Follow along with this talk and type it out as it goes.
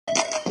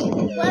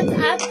What's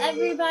up,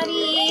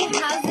 everybody?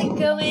 How's it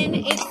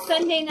going? It's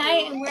Sunday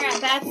night and we're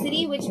at Bat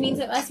City, which means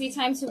it must be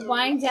time to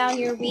wind down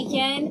your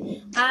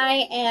weekend.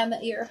 I am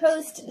your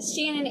host,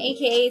 Shannon,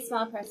 aka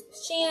Small Press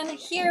Shan,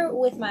 here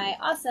with my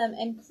awesome,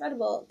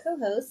 incredible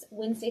co-host,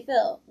 Wednesday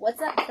Phil.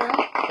 What's up, Phil?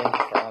 Thank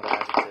you for all the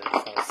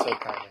adjectives. That was so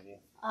kind of you.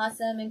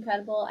 Awesome,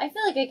 incredible. I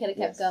feel like I could have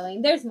kept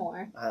going. There's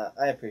more.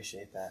 I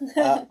appreciate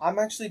that. I'm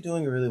actually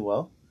doing really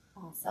well.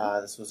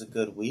 Awesome. This was a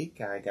good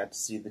week. I got to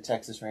see the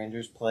Texas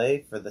Rangers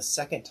play for the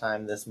second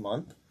time this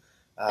month.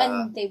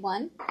 And they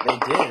won? They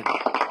did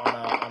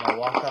on a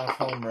walk-off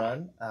home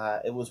run.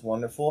 It was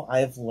wonderful.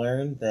 I have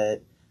learned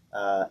that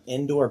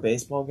indoor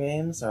baseball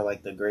games are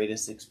like the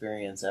greatest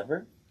experience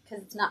ever.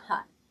 Because it's not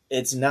hot.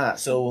 It's not.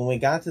 So when we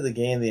got to the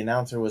game, the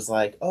announcer was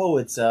like, oh,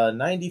 it's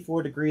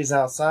 94 degrees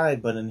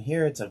outside, but in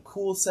here it's a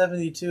cool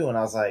 72. And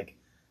I was like,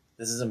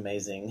 this is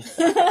amazing.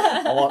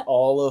 I want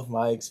all of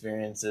my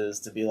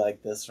experiences to be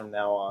like this from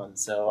now on.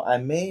 So I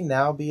may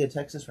now be a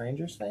Texas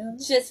Rangers fan.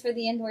 Just for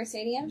the indoor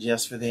stadium?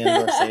 Just for the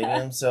indoor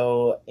stadium.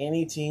 So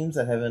any teams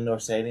that have indoor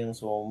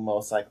stadiums will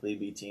most likely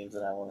be teams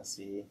that I want to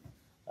see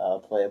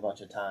play a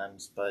bunch of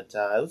times. But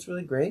it was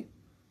really great.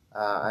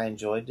 I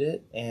enjoyed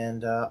it,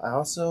 and I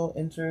also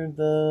entered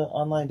the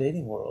online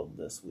dating world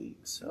this week.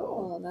 So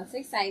oh, that's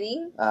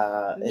exciting.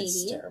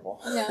 It's terrible.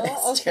 No,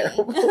 it's okay.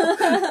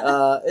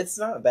 terrible. It's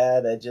not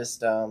bad. I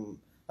just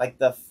like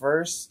the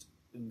first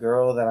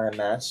girl that I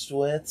matched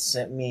with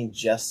sent me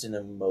just an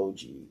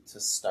emoji to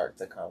start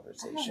the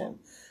conversation.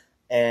 Oh.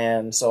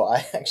 And so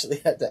I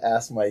actually had to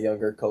ask my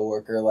younger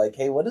coworker, like,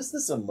 hey, what does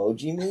this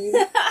emoji mean?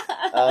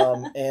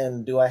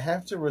 And do I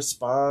have to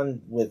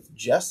respond with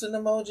just an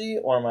emoji,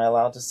 or am I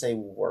allowed to say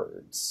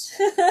words?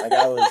 Like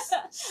I was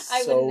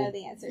I wouldn't know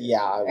the answer.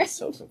 Yeah, I was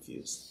so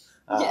confused.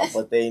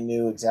 But they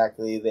knew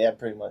exactly. They had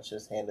pretty much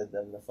just handed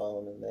them the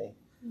phone, and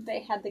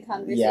they had the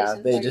conversation. Yeah,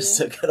 they just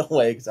took it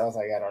away because I was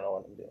like, I don't know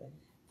what I'm doing.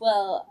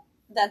 Well,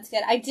 that's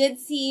good. I did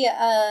see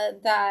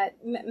that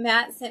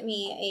Matt sent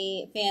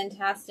me a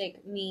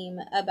fantastic meme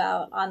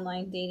about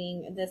online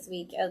dating this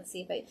week. Let's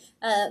see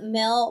if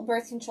male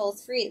birth control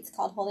is free. It's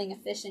called holding a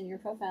fish in your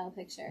profile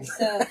picture.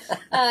 So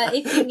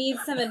if you need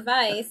some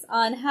advice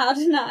on how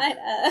to not...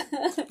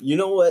 You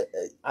know what?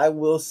 I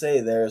will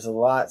say there's a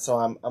lot. So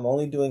I'm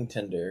only doing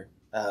Tinder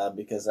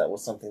because that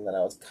was something that I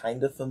was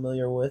kind of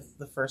familiar with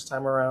the first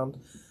time around.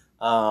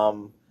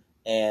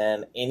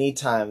 And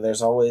anytime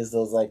there's always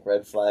those like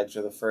red flags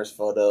or the first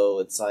photo,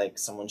 it's like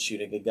someone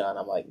shooting a gun.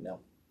 I'm like, no,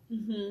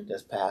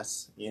 just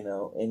pass. You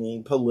know,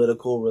 any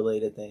political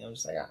related thing, I'm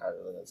just like, I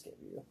really don't get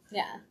you.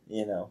 Yeah.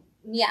 You know.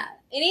 Yeah.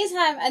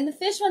 Anytime, and the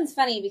fish one's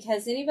funny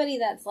because anybody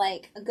that's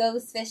like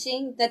goes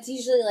fishing, that's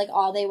usually like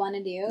all they want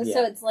to do. Yeah.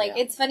 So it's like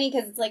it's funny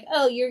because it's like,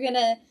 oh, you're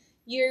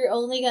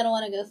only gonna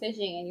want to go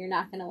fishing, and you're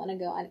not gonna want to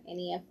go on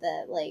any of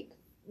the like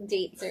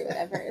dates or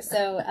whatever.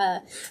 So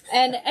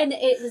and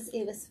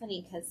it was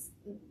funny because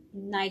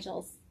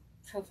Nigel's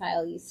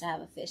profile used to have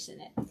a fish in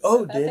it.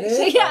 Oh, did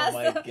it? Yeah, oh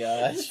my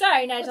gosh.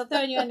 Sorry, Nigel,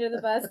 throwing you under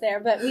the bus there,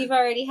 but we've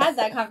already had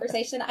that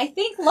conversation, I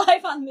think,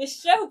 live on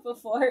this show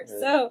before.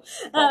 So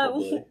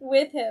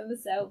with him.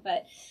 So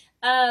but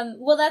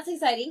well, that's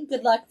exciting.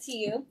 Good luck to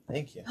you.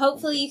 Thank you.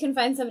 Hopefully you can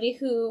find somebody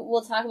who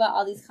will talk about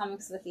all these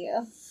comics with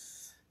you.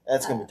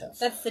 That's going to be tough.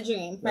 That's the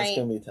dream, right? That's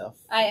going to be tough.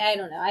 I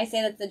don't know. I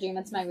say that's the dream.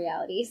 That's my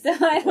reality. So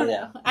I don't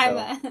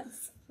know.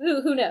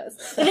 Who knows?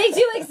 They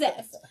do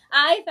exist.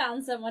 I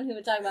found someone who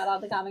would talk about all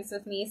the comics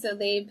with me. So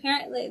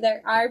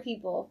there are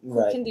people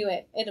who can do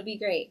it. It'll be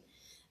great.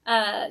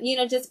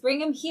 Just bring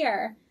them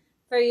here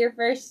for your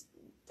first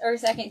or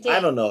second date.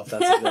 I don't know if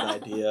that's a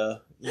good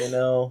idea. You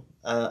know,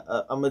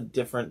 I'm a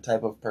different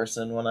type of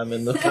person when I'm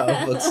in the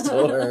comic book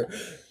store.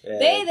 Yeah.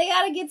 They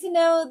gotta get to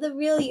know the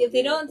real you. If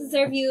they don't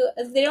deserve you,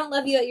 if they don't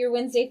love you at your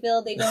Wednesday,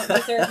 Phil, they don't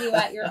deserve you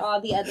at your all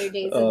the other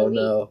days of the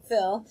week,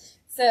 Phil.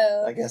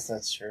 So I guess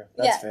that's true.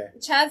 That's fair.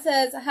 Chad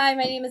says, "Hi,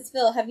 my name is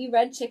Phil. Have you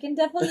read Chicken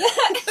Devil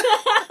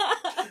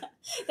yet?"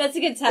 That's a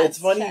good test. It's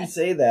funny you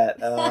say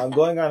that. I'm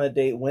going on a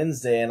date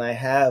Wednesday, and I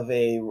have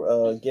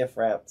a gift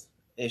wrapped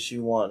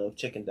issue 1 of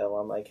Chicken Devil.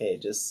 I'm like, hey,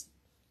 just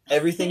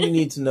everything you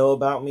need to know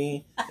about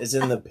me is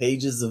in the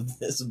pages of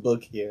this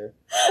book here.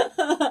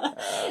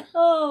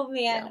 Oh,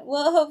 man. Yeah.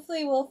 Well,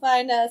 hopefully we'll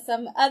find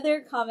some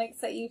other comics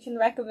that you can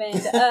recommend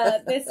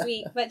this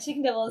week. But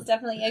Chicken Devil is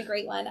definitely a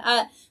great one.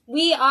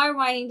 We are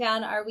winding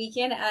down our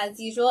weekend as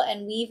usual,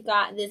 and we've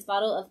got this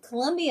bottle of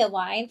Columbia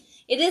wine.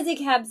 It is a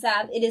Cab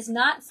Sav. It is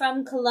not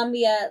from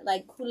Columbia,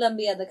 like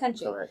Columbia, the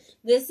country. Correct.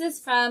 This is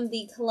from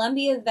the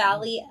Columbia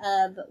Valley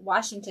of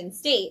Washington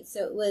State.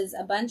 So it was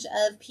a bunch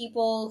of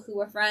people who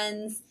were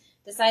friends,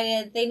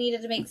 decided they needed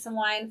to make some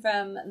wine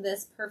from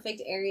this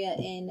perfect area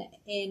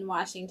in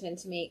Washington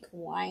to make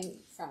wine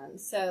from.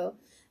 So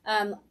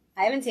I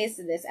haven't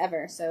tasted this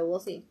ever, so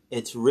we'll see.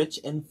 It's rich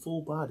and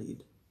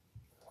full-bodied.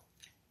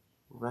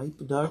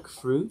 Ripe dark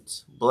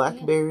fruit,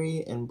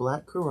 blackberry and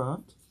black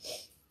currant.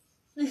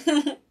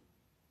 and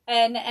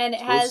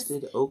it has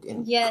toasted oak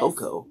and yes,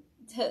 cocoa.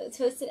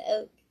 Toasted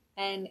oak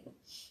And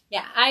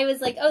yeah, I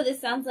was like, oh, this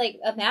sounds like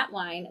a Matt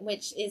wine,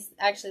 which is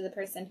actually the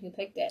person who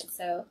picked it.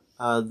 So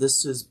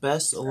this is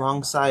best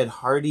alongside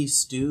hearty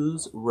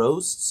stews,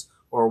 roasts,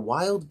 or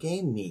wild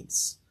game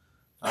meats.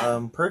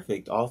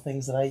 Perfect. All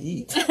things that I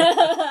eat.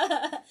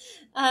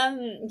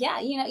 Yeah,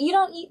 you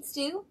don't eat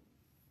stew.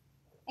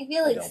 I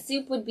feel like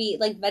soup would be,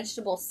 like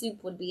vegetable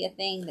soup would be a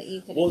thing that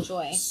you could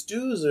enjoy.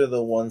 Stews are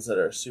the ones that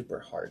are super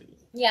hearty.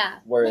 Yeah.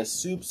 Whereas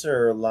soups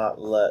are a lot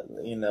a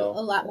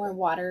lot more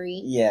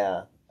watery.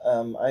 Yeah.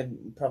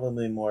 I'm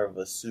probably more of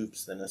a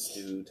soups than a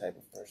stew type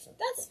of person.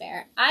 That's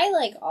fair. I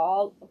like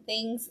all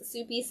things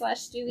soupy /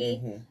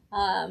 stewy.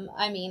 Mm-hmm.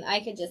 I mean,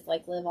 I could just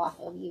like live off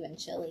of even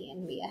chili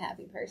and be a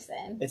happy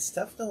person. It's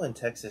tough though in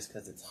Texas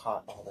because it's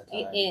hot all the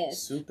time. It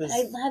is. Soup is.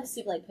 I love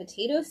soup, like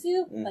potato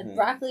soup, like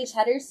broccoli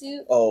cheddar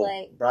soup. Oh,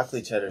 like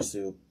broccoli cheddar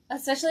soup.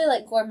 Especially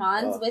like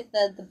gourmands with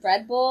the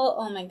bread bowl.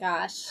 Oh my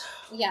gosh.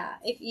 Yeah.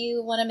 If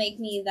you want to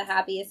make me the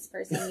happiest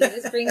person, you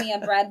just bring me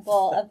a bread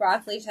bowl of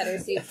broccoli cheddar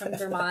soup from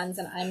gourmands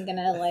and I'm going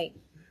to like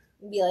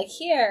be like,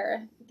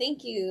 here,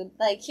 thank you.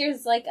 Like,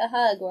 here's like a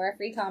hug or a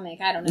free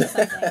comic. I don't know,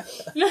 something.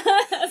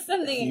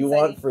 Something You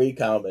want free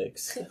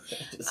comics.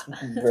 Just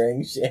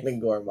bring Shannon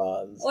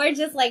gourmands. Or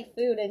just like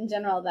food in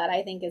general that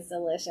I think is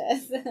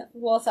delicious.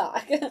 We'll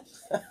talk.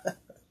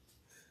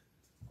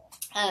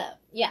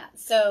 Yeah.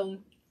 So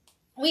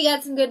we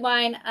got some good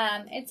wine.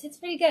 It's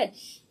pretty good.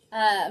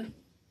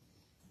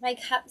 My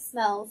cup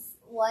smells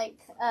like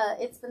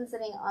it's been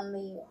sitting on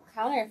the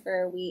counter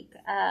for a week.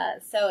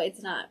 So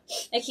it's not.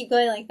 I keep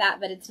going like that,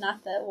 but it's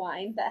not the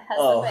wine that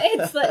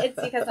has it's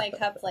because my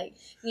cup like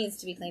needs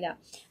to be cleaned out.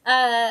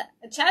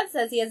 Chad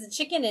says he has a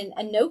chicken and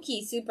a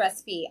gnocchi soup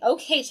recipe.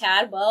 Okay,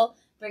 Chad. Well,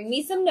 bring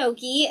me some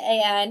gnocchi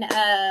and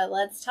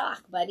let's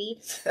talk,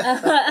 buddy.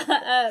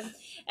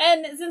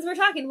 And since we're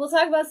talking, we'll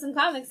talk about some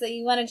comics that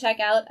you want to check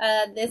out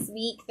this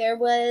week.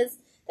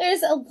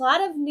 There's a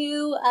lot of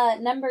new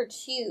number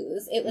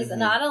 2s. It was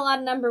not a lot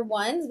of number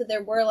 1s, but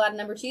there were a lot of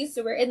number 2s.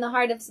 So we're in the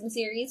heart of some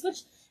series, which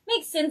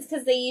makes sense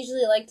because they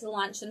usually like to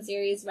launch some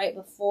series right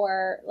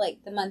before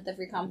like the month of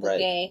Free Comic Book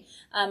Day,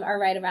 or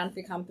right around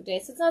Free Comic Book Day.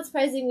 So it's not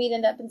surprising we'd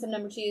end up in some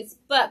number 2s.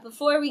 But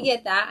before we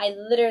get that, I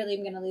literally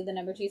am going to leave the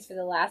number 2s for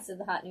the last of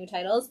the hot new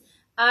titles.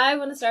 I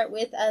want to start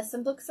with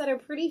some books that are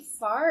pretty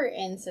far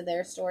into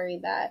their story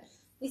that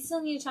we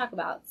still need to talk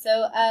about.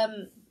 So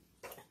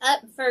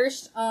up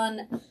first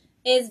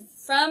is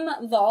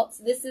from Vault.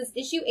 This is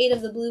issue 8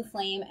 of The Blue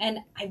Flame, and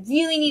I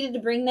really needed to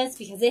bring this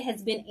because it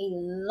has been a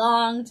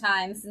long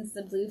time since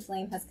The Blue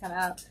Flame has come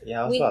out.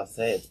 Yeah, I was about to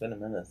say, it's been a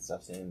minute since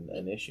I've seen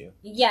an issue.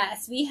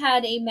 Yes, we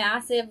had a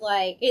massive,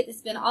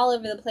 it's been all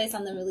over the place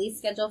on the release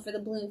schedule for The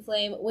Blue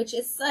Flame, which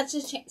is such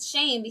a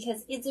shame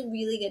because it's a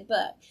really good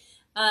book.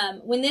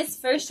 When this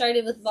first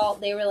started with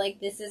Vault, they were like,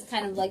 this is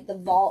kind of like the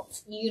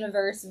Vault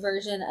universe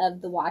version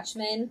of The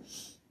Watchmen.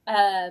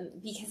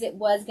 Because it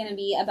was going to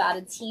be about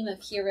a team of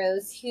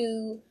heroes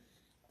who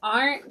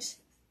aren't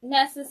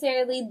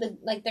necessarily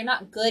they're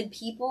not good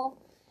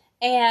people.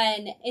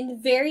 And in the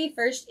very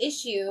first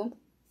issue,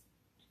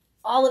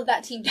 all of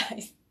that team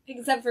dies,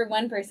 except for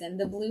one person,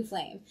 the Blue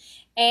Flame.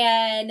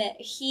 And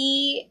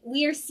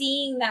we are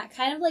seeing that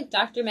kind of like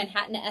Dr.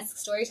 Manhattan-esque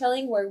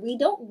storytelling where we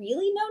don't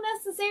really know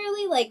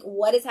necessarily like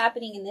what is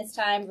happening in this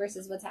time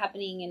versus what's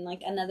happening in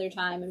like another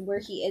time and where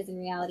he is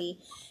in reality.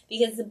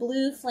 Because the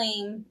Blue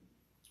Flame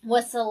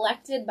was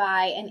selected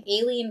by an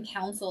alien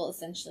council,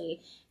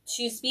 essentially,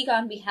 to speak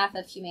on behalf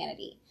of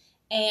humanity.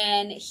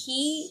 And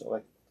So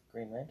like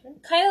Green Lantern?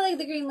 Kind of like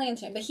the Green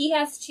Lantern, but he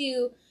has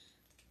to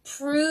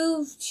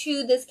prove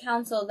to this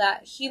council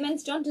that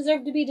humans don't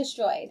deserve to be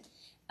destroyed.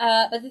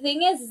 But the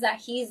thing is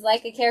that he's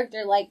like a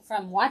character like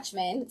from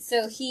Watchmen,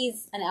 so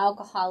he's an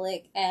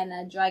alcoholic and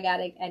a drug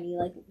addict, and he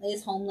like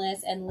is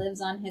homeless and lives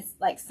on his,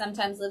 like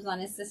sometimes lives on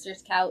his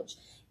sister's couch,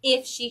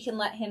 if she can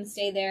let him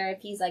stay there, if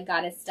he's like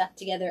got his stuff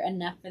together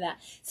enough for that.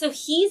 So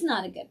he's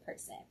not a good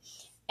person.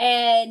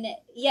 And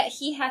yet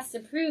he has to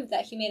prove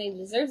that humanity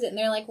deserves it. And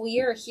they're like, well,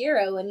 you're a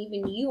hero and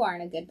even you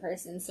aren't a good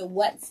person. So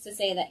what's to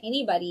say that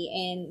anybody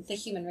in the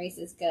human race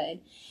is good?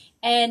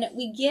 And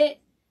we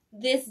get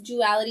this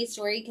duality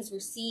story because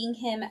we're seeing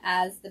him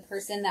as the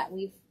person that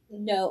we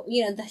know,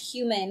 the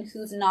human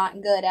who's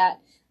not good at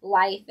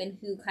life and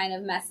who kind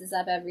of messes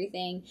up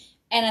everything.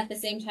 And at the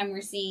same time, we're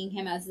seeing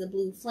him as the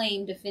Blue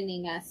Flame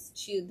defending us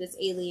to this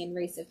alien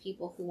race of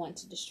people who want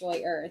to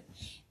destroy Earth.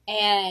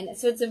 And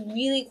so it's a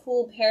really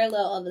cool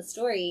parallel of the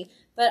story.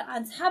 But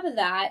on top of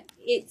that,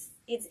 it's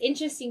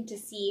interesting to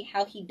see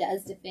how he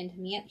does defend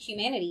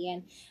humanity.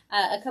 And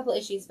a couple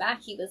issues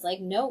back, he was like,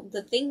 no,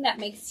 the thing that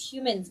makes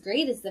humans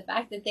great is the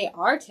fact that they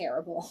are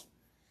terrible.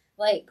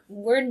 Like,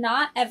 we're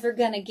not ever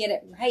going to get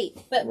it right,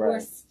 but we're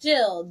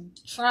still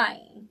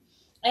trying.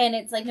 And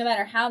it's like, no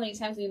matter how many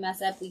times we mess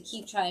up, we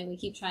keep trying.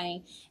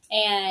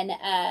 And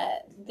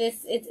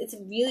it's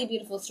a really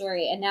beautiful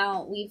story. And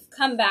now we've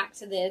come back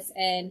to this,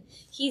 and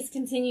he's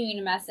continuing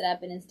to mess it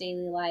up in his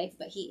daily life,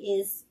 but he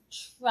is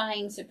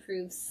trying to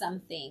prove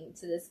something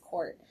to this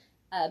court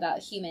about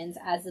humans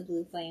as the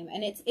Blue Flame.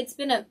 And it's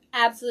been an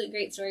absolute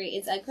great story.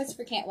 It's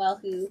Christopher Cantwell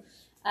who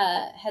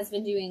has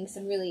been doing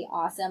some really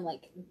awesome,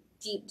 like,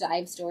 deep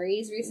dive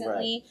stories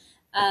recently.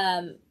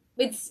 Right.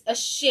 It's a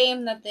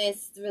shame that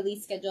this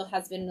release schedule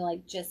has been,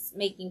 like, just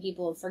making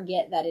people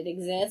forget that it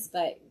exists,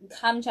 but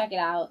come check it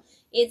out.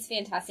 It's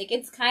fantastic.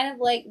 It's kind of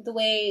like the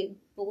way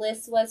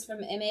Bliss was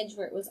from Image,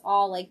 where it was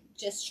all, like,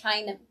 just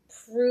trying to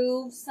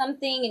prove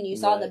something, and you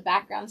saw the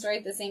background story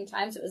at the same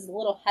time, so it was a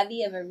little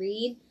heavy of a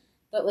read,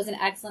 but was an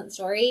excellent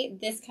story.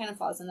 This kind of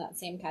falls in that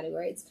same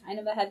category. It's kind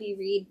of a heavy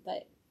read,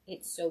 but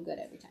it's so good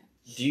every time.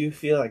 Do you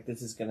feel like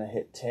this is going to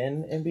hit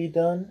 10 and be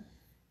done?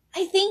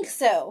 I think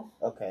so.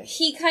 Okay.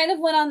 He kind of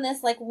went on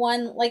this, like,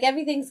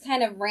 everything's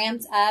kind of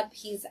ramped up.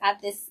 He's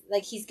at this,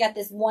 like, he's got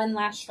this one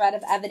last shred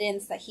of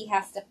evidence that he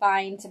has to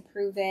find to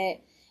prove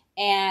it,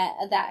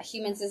 and that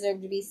humans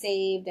deserve to be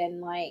saved,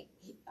 and, like,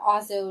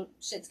 also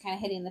shit's kind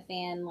of hitting the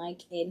fan,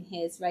 like, in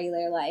his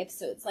regular life.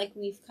 So it's like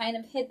we've kind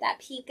of hit that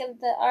peak of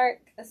the arc.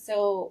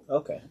 So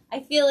okay. I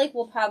feel like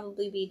we'll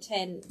probably be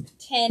 10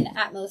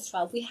 at most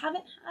 12. We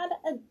haven't had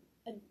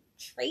a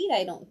trade,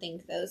 I don't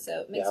think, though,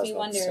 so it makes me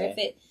wonder if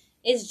it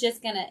is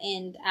just going to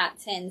end at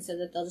 10 so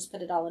that they'll just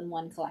put it all in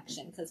one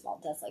collection, because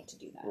Vault does like to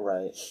do that.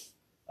 Right.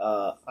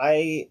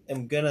 I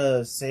am going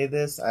to say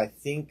this. I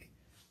think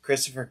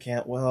Christopher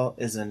Cantwell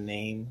is a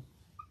name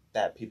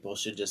that people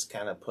should just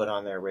kind of put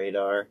on their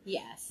radar.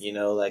 Yes. You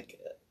know, like,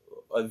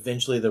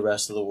 eventually the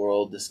rest of the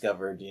world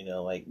discovered, you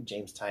know, like,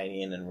 James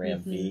Tynion and Ram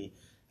V.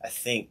 I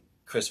think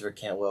Christopher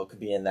Cantwell could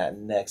be in that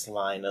next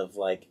line of,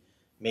 like,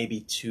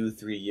 maybe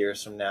 2-3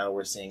 years from now,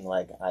 we're seeing,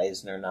 like,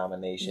 Eisner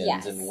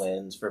nominations and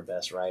wins for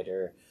Best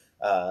Writer.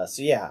 So,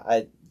 yeah,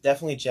 I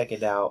definitely check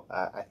it out.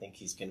 I think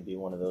he's going to be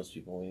one of those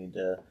people we need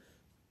to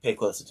pay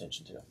close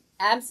attention to.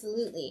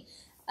 Absolutely.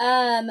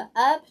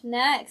 Up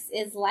next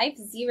is Life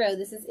Zero.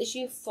 This is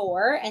issue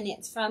 4, and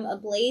it's from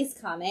Ablaze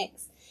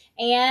Comics.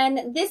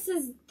 And this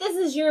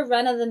is your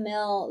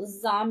run-of-the-mill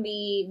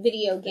zombie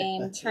video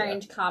game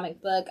turned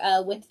comic book,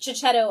 with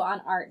Chichetto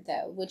on art,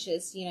 though, which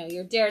is, you know,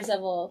 your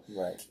Daredevil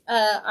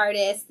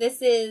artist.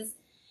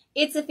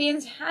 It's a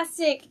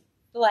fantastic,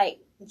 like,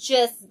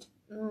 just,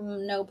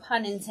 no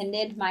pun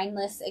intended,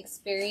 mindless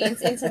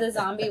experience into the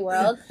zombie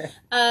world,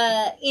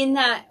 in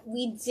that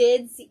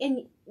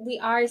we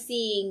are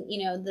seeing,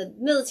 you know, the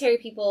military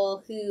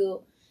people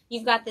who,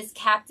 you've got this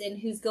captain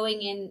who's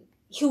going in,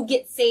 who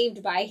gets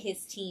saved by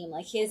his team.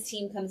 Like, his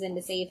team comes in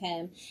to save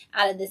him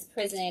out of this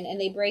prison, and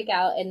they break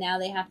out, and now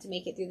they have to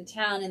make it through the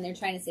town, and they're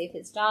trying to save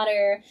his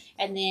daughter,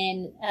 and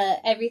then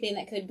everything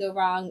that could go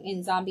wrong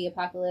in zombie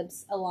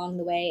apocalypse along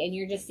the way, and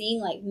you're just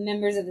seeing, like,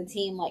 members of the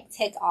team, like,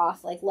 tick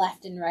off, like,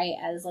 left and right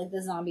as, like,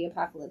 the zombie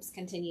apocalypse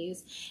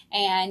continues,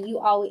 and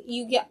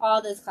you get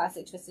all those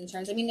classic twists and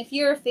turns. I mean, if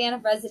you're a fan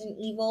of Resident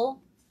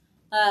Evil,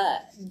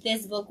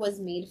 this book was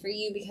made for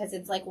you, because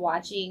it's like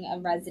watching a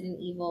Resident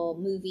Evil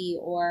movie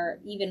or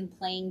even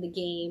playing the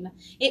game.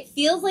 It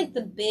feels like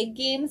the big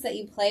games that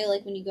you play,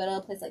 like when you go to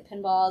a place like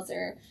Pinballs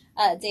or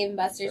Dave &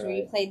 Buster's, where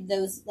you played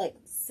those, like,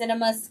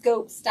 cinema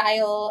scope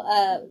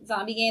style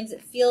zombie games.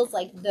 It feels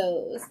like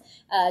those,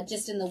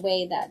 just in the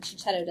way that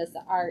Chichetto does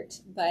the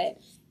art. But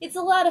it's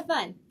a lot of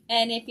fun.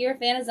 And if you're a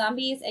fan of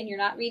zombies and you're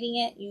not reading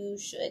it, you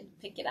should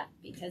pick it up,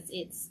 because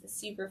it's a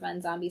super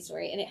fun zombie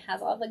story. And it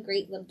has all the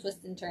great little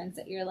twists and turns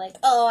that you're like,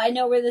 oh, I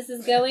know where this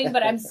is going,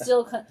 but I'm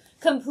still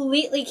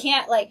completely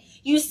can't, like,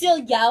 you still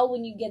yell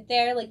when you get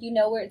there. Like, you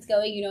know where it's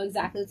going. You know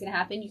exactly what's going to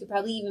happen. You could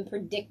probably even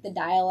predict the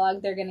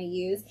dialogue they're going to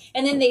use.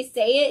 And then they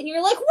say it and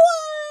you're like,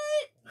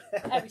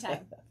 what? Every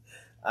time.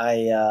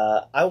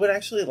 I would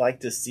actually like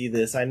to see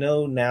this. I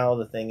know now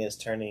the thing is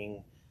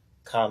turning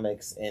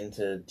comics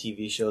into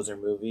TV shows or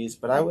movies,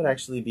 but I would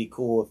actually be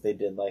cool if they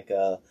did like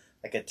a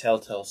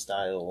Telltale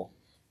style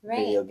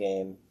video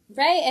game.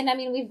 Right, and I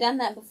mean, we've done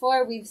that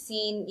before. We've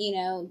seen, you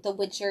know, The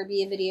Witcher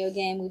be a video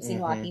game. We've seen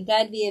Walking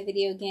Dead be a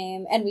video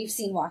game, and we've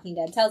seen Walking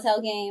Dead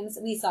Telltale games.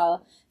 We saw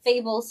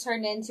Fables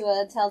turned into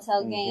a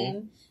Telltale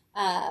game.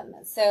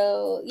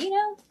 So, you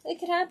know, it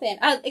could happen.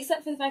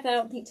 Except for the fact that I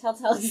don't think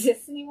Telltale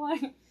exists anymore.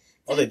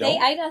 Oh, they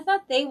don't? I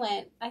thought they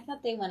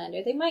went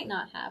under. They might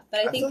not have,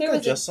 but I think there was.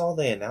 I just saw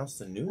they announced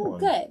a new one.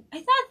 Good. I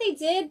thought they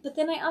did, but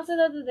then I also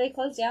thought that they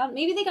closed down.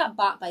 Maybe they got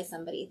bought by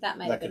somebody. That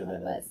might have been what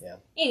it was. Yeah.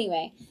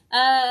 Anyway,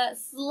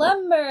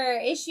 Slumber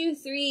issue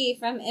 3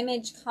 from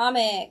Image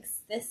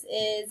Comics. This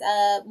is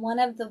one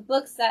of the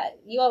books that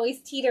you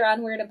always teeter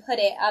on where to put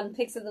it on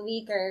Picks of the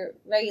Week or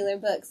regular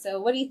books. So,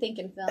 what are you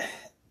thinking,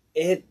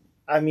 Phil?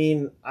 I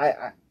mean,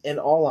 in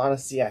all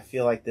honesty, I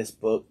feel like this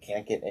book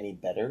can't get any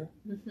better.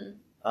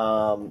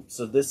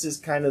 So this is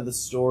kind of the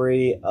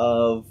story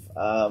of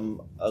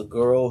a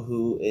girl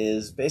who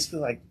is basically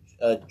like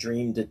a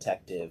dream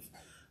detective.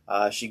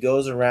 She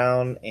goes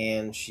around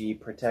and she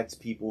protects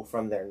people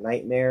from their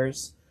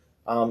nightmares.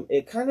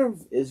 It kind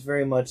of is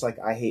very much like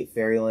I Hate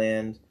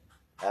Fairyland,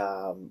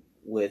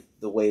 with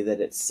the way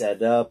that it's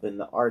set up and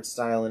the art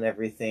style and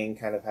everything,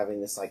 kind of having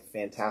this like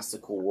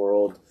fantastical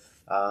world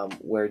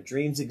where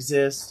dreams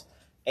exist.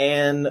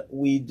 And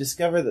we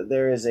discover that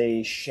there is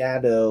a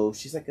shadow,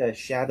 she's like a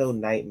shadow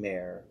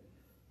nightmare,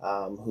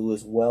 who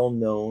is well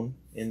known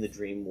in the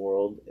dream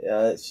world.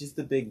 She's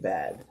the big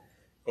bad.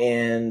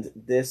 And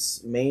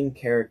this main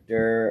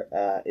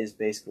character is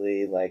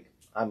basically like,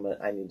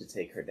 I need to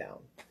take her down.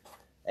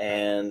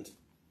 And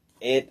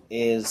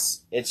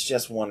it's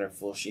just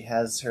wonderful. She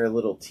has her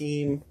little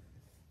team,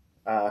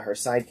 her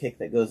sidekick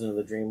that goes into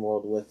the dream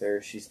world with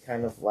her. She's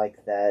kind of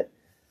like that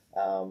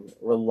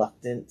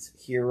reluctant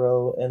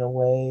hero in a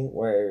way,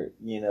 where,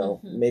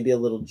 maybe a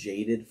little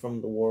jaded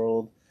from the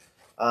world.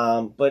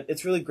 But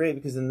it's really great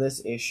because in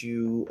this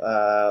issue,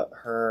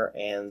 her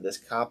and this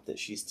cop that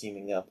she's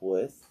teaming up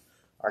with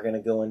are going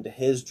to go into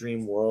his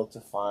dream world to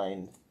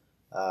find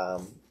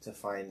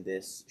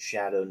this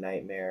shadow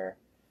nightmare.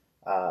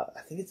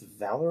 I think it's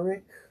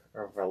Valeric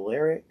or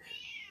Valeric,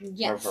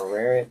 yes, or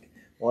Valeric,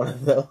 one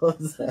of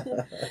those.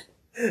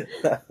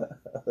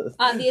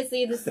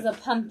 Obviously, this is a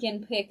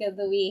pumpkin pick of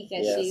the week,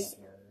 as yes.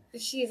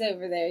 she's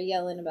over there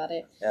yelling about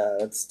it.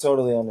 It's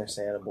totally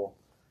understandable.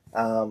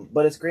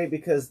 But it's great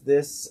because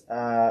this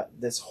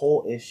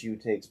whole issue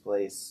takes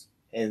place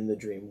in the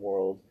dream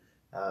world,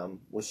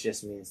 which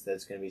just means that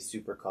it's going to be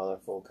super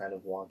colorful, kind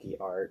of wonky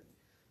art,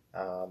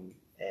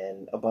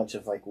 and a bunch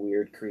of like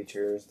weird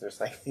creatures.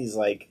 There's like these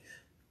like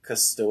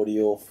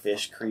custodial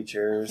fish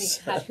creatures.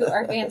 Oh my God, who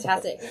are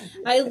fantastic.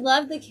 I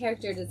love the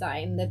character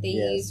design that they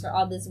use for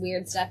all this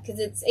weird stuff, because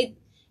it.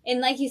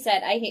 And like you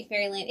said, I hate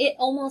Fairyland. It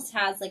almost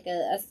has like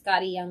a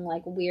Scotty Young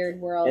like weird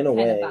world in a kind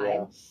way, of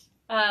vibe.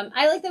 Yeah.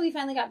 I like that we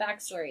finally got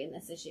backstory in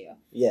this issue.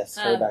 Yes,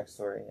 her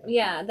backstory.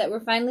 Yeah, that we're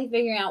finally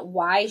figuring out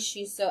why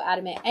she's so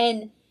adamant,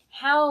 and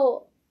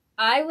how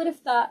I would have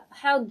thought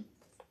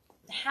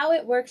how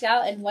it worked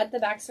out and what the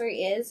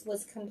backstory is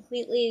was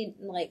completely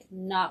like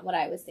not what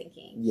I was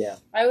thinking. Yeah,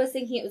 I was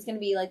thinking it was going to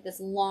be like this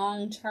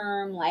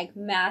long-term, like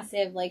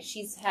massive, like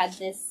she's had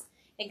this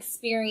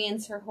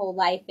experience her whole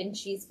life, and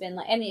she's been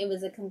like, and it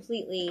was a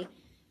completely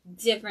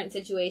different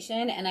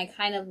situation, and I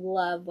kind of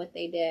love what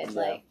they did,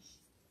 like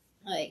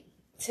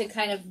to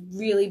kind of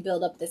really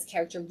build up this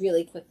character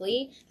really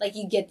quickly. Like,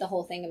 you get the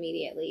whole thing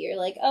immediately. You're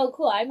like, oh,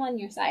 cool, I'm on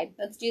your side.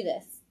 Let's do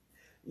this.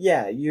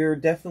 Yeah, you're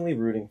definitely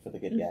rooting for the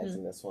good guys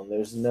in this one.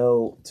 There's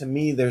no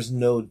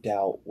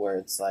doubt where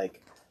it's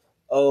like,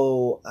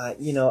 oh, I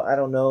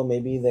don't know,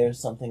 maybe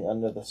there's something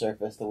under the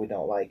surface that we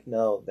don't like.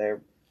 No,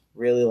 they're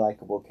really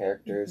likable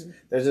characters.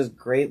 There's this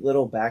great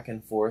little back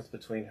and forth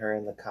between her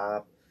and the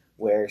cop,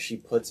 where she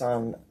puts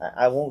on,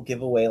 I won't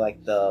give away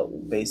like the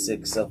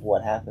basics of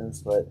what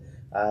happens, but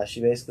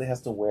she basically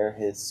has to wear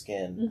his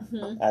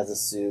skin as a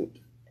suit,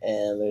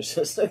 and there's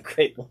just a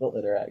great little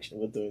interaction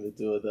between the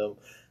two of them.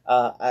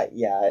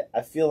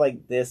 I feel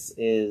like this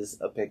is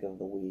a pick of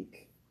the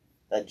week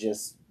that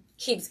just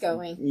keeps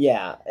going.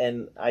 Yeah,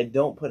 and I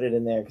don't put it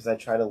in there because I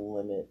try to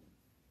limit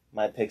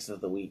my picks of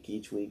the week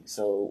each week.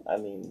 So, I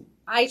mean,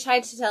 I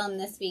tried to tell him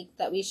this week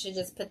that we should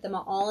just put them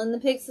all in the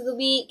picks of the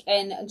week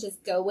and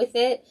just go with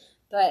it.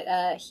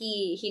 But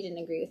he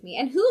didn't agree with me.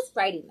 And who's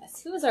writing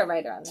this? Who is our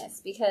writer on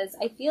this? Because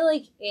I feel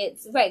like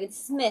it's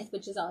Smith,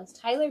 which is on. It's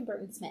Tyler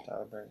Burton Smith.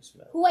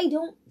 Who I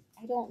don't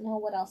know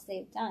what else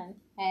they've done,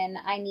 and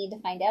I need to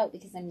find out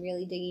because I'm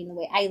really digging the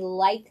way I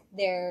like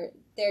their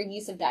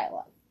use of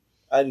dialogue.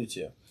 I do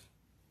too.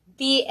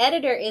 The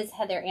editor is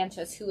Heather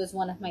Antos, who is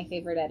one of my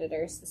favorite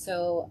editors.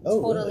 So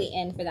totally really?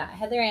 In for that.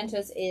 Heather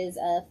Antos is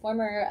a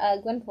former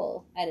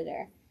Gwenpool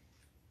editor.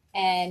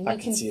 And you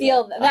can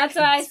feel that. That's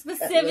why I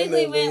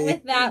specifically went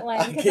with that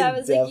one. Because I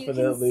was like, you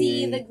can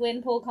see the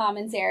Gwenpool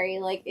commentary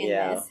like in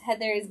this.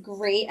 Heather is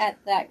great at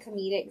that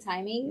comedic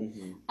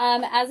timing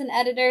as an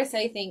editor. So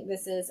I think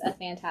this is a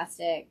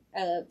fantastic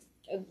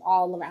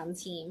all-around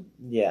team.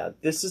 Yeah,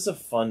 this is a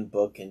fun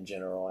book in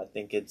general. I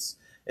think it's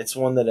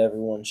one that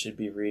everyone should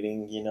be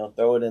reading. You know,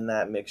 throw it in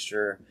that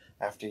mixture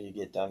after you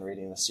get done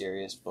reading the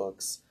serious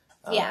books.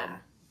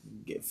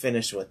 Get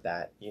finished with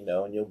that, you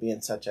know, and you'll be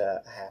in such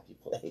a happy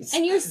place.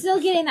 And you're still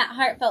getting that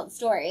heartfelt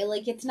story.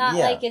 Like, it's not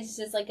like it's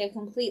just like a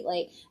complete,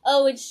 like,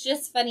 oh, it's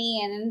just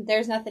funny and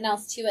there's nothing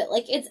else to it.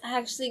 Like, it's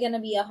actually going to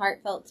be a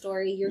heartfelt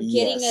story. You're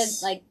getting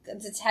a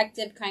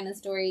detective kind of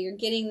story. You're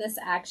getting this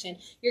action.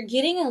 You're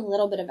getting a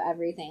little bit of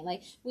everything.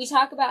 Like, we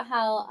talk about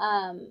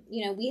how,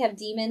 we have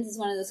Demons is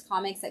one of those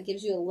comics that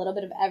gives you a little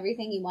bit of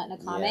everything you want in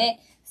a comic.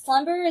 Yeah.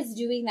 Slumber is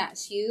doing that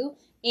too.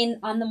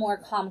 On the more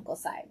comical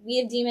side, We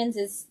Have Demons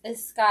is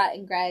Scott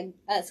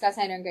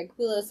Snyder and Greg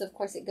Capullo, so of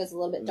course it goes a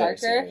little bit darker.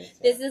 Serious,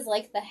 This is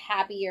like the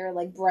happier,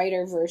 like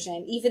brighter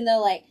version, even though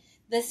like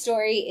the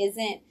story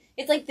isn't.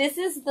 It's like this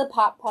is the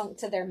pop punk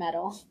to their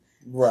metal,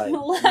 right?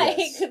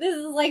 This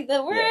is like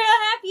we're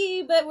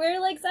happy, but we're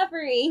like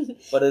suffering.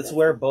 But it's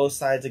where both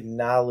sides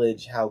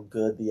acknowledge how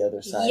good the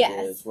other side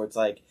is. Where it's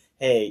like,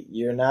 hey,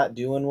 you're not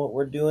doing what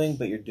we're doing,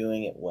 but you're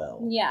doing it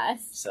well.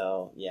 Yes.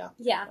 So yeah,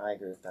 I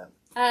agree with that.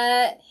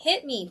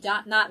 Hit me,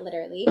 not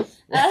literally.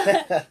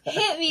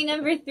 Hit me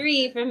number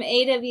 3 from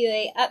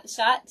AWA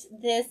Upshot.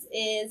 This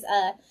is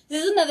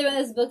another one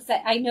of those books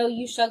that I know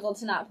you struggle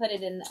to not put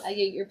it in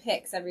your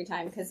picks every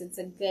time because it's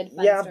a good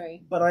fun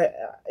story. But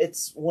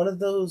it's one of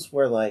those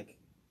where like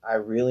I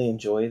really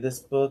enjoy this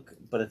book,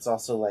 but it's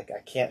also like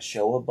I can't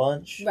show a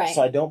bunch. Right.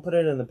 So I don't put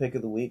it in the pick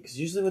of the week, because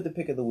usually with the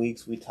pick of the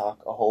weeks, we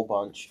talk a whole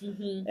bunch.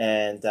 Mm-hmm.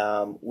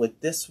 And with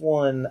this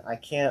one, I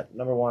can't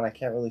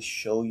really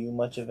show you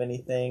much of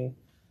anything.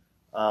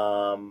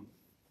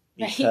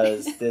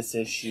 Because right. this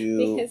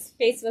issue... Because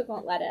Facebook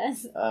won't let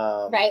us.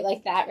 Right,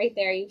 like that right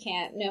there, you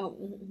can't. No,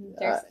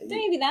 there's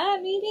maybe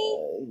that, maybe?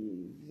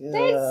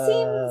 That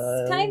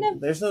seems kind of...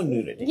 There's no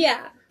nudity.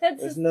 Yeah.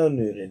 There's no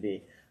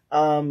nudity.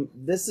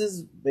 This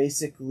is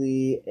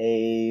basically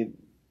a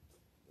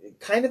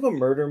kind of a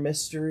murder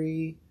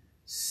mystery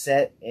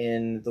set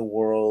in the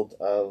world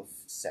of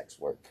sex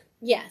work.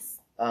 Yes.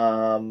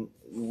 In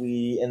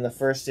the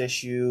first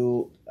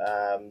issue,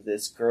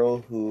 this girl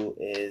who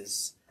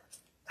is...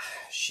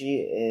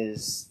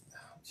 She's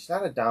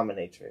not a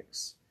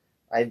dominatrix.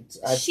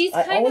 She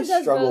kind of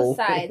does both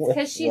sides,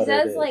 because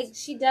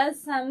she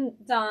does some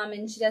dom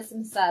and she does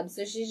some sub,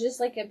 so she's just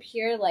like a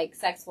pure like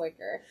sex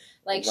worker.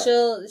 Like right.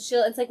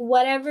 she'll it's like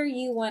whatever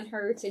you want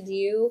her to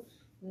do,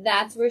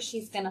 that's where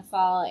she's gonna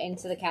fall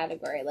into the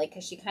category, like,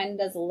 because she kind of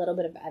does a little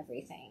bit of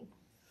everything.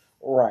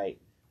 Right.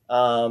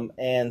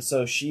 And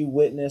so she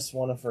witnessed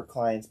one of her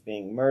clients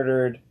being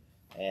murdered,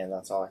 and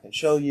that's all I can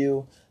show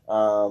you.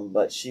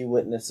 But she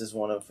witnesses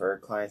one of her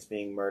clients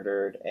being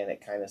murdered, and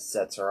it kind of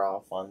sets her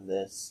off on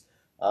this,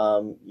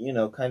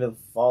 kind of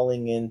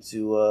falling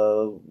into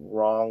a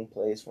wrong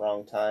place,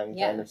 wrong time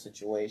kind of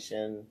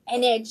situation.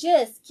 And it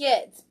just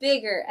gets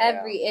bigger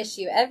every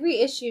issue.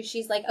 Every issue,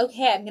 she's like,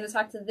 okay, I'm going to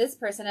talk to this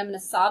person. I'm going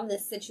to solve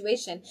this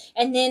situation.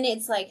 And then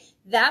it's like,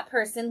 that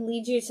person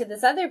leads you to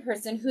this other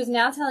person who's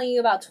now telling you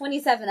about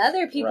 27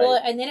 other people.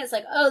 Right. And then it's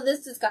like, oh,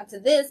 this just got to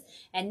this.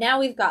 And now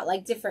we've got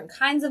like different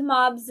kinds of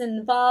mobs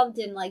involved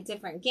in like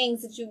different gang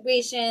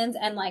situations.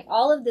 And like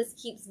all of this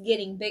keeps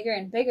getting bigger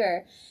and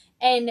bigger.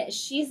 And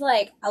she's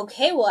like,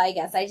 okay, well, I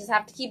guess I just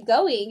have to keep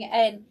going.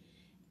 And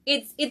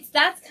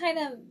that's kind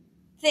of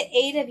the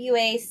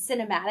AWA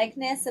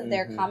cinematicness of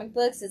their comic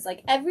books. Is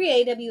like every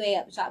AWA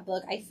Upshot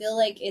book, I feel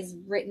like, is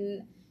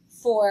written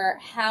for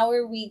how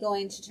are we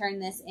going to turn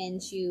this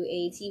into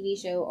a TV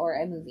show or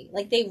a movie.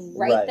 Like, they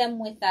write them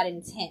with that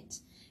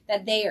intent,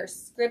 that they are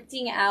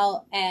scripting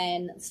out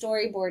and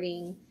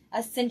storyboarding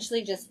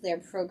essentially just their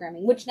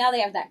programming, which now they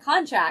have that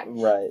contract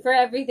for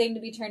everything to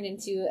be turned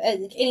into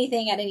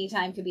anything at any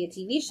time could be a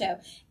TV show.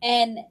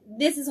 And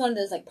this is one of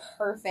those like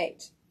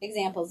perfect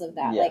examples of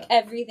that. Like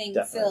everything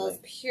feels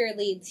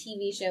purely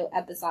TV show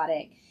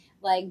episodic.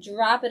 Like,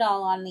 drop it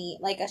all on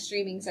a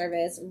streaming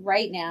service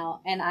right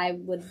now, and I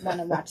would want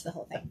to watch the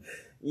whole thing.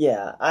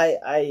 Yeah,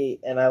 I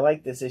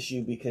like this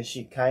issue because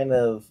she kind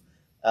of,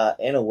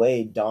 in a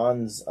way,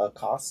 dons a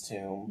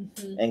costume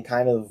and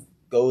kind of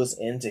goes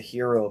into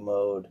hero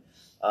mode.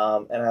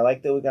 And I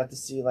like that we got to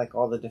see like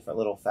all the different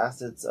little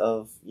facets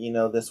of,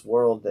 this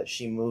world that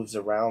she moves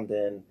around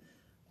in.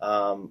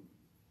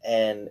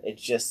 And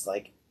it's just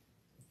like,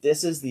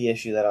 this is the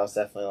issue that I was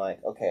definitely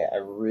like, okay, I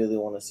really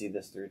want to see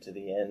this through to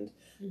the end,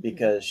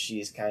 because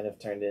she's kind of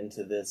turned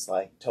into this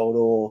like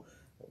total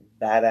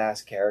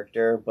badass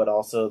character, but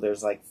also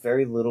there's like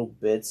very little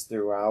bits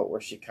throughout where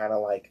she kind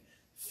of like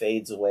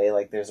fades away.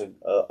 Like there's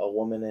a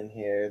woman in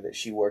here that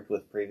she worked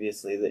with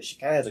previously that she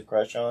kind of has a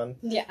crush on.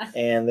 Yeah.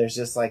 And there's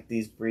just like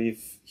these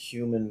brief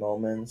human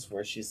moments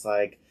where she's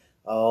like,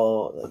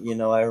 oh,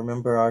 I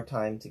remember our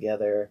time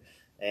together.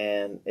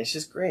 And it's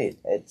just great.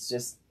 It's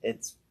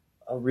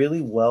a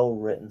really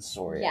well-written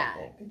story, I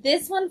think.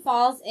 This one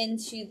falls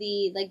into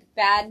the, like,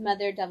 Bad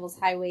Mother Devil's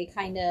Highway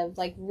kind of,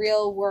 like,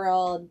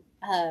 real-world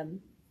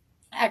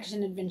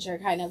action-adventure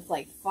kind of,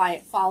 like,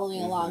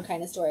 following along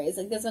kind of stories.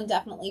 Like, this one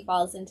definitely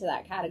falls into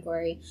that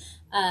category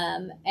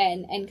and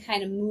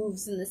kind of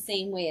moves in the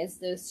same way as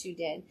those two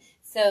did.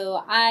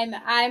 So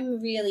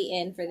I'm really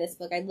in for this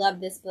book. I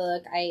love this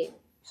book. I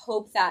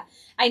hope that...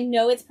 I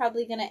know it's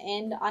probably going to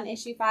end on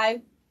issue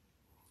 5.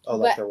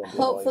 But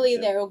hopefully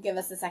they will give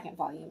us a second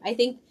volume. I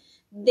think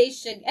they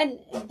should, and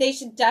they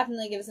should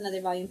definitely give us another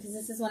volume, because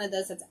this is one of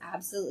those that's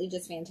absolutely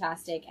just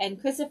fantastic. And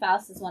Krista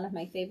Faust is one of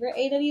my favorite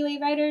AWA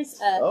writers.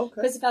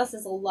 Krista Faust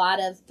has a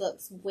lot of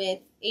books with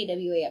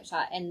AWA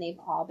Upshot, and they've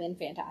all been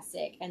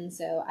fantastic. And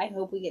so I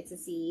hope we get to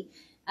see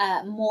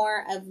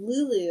more of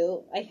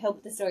Lulu. I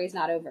hope the story's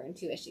not over in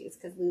 2 issues,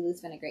 because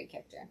Lulu's been a great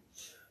character.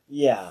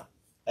 Yeah,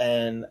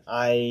 and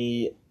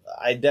I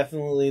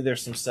definitely,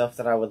 there's some stuff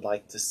that I would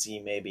like to see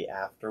maybe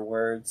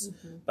afterwards,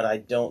 but I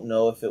don't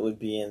know if it would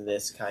be in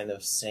this kind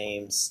of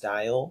same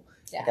style.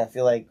 Yeah. Like, I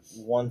feel like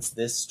once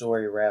this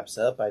story wraps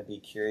up, I'd be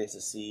curious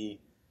to see,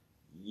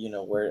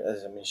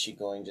 is she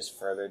going just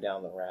further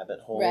down the rabbit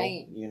hole?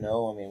 Right.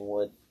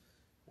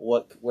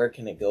 Where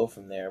can it go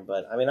from there?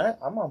 But,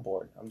 I'm on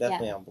board. I'm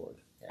definitely on board.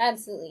 Yeah.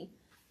 Absolutely.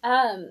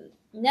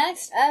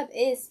 Next up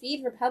is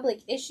Speed Republic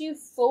issue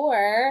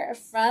 4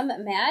 from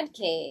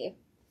Madcave.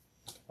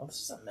 Oh,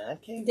 this is a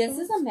Madcave book? This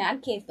is a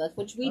Madcave book,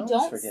 which we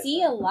don't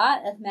see a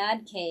lot of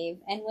Madcave,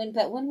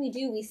 but when we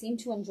do, we seem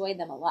to enjoy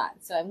them a lot.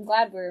 So I'm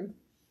glad we're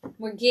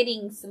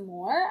getting some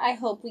more. I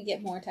hope we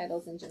get more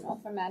titles in general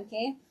from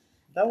Madcave.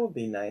 That would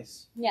be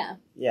nice. Yeah.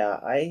 Yeah,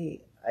 I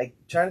I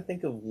try to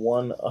think of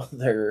one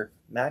other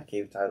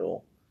Madcave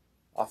title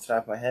off the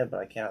top of my head, but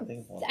I cannot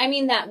think of one. I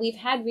mean, that we've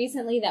had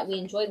recently that we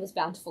enjoyed was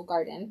Bountiful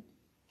Garden.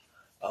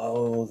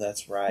 Oh,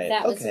 that's right.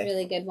 That was a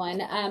really good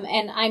one.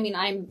 And I mean,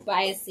 I'm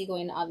biasly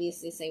going to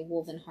obviously say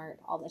Woven Heart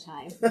all the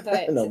time.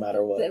 But no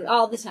matter what.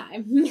 All the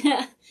time.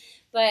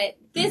 But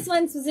this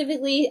one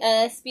specifically,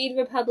 Speed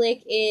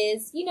Republic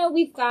is, you know,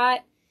 we've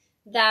got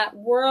that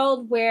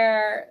world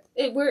where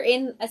we're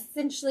in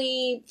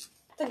essentially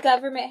the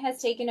government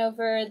has taken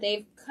over.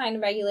 They've kind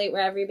of regulate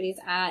where everybody's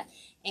at.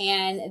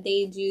 And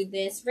they do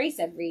this race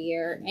every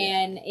year.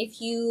 Yeah. And if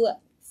you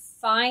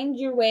find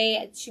your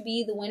way to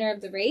be the winner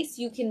of the race,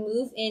 you can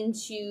move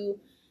into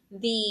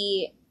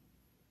the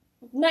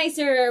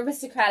nicer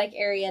aristocratic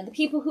area, the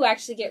people who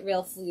actually get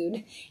real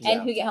food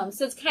and who get home.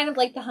 So it's kind of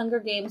like the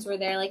Hunger Games where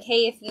they're like,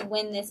 hey, if you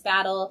win this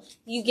battle,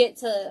 you get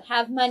to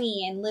have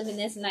money and live in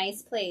this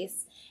nice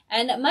place.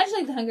 And much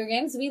like the Hunger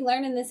Games, we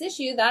learn in this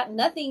issue that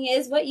nothing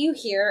is what you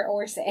hear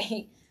or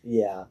say.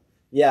 Yeah.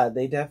 Yeah,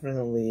 they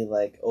definitely,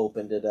 like,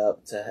 opened it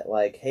up to,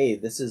 like, hey,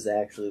 this is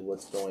actually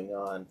what's going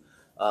on.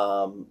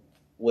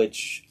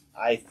 Which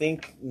I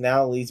think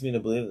now leads me to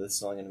believe that this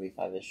is only going to be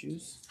 5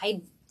 issues.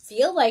 I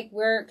feel like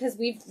because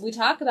we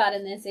talk about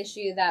in this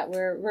issue that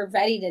we're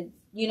ready to,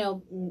 you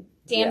know,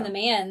 damn the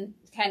man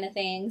kind of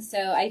thing.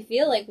 So I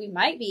feel like we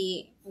might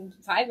be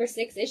 5 or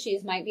 6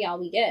 issues might be all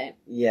we get.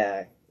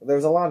 Yeah,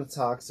 there's a lot of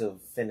talks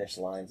of finish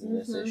lines in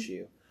this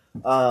issue.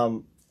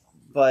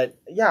 But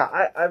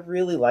yeah, I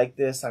really like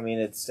this. I mean,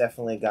 it's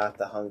definitely got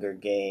the Hunger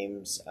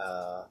Games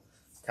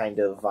kind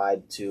of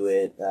vibe to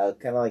it,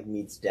 kind of like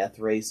meets Death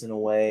Race in a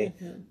way.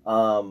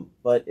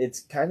 But it's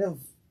kind of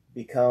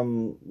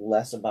become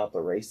less about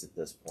the race at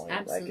this point.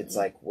 Absolutely. Like, it's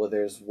like, well,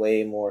 there's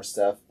way more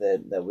stuff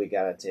that we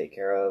gotta take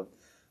care of.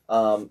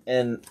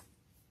 And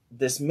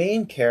this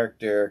main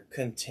character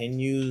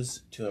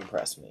continues to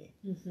impress me.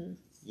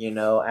 You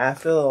know,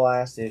 after the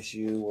last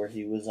issue where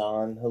he was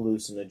on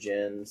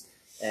hallucinogens,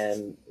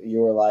 and you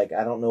were like,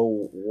 I don't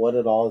know what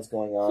at all is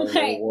going on in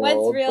the world.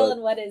 What's real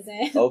and what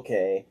isn't.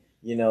 Okay.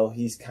 You know,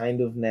 he's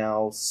kind of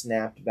now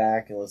snapped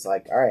back and was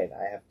like, all right,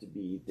 I have to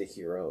be the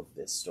hero of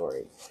this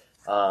story.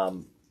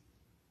 And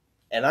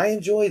I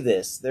enjoy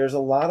this. There's a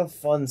lot of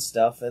fun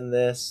stuff in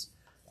this.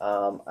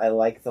 I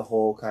like the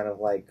whole kind of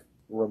like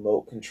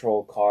remote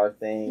control car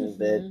thing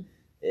that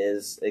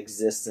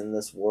exists in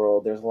this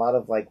world. There's a lot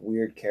of like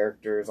weird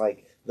characters,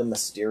 like the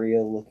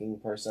Mysterio looking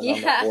person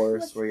on the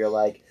horse, where you're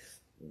like,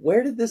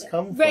 where did this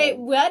come from? Right,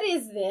 what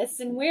is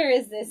this and where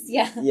is this?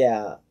 Yeah.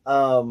 Yeah.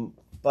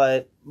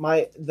 But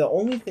the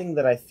only thing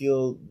that I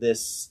feel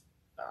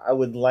I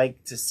would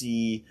like to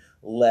see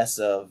less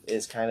of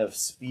is kind of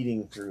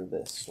speeding through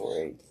this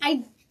story.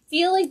 I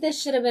feel like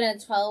this should have been a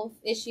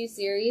 12-issue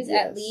series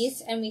at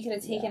least, and we could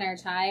have taken our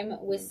time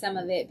with some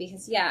of it,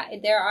 because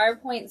there are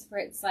points where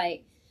it's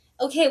like,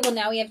 okay, well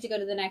now we have to go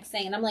to the next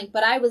thing, and I'm like,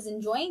 but I was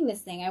enjoying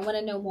this thing, I want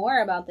to know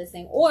more about this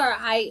thing, or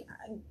I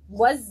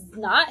was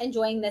not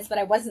enjoying this but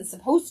I wasn't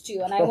supposed to,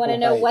 and I want to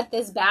know what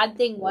this bad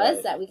thing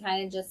was that we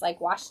kind of just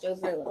like washed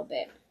over a little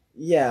bit.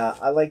 Yeah,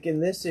 I like in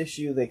this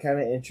issue they kind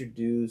of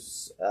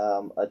introduce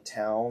a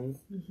town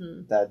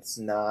that's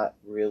not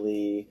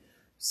really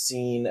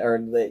seen, or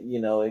that,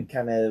 you know, it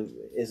kind of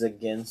is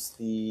against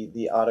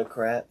the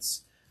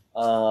autocrats,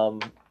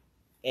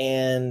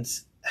 and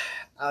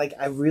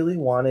I really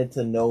wanted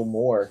to know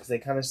more, because they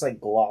kind of just like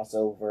gloss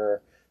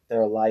over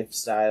their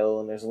lifestyle,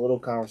 and there's a little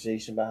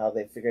conversation about how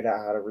they figured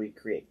out how to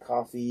recreate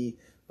coffee,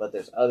 but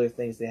there's other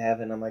things they have,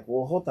 and I'm like,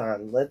 well, hold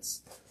on,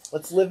 let's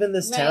live in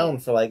this town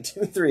for like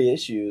 2-3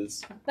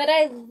 issues. But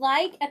I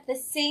like, at the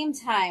same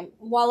time,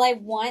 while I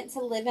want to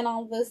live in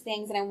all of those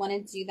things and I want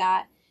to do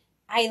that,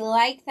 I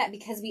like that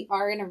because we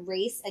are in a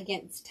race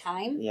against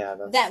time. Yeah,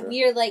 that's that true.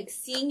 We're like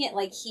seeing it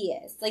like he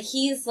is. Like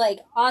he's like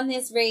on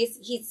this race.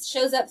 He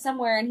shows up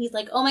somewhere and he's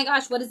like, "Oh my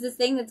gosh, what is this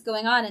thing that's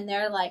going on?" And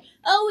they're like,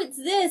 "Oh, it's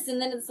this."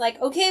 And then it's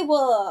like, "Okay,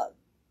 well,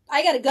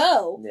 I gotta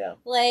go." Yeah.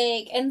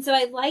 Like, and so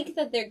I like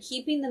that they're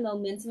keeping the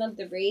momentum of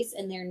the race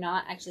and they're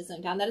not actually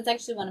slowing down. That is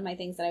actually one of my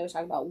things that I was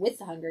talking about with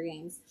the Hunger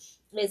Games,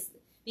 is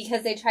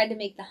because they tried to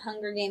make the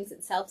Hunger Games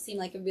itself seem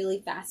like a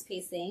really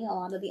fast-paced thing. A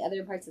lot of the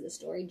other parts of the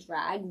story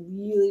drag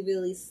really,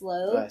 really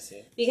slow. I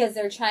see. Because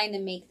they're trying to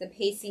make the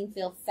pacing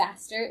feel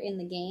faster in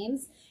the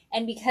games.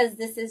 And because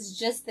this is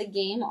just the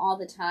game all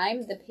the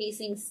time, the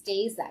pacing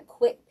stays that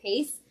quick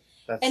pace.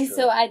 That's and true.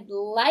 so I'd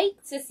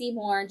like to see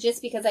more,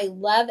 just because I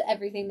love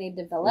everything they've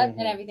developed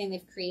and everything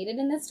they've created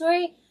in this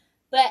story.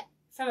 But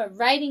from a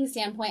writing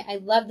standpoint, I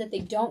love that they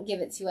don't give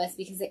it to us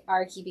because they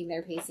are keeping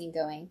their pacing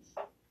going.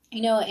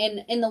 You know,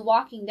 in The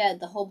Walking Dead,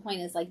 the whole point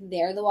is, like,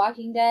 they're The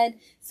Walking Dead,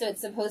 so it's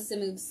supposed to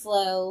move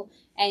slow,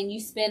 and you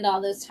spend all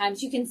those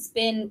times. You can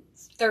spend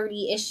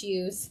 30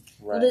 issues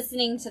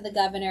listening to the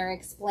governor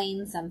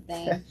explain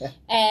something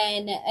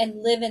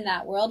and live in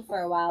that world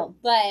for a while.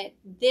 But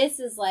this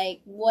is,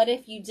 like, what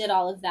if you did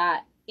all of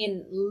that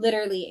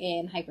literally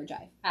in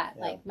hyperdrive at,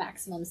 like,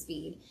 maximum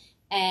speed?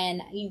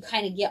 And you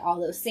kind of get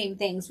all those same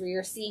things where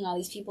you're seeing all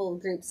these people,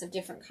 groups of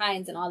different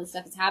kinds, and all this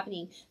stuff is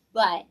happening,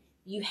 but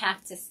you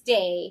have to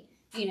stay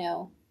you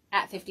know,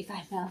 at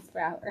 55 miles per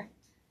hour.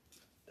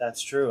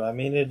 That's true. I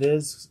mean, it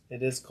is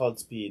called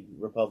Speed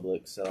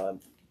Republic, so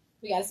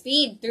we got to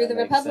speed through the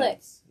Republic.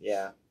 Sense.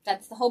 Yeah.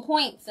 That's the whole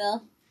point,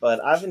 Phil.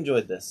 But I've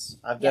enjoyed this.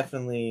 I've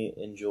definitely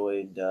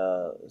enjoyed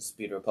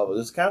Speed Republic. It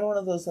was kind of one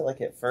of those that,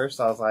 like, at first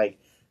I was like,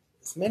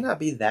 this may not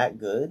be that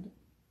good.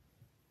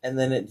 And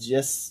then it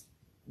just,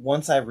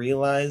 once I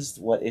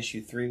realized what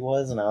issue 3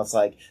 was, and I was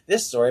like,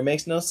 this story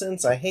makes no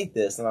sense. I hate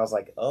this. And I was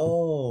like,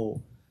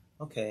 oh,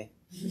 okay.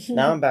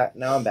 Now I'm back.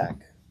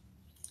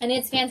 And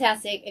it's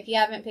fantastic. If you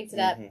haven't picked it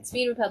up,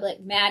 Speed Republic,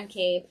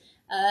 Madcave.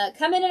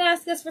 Come in and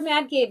ask us for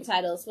Madcave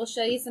titles. We'll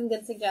show you some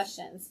good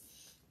suggestions.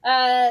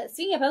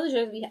 Speaking of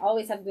publishers, we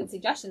always have good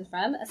suggestions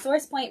from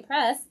Source Point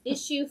Press,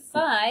 issue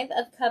 5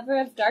 of Cover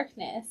of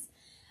Darkness.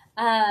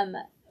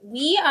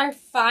 We are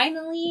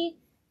finally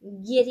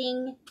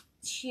getting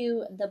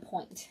to the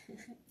point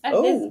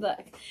of this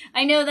book.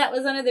 I know that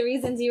was one of the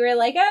reasons you were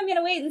like, I'm going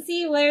to wait and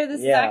see where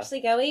this is actually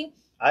going.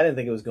 I didn't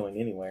think it was going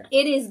anywhere.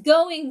 It is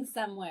going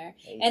somewhere.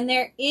 And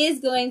there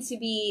is going to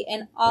be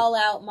an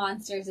all-out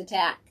monsters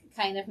attack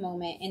kind of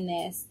moment in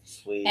this.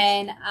 Sweet.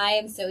 And I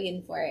am so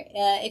in for it.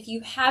 If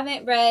you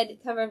haven't read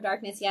Cover of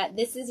Darkness yet,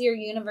 this is your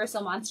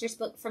Universal Monsters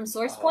book from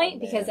Source Point,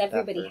 because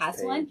everybody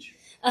has one.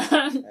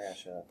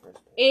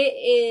 It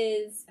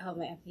is, oh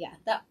man, yeah,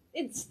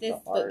 this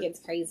book gets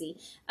crazy.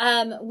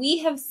 We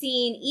have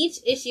seen each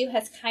issue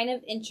has kind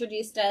of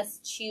introduced us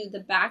to the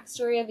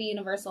backstory of a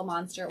Universal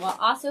monster, while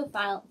also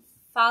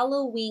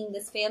following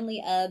this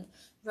family of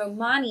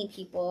Romani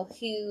people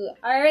who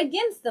are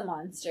against the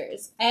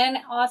monsters and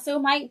also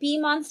might be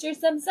monsters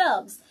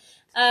themselves.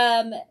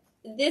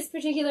 This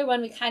particular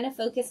one, we kind of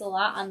focus a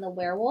lot on the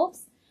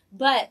werewolves,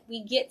 but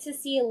we get to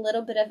see a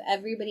little bit of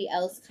everybody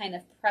else kind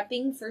of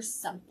prepping for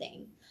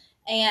something.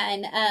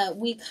 And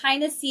we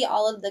kind of see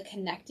all of the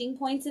connecting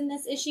points in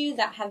this issue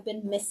that have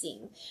been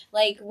missing.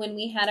 Like when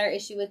we had our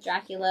issue with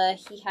Dracula,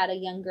 he had a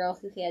young girl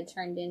who he had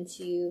turned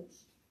into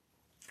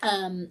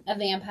a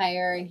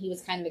vampire, and he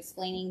was kind of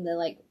explaining the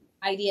like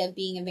idea of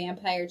being a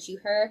vampire to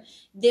her.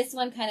 This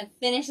one kind of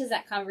finishes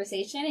that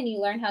conversation, and you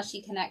learn how she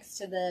connects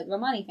to the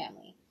Romani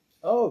family.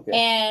 Oh, okay.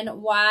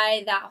 And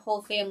why that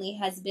whole family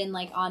has been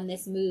like on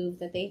this move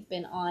that they've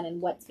been on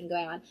and what's been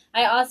going on.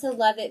 I also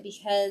love it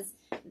because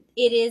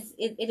it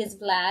is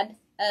Vlad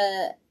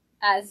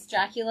as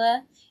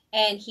Dracula,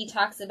 and he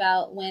talks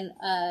about when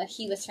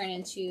he was turned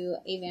into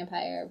a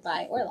vampire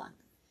by Orlok.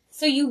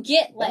 So you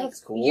get, like,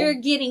 cool. You're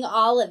getting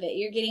all of it.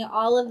 You're getting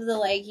all of the,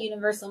 like,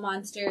 Universal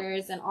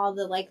monsters and all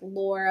the, like,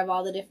 lore of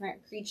all the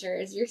different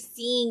creatures. You're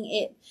seeing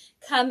it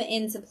come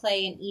into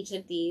play in each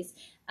of these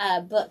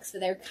books. So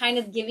they're kind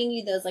of giving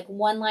you those, like,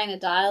 one line of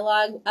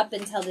dialogue up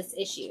until this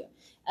issue.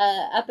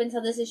 Up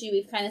until this issue,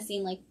 we've kind of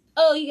seen, like,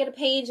 oh, you get a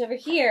page over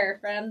here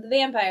from the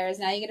vampires.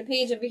 Now you get a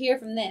page over here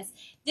from this.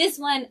 This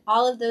one,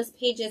 all of those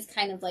pages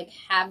kind of, like,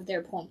 have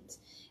their point.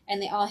 And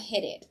they all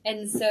hit it.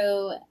 And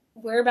so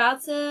we're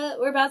about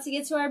to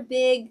get to our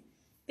big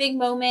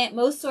moment.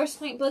 Most Source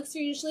Point books are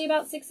usually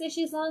about 6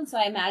 issues long, so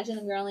I imagine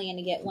we're only going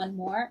to get one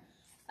more.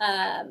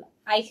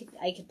 I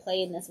could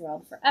play in this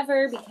world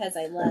forever because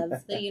I love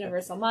the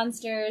Universal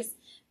monsters,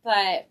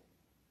 but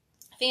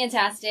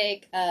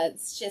fantastic.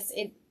 It's just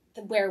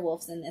the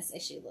werewolves in this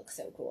issue look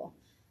so cool.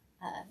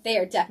 They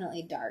are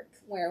definitely dark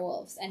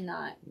werewolves and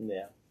not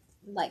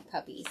like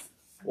puppies.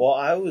 Well,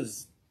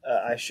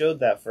 I showed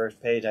that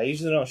first page. I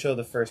usually don't show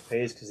the first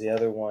page because the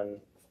other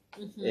one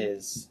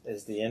is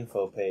the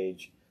info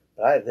page.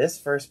 But this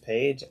first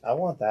page, I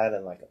want that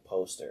in like a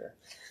poster.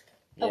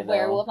 A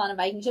werewolf on a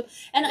Viking ship.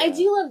 And I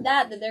do love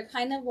that they're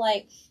kind of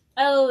like,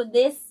 oh,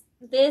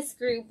 this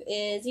group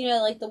is,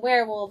 like the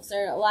werewolves,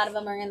 or a lot of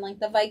them are in like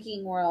the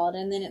Viking world.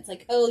 And then it's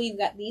like, oh, you've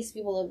got these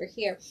people over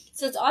here.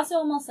 So it's also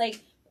almost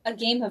like a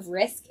game of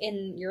Risk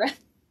in Europe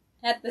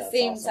at the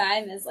same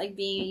time as like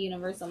being a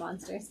Universal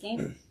Monsters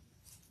game.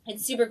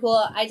 It's super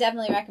cool. I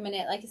definitely recommend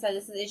it. Like I said,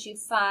 this is issue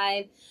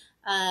 5.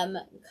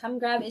 Come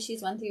grab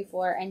issues 1 through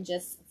 4 and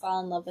just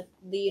fall in love with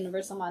the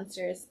Universal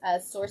Monsters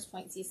as Source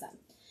Point season.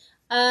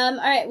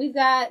 Alright, we've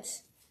got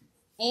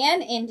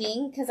an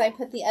ending, because I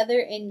put the other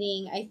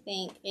ending, I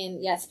think,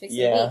 in, Fix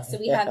Your Week. So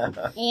we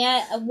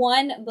have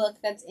one book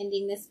that's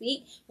ending this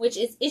week, which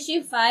is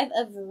issue 5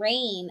 of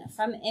Rain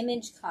from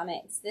Image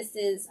Comics. This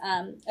is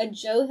a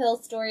Joe Hill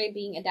story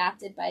being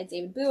adapted by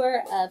David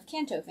Booher of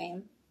Kanto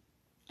fame.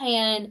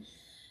 And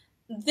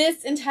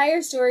this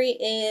entire story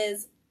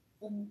is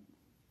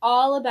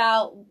all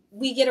about,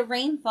 we get a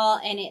rainfall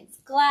and it's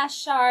glass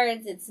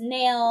shards, it's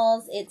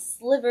nails, it's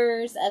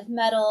slivers of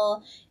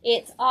metal,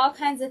 it's all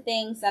kinds of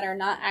things that are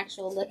not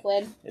actual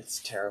liquid. It's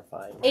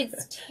terrifying.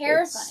 It's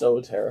terrifying. It's so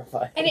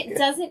terrifying. And it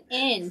doesn't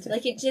end.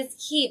 Like, it just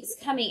keeps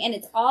coming, and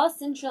it's all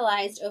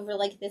centralized over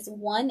like this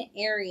one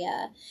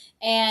area,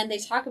 and they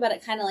talk about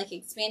it kind of like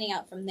expanding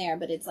out from there,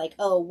 but it's like,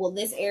 oh, well,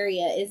 this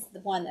area is the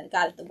one that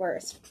got it the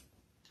worst.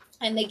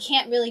 And they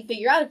can't really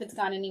figure out if it's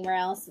gone anywhere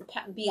else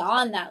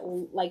beyond that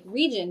like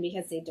region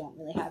because they don't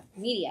really have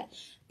media.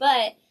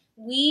 But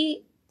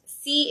we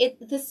see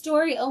it. The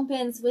story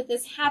opens with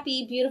this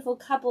happy, beautiful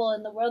couple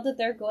and the world that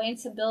they're going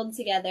to build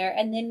together,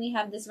 and then we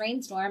have this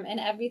rainstorm and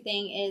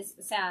everything is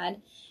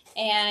sad.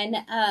 And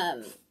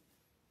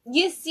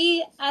you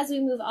see, as we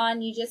move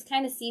on, you just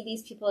kind of see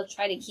these people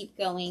try to keep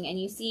going, and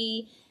you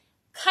see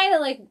kind of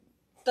like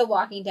The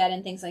Walking Dead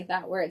and things like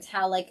that, where it's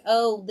how like,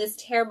 oh, this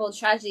terrible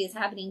tragedy is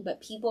happening,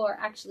 but people are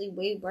actually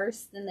way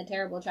worse than the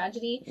terrible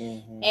tragedy.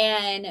 Mm-hmm.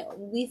 And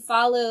we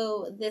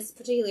follow this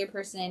particular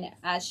person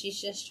as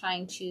she's just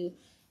trying to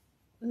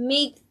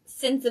make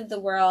sense of the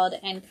world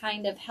and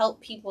kind of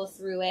help people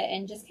through it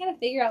and just kind of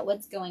figure out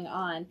what's going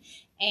on.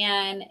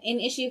 And in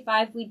issue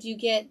 5, we do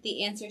get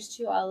the answers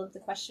to all of the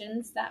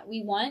questions that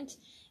we want.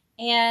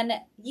 And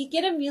you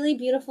get a really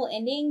beautiful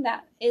ending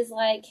that is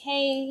like,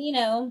 hey, you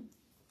know,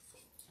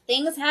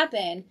 things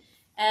happen.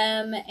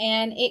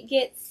 And it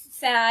gets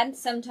sad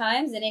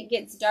sometimes and it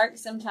gets dark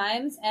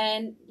sometimes.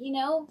 And, you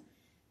know,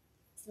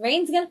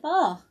 rain's gonna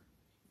fall.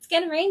 It's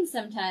gonna rain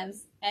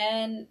sometimes.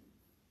 And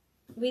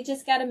we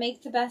just got to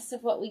make the best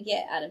of what we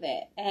get out of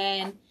it.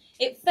 And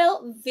it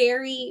felt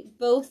very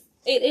both.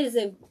 It is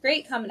a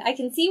great comment. I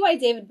can see why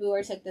David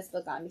Boer took this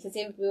book on, because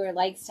David Boer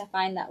likes to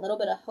find that little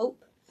bit of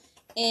hope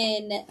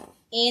in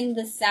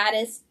the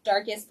saddest,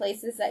 darkest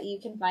places that you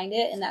can find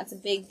it. And that's a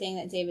big thing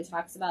that David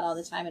talks about all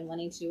the time and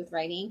wanting to do with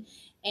writing.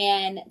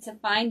 And to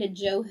find a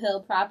Joe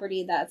Hill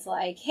property that's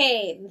like,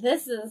 hey,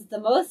 this is the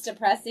most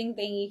depressing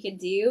thing you could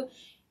do.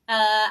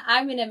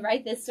 I'm going to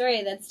write this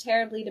story that's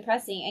terribly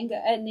depressing,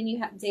 and then you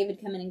have David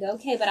come in and go,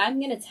 okay, but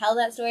I'm going to tell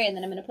that story, and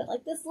then I'm going to put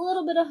like this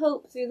little bit of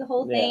hope through the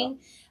whole thing.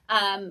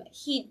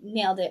 He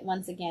nailed it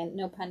once again,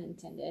 no pun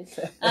intended.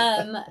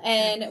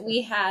 And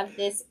we have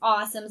this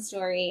awesome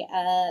story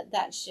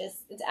that's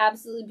just, it's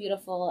absolutely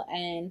beautiful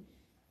and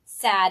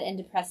sad and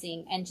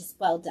depressing and just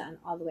well done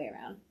all the way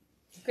around.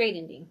 Great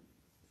ending.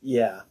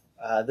 Yeah,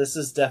 this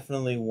is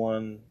definitely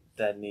one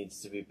that needs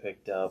to be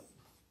picked up,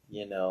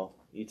 you know.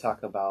 You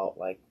talk about,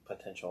 like,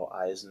 potential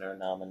Eisner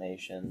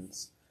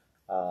nominations.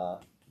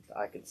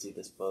 I could see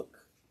this book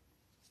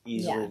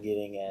easily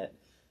getting it.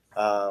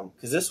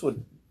 Because this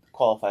would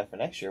qualify for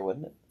next year,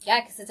 wouldn't it?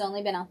 Yeah, because it's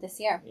only been out this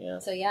year. Yeah.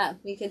 So, yeah,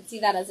 we could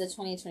see that as a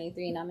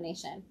 2023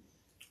 nomination.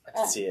 I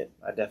could see it.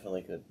 I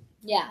definitely could.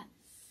 Yeah.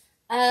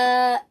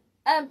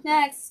 Up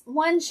next,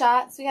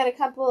 one-shots. We got a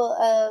couple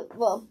of,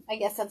 well, I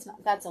guess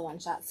that's a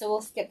one-shot, so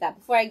we'll skip that.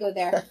 Before I go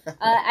there,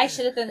 I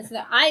should have thrown this in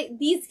there.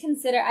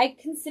 I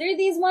consider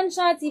these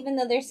one-shots, even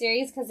though they're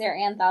series, because they're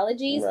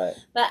anthologies. Right.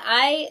 But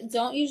I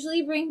don't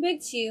usually bring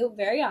Big Two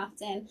very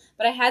often,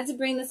 but I had to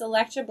bring this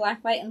Elektra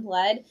Black, White, and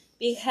Blood,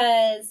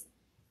 because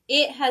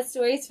it has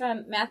stories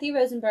from Matthew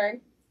Rosenberg,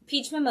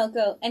 Peach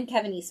Momoko, and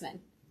Kevin Eastman.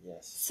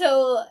 Yes.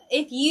 So,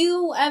 if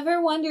you ever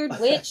wondered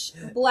which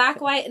Black,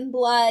 White, and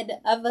Blood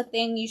of a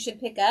thing you should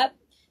pick up,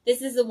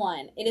 this is the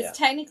one. It is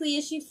technically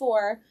issue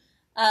 4,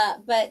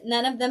 but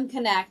none of them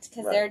connect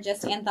because they're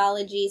just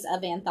anthologies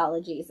of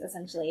anthologies,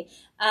 essentially.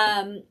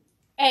 And,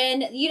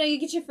 you know, you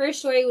get your first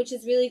story, which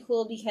is really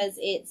cool because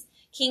it's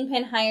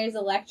Kingpin hires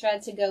Elektra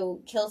to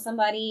go kill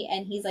somebody,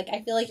 and he's like,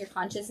 I feel like your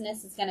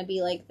consciousness is going to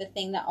be like the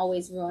thing that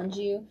always ruins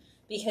you,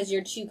 because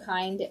you're too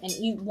kind and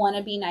you want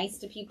to be nice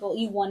to people.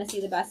 You want to see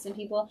the best in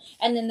people.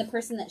 And then the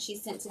person that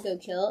she's sent to go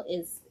kill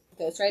is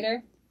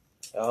Ghostwriter.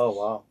 Oh,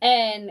 wow.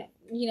 And,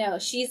 you know,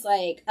 she's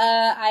like,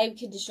 I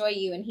could destroy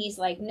you. And he's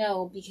like,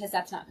 no, because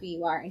that's not who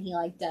you are. And he,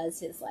 like, does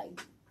his, like,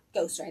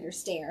 Ghostwriter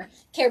stare.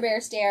 Care Bear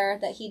stare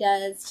that he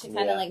does to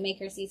kind of, like, make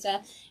her see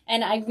stuff.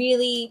 And I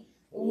really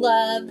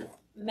love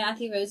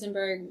Matthew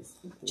Rosenberg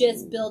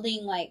just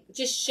building, like,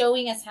 just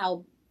showing us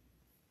how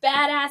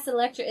badass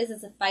Elektra is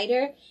as a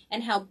fighter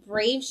and how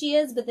brave she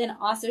is, but then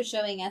also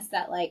showing us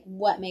that, like,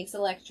 what makes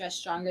Elektra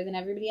stronger than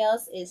everybody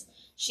else is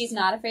she's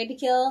not afraid to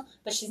kill,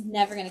 but she's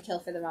never going to kill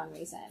for the wrong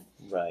reason.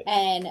 Right.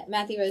 And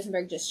Matthew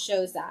Rosenberg just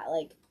shows that.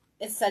 Like,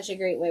 it's such a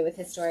great way with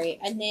his story.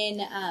 And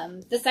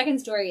then the second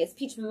story is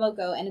Peach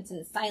Momoko, and it's in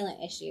a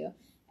silent issue.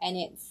 And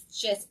it's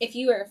just, if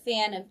you are a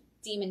fan of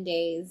Demon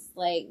Days,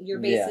 like, you're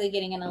basically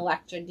getting an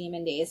Elektra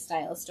Demon Days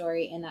style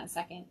story in that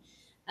second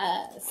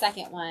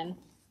one.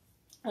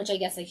 Which I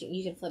guess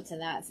you could flip to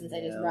that since I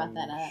just brought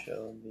that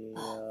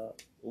up.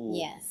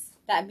 Yes.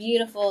 That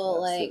beautiful,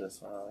 like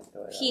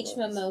Peach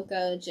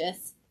Momoko,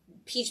 just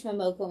Peach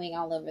Momokoing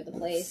all over the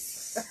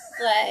place.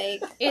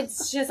 Like,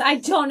 it's just, I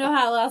don't know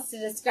how else to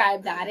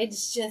describe that.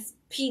 It's just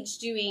Peach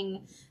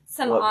doing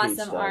some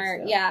awesome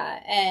art.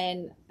 Yeah.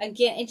 And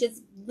again, it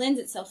just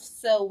lends itself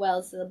so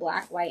well to the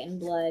Black, White, and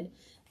Blood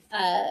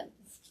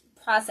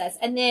process.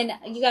 And then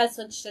you gotta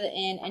switch to the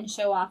end and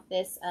show off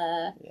this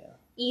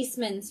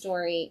Eastman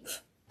story.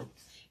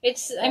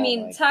 It's, I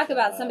mean, talk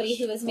about somebody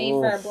who was made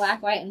for a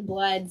Black, White, and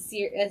Blood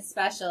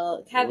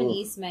special, Kevin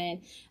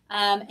Eastman.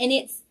 And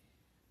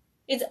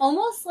it's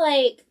almost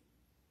like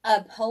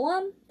a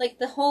poem. Like,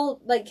 the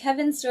whole, like,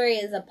 Kevin's story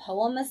is a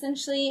poem,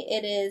 essentially.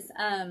 It is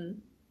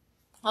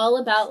all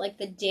about, like,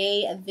 the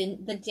day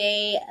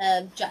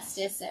of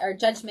justice, or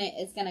judgment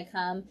is going to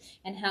come,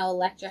 and how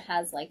Elektra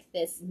has, like,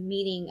 this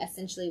meeting,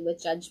 essentially,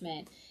 with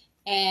judgment.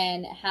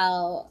 and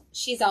how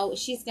she's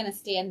gonna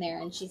stand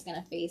there and she's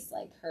gonna face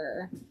like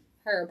her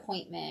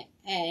appointment,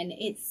 and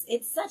it's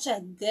such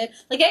a good,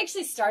 like, I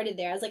actually started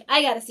there. I was like,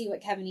 I gotta see what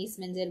Kevin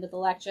Eastman did with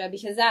Elektra,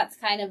 because that's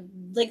kind of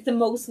like the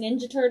most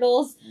Ninja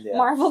Turtles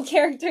Marvel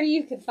character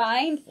you could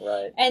find.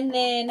 Right. And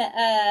then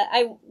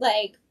I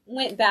like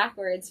went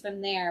backwards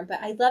from there, but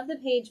I love the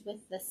page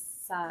with the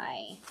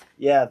sigh.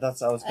 Yeah, I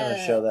was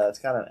gonna show that. It's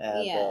kind of an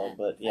ad though,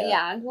 but yeah.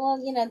 Yeah, well,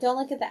 don't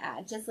look at the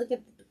ad, just look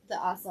at the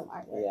awesome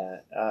artwork.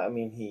 Yeah, I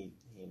mean, he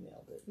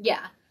nailed it.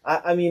 Yeah.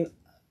 I mean,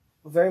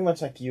 very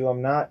much like you,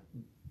 I'm not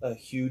a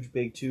huge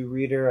Big Two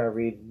reader. I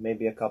read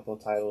maybe a couple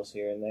of titles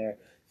here and there.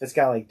 If it's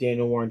got like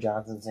Daniel Warren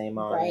Johnson's name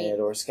on it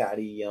or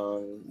Scotty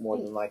Young, more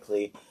than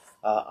likely,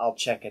 I'll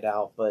check it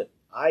out. But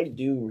I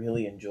do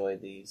really enjoy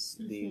these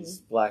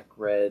black,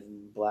 white,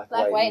 and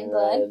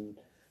blood.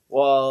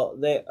 Well,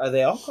 are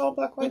they all called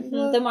black, white, and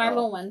blood? The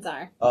Marvel ones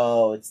are.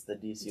 Oh, it's the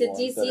DC the ones.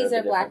 The DCs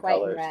are black,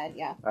 white, and red.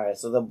 Yeah. All right,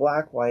 so the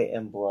black, white,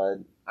 and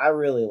blood. I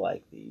really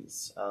like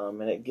these,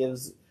 and it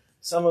gives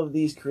some of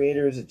these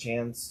creators a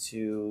chance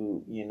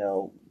to,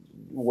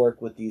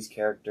 work with these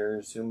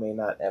characters who may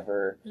not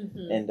ever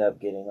end up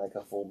getting like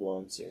a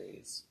full-blown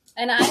series.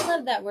 And I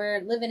love that we're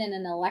living in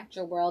an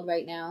Elektra world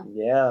right now.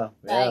 Yeah.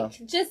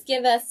 Like, just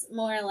give us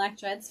more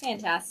Elektra. It's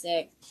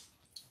fantastic.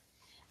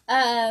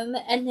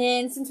 And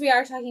then, since we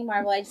are talking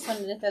Marvel, I just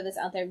wanted to throw this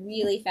out there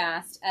really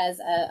fast as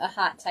a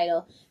hot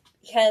title,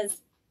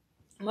 because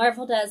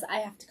Marvel does, I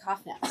have to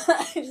cough now.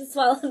 I just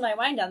swallowed my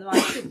wine down the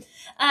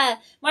wrong.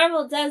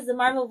 Marvel does the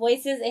Marvel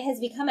Voices. It has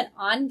become an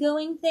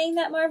ongoing thing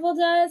that Marvel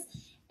does.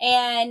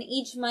 And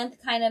each month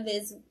kind of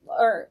is,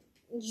 or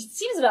it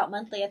seems about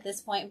monthly at this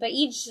point, but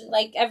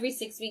every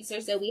 6 weeks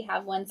or so, we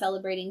have one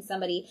celebrating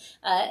somebody.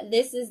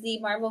 This is the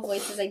Marvel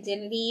Voices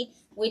Identity,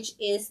 which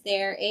is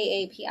their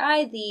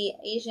AAPI, the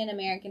Asian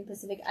American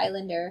Pacific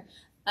Islander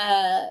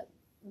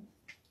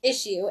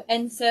issue.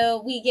 And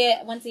so we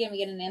get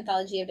an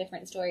anthology of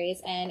different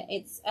stories, and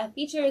it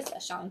features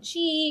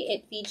Shang-Chi,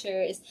 it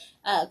features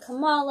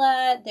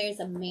Kamala,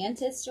 there's a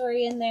Mantis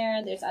story in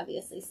there, there's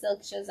obviously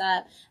Silk shows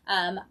up.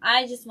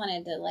 I just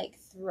wanted to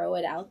throw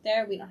it out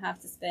there. We don't have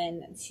to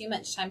spend too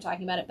much time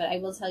talking about it, but I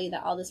will tell you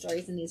that all the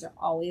stories in these are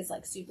always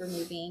super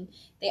moving.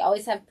 They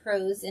always have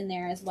prose in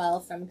there as well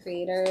from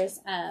creators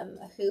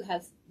who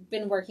have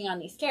been working on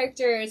these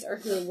characters or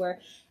who were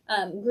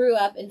grew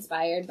up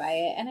inspired by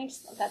it, and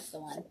that's the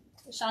one.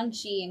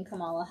 Shang-Chi and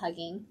Kamala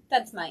hugging.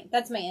 That's my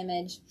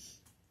image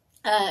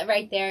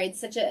right there. It's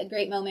such a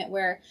great moment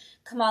where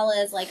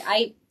Kamala is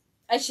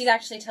she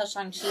actually tells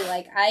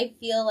Shang-Chi, I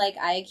feel like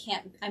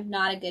I'm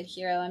not a good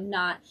hero. I'm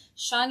not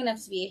strong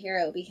enough to be a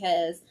hero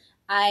because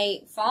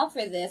I fall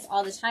for this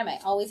all the time. I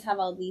always have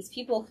all these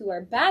people who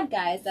are bad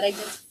guys that I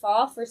just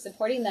fall for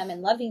supporting them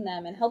and loving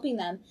them and helping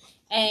them,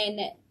 and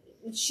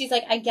she's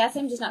like, I guess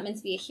I'm just not meant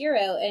to be a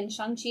hero. And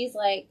Shang-Chi's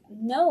like,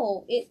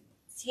 no, it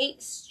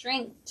takes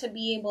strength to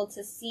be able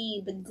to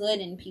see the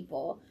good in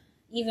people,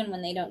 even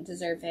when they don't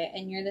deserve it.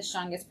 And you're the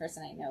strongest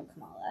person I know,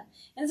 Kamala.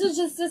 And so it's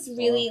just this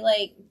really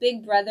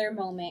big brother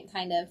moment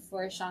kind of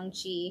for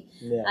Shang-Chi.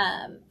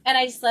 Yeah. And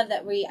I just love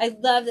that I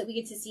love that we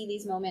get to see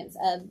these moments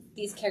of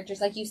these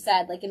characters, like you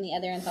said, in the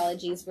other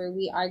anthologies where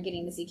we are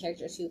getting to see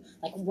characters who,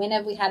 when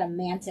have we had a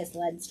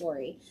Mantis-led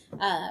story?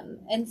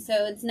 And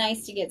so it's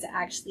nice to get to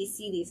actually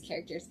see these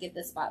characters get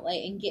the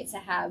spotlight and get to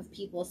have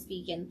people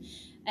speak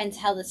and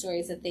tell the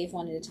stories that they've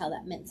wanted to tell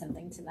that meant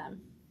something to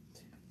them.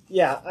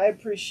 Yeah, I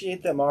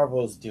appreciate that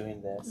Marvel is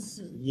doing this,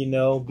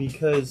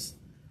 because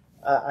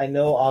I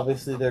know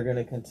obviously they're going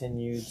to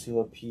continue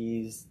to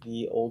appease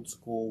the old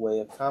school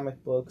way of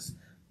comic books,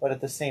 but at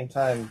the same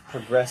time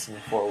progressing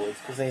forwards,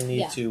 because they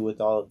need to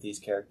with all of these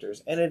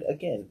characters. And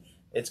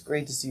it's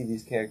great to see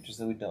these characters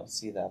that we don't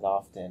see that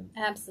often.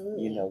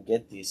 Absolutely.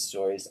 Get these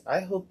stories.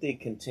 I hope they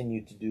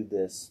continue to do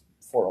this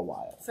for a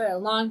while. For a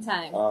long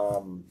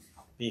time.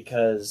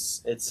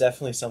 Because it's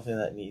definitely something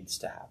that needs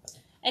to happen.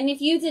 And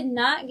if you did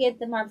not get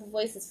the Marvel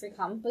Voices Free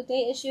Comic Book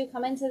Day issue,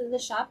 come into the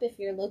shop if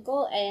you're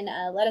local and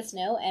let us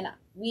know, and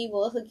we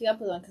will hook you up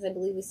with one, because I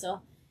believe we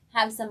still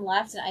have some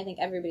left, and I think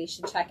everybody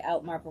should check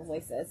out Marvel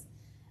Voices.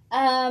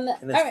 And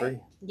it's free.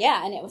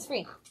 Yeah, and it was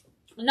free.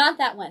 Not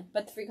that one,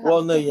 but the free comic book.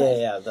 Well, no,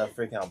 yeah, the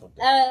free comic book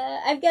day.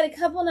 I've got a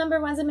couple number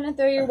ones I'm going to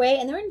throw your way,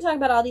 and then we're going to talk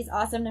about all these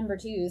awesome number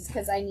twos,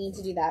 because I need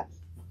to do that.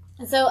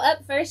 So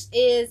up first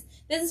this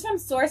is from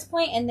Source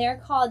Point, and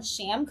they're called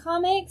Sham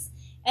Comics.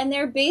 And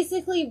they're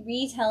basically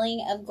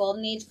retelling of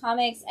Golden Age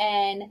comics,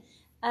 and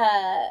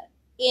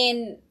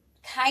in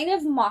kind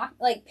of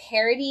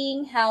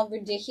parodying how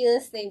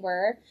ridiculous they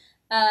were,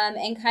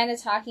 and kind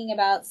of talking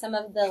about some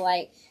of the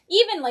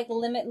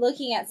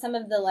looking at some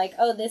of the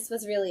oh, this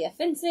was really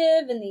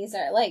offensive, and these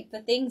are the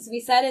things we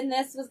said in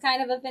this was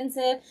kind of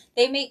offensive.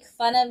 They make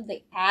fun of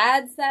the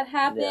ads that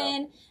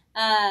happen.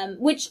 Yeah.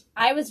 Which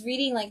I was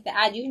reading the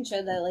ad. You can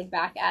show the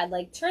back ad.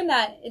 Turn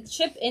that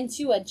chip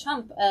into a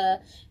chump.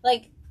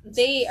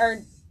 They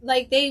are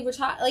they were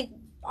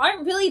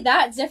aren't really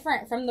that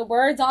different from the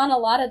words on a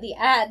lot of the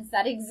ads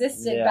that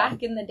existed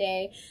back in the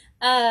day.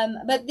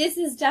 But this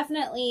is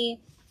definitely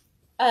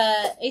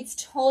it's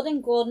told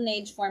in Golden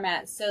Age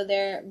format, so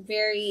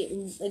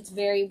it's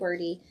very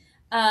wordy.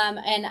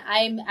 And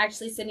I'm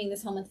actually sending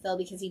this home with Phil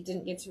because he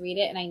didn't get to read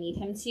it, and I need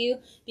him to,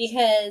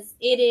 because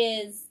it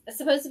is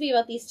supposed to be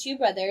about these two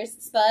brothers,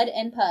 Spud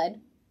and Pud.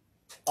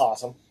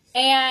 Awesome.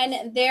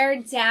 And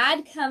their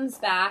dad comes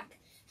back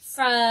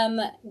from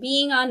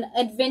being on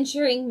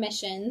adventuring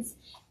missions,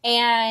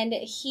 and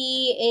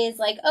he is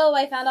like, oh,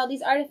 I found all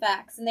these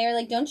artifacts. And they're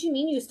like, don't you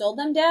mean you stole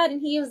them, Dad?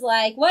 And he was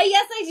like, well,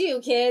 yes, I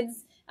do,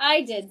 kids.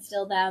 I did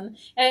steal them.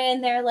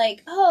 And they're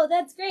like, oh,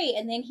 that's great.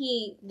 And then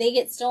they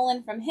get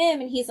stolen from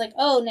him, and he's like,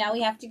 oh, now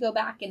we have to go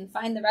back and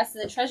find the rest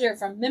of the treasure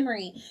from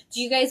memory.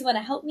 Do you guys want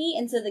to help me?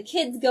 And so the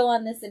kids go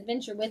on this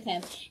adventure with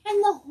him.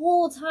 And the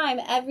whole time,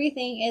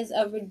 everything is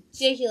a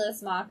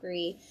ridiculous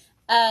mockery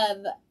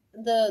of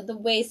the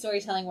way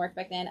storytelling worked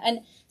back then, and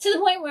to the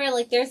point where,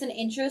 like, there's an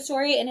intro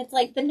story, and it's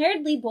like the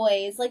Nerdly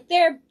boys, like,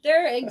 they're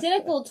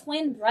identical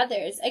twin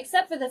brothers,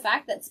 except for the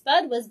fact that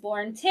Spud was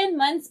born 10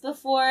 months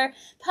before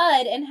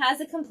Pud and has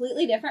a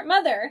completely different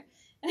mother.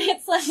 And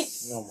it's like,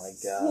 oh my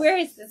god, where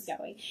is this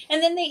going?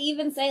 And then they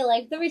even say,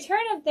 like, the return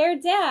of their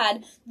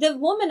dad, the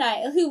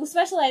womanizer, who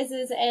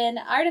specializes in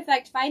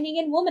artifact finding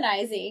and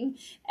womanizing,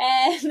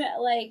 and,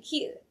 like,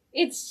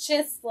 it's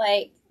just,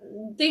 like,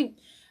 they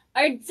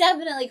are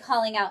definitely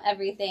calling out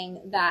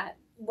everything that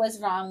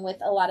was wrong with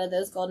a lot of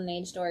those Golden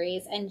Age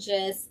stories, and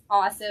just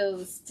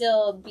also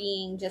still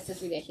being just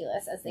as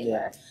ridiculous as they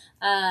were.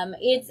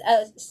 It's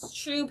a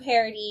true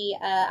parody.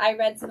 I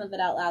read some of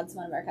it out loud to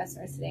one of our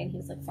customers today, and he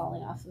was like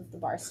falling off of the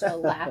bar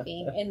stool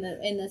laughing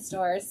in the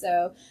store.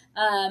 So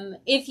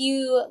if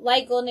you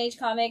like Golden Age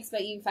comics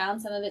but you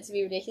found some of it to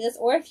be ridiculous,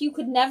 or if you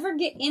could never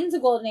get into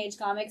Golden Age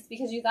comics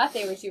because you thought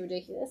they were too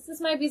ridiculous, this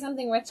might be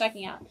something worth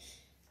checking out.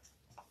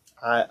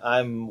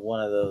 I'm one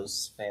of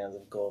those fans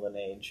of Golden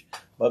Age,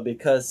 but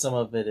because some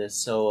of it is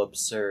so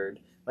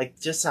absurd, like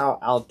just how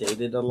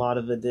outdated a lot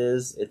of it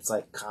is, it's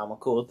like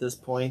comical at this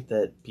point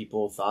that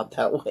people thought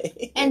that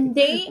way. And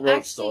they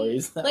actually,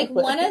 like,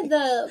 way. one of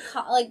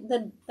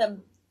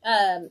the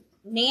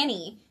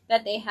nanny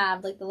that they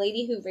have, like the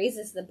lady who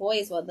raises the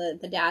boys while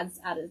the dad's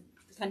out of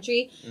the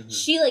country,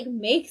 she like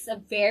makes a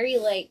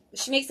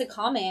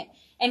comment.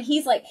 And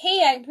he's like,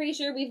 hey, I'm pretty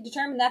sure we've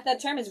determined that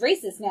term is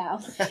racist now.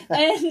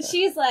 And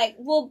she's like,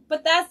 well,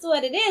 but that's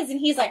what it is. And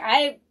he's like,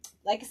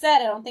 like I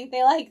said, I don't think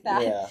they like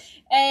that. Yeah.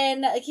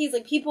 And like, he's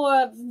like,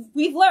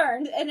 we've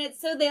learned. And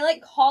it's so they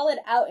like call it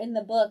out in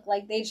the book.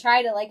 Like they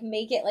try to like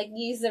make it like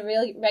use the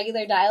real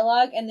regular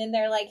dialogue. And then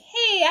they're like,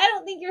 hey, I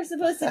don't think you're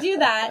supposed to do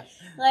that.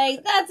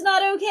 Like, that's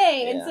not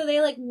okay. Yeah. And so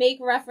they like make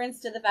reference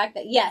to the fact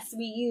that, yes,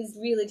 we used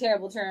really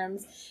terrible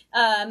terms.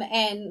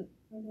 And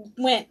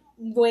went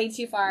way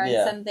too far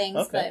in some things.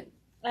 Okay.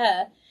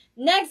 But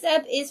next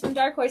up is from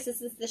Dark Horse. This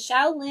is the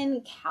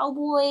Shaolin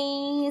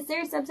Cowboy. Is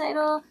there a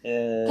subtitle?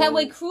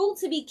 Cowboy Cruel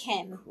to Be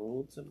Kin.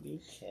 Cruel to Be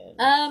Kin.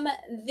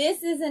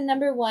 This is a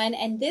number 1,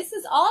 and this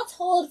is all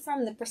told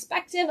from the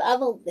perspective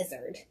of a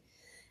lizard.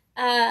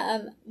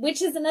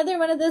 Which is another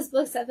one of those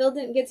books that Phil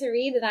didn't get to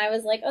read, and I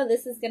was like, oh,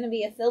 this is going to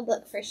be a Phil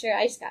book for sure.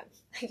 I just got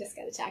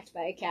attacked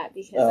by a cat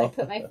because I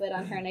put my foot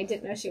on her and I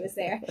didn't know she was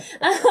there.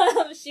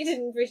 She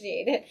didn't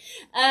appreciate it.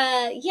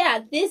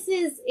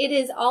 It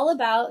is all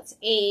about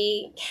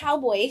a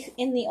cowboy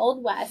in the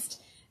Old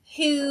West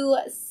who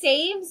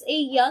saves a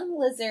young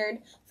lizard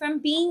from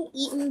being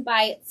eaten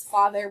by its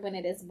father when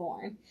it is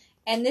born.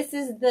 And this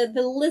is the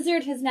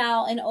lizard is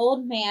now an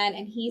old man,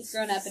 and he's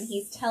grown up, and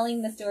he's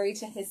telling the story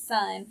to his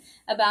son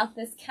about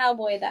this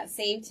cowboy that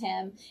saved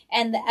him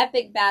and the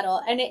epic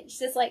battle. And it's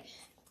just like,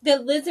 the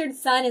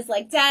lizard's son is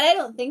like, Dad, I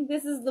don't think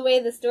this is the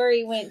way the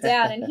story went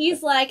down. And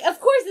he's like,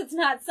 of course it's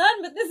not,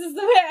 son, but this is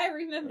the way I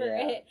remember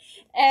it.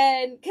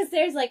 And because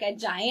there's like a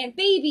giant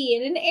baby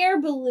in an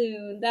air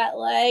balloon that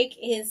like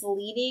is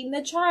leading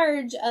the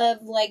charge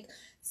of like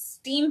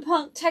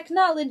steampunk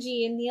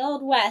technology in the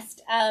Old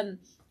West.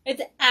 It's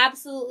an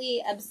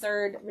absolutely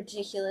absurd,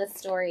 ridiculous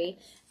story.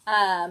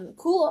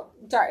 Cool,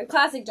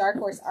 classic Dark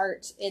Horse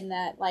art in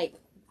that, like,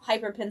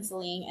 hyper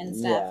penciling and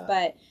stuff.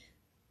 Yeah.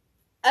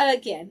 But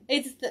again,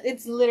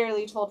 it's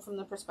literally told from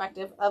the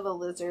perspective of a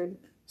lizard.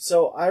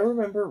 So I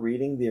remember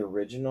reading the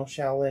original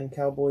Shaolin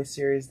Cowboy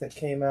series that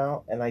came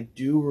out, and I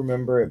do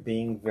remember it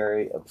being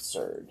very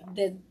absurd.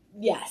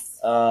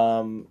 Yes.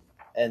 And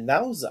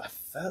that was I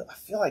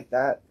feel like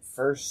that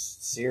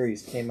first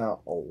series came out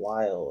a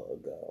while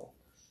ago.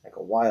 Like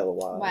a while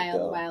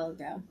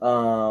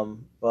ago.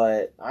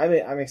 But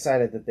I'm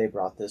excited that they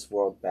brought this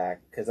world back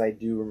because I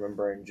do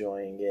remember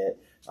enjoying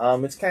it.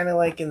 It's kind of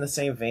like in the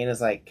same vein as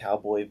like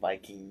Cowboy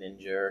Viking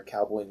Ninja or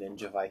Cowboy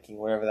Ninja Viking,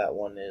 whatever that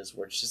one is,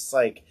 where it's just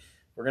like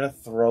we're gonna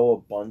throw a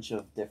bunch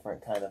of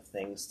different kind of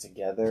things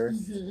together,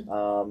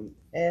 and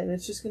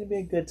it's just gonna be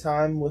a good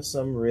time with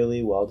some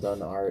really well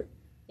done art.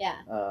 Yeah.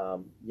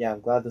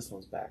 I'm glad this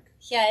one's back.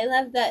 Yeah, I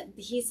love that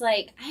he's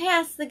like, I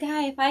asked the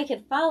guy if I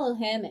could follow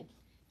him, and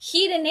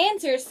he didn't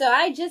answer, so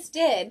I just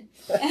did.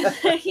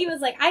 And he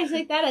was like, I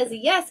take that as a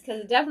yes,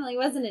 because it definitely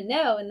wasn't a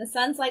no. And the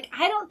son's like,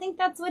 I don't think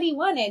that's what he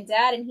wanted,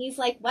 Dad. And he's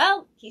like,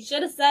 well, he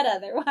should have said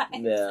otherwise.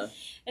 Yeah.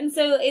 And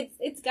so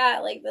it's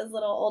got like those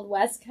little Old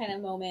West kind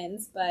of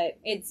moments, but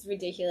it's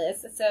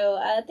ridiculous.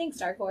 So thanks,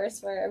 Dark Horse,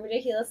 for a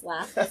ridiculous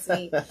laugh this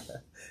week.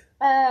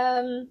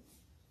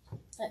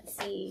 Let's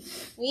see.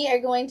 We are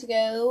going to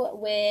go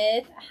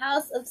with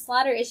House of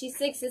Slaughter, issue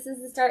 6. This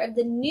is the start of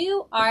the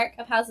new arc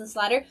of House of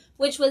Slaughter,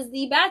 which was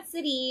the Bat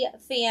City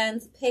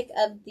fans' pick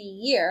of the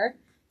year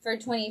for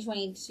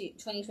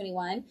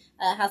 2021.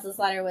 House of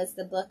Slaughter was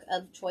the book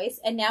of choice.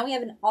 And now we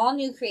have an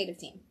all-new creative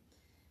team.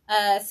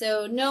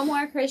 So no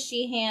more Chris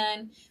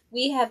Sheehan.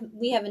 We have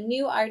a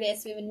new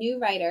artist. We have a new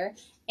writer.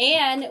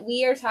 And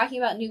we are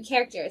talking about new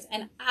characters.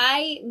 And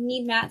I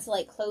need Matt to,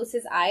 like, close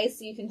his eyes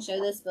so you can show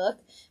this book.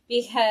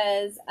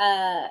 Because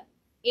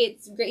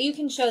it's great. You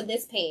can show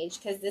this page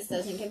because this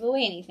doesn't give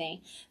away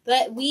anything.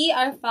 But we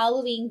are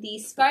following the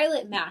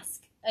Scarlet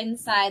Mask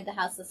inside the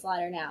House of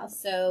Slaughter now.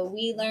 So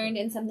we learned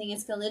in Something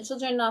Is Killing the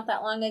Children not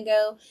that long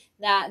ago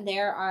that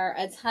there are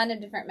a ton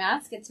of different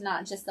masks. It's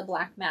not just the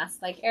black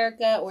mask like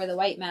Erica or the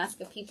white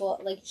mask of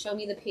people. Like, show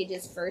me the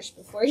pages first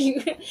before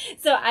you,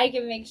 so I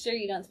can make sure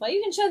you don't spoil.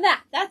 You can show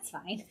that. That's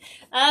fine.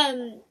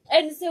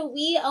 And so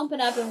we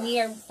open up and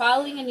we are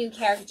following a new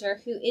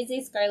character who is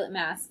a Scarlet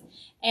Mask.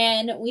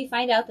 And we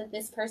find out that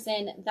this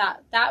person,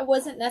 that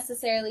wasn't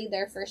necessarily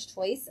their first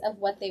choice of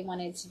what they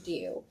wanted to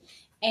do.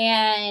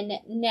 And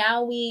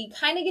now we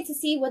kind of get to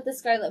see what the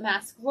Scarlet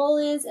Mask role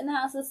is in the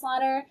House of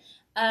Slaughter.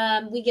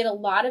 We get a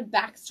lot of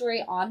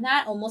backstory on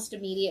that almost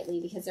immediately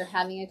because they're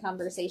having a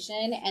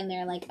conversation and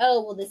they're like,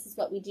 oh, well, this is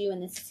what we do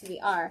and this is who we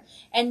are.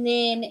 And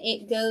then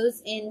it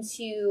goes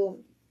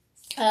into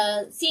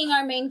seeing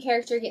our main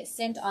character get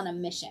sent on a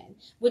mission,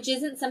 which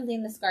isn't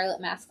something the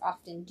Scarlet Mask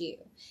often do.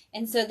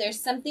 And so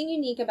there's something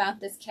unique about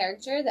this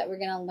character that we're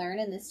going to learn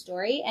in this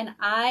story. And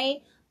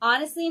I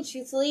honestly and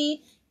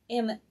truthfully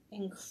am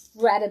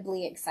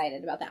incredibly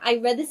excited about that. I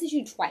read this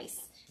issue twice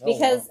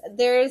because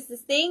there's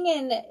this thing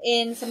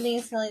in Something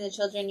Is Killing the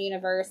Children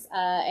universe,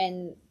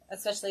 and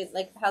especially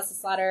like House of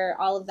Slaughter,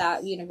 all of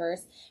that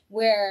universe,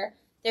 where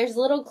there's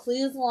little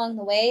clues along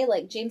the way.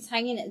 Like James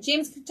Tynion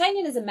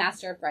is a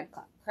master of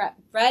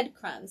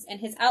breadcrumbs, and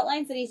his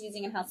outlines that he's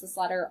using in House of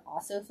Slaughter are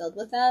also filled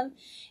with them.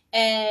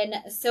 And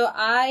so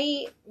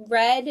I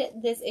read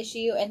this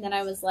issue, and then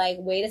I was like,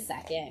 wait a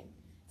second.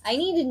 I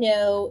need to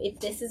know if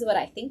this is what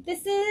I think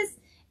this is.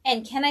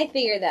 And can I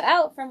figure that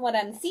out from what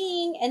I'm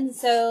seeing? And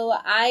so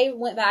I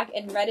went back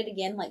and read it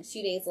again like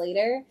 2 days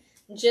later,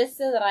 just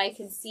so that I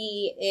could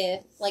see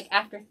if, like,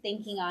 after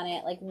thinking on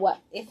it, like, what,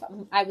 if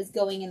I was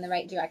going in the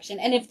right direction,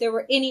 and if there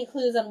were any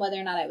clues on whether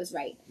or not I was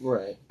right.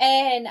 Right.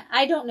 And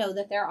I don't know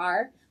that there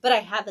are, but I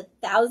have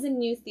 1,000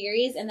 new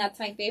theories, and that's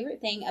my favorite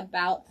thing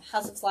about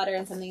House of Slaughter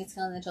and Something Is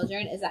Killing the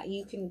Children, is that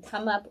you can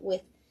come up with,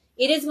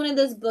 it is one of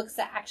those books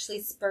that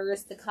actually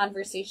spurs the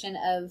conversation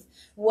of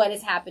what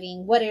is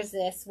happening, what is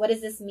this, what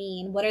does this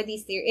mean, what are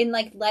these theories, and,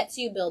 like, lets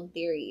you build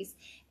theories.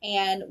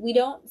 And we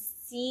don't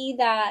see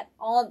that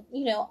all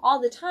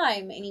the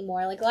time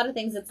anymore. Like, a lot of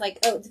things, it's like,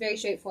 oh, it's very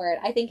straightforward.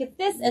 I think it's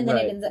this, and then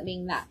it ends up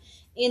being that.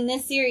 In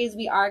this series,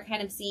 we are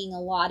kind of seeing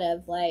a lot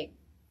of, like,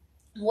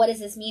 what does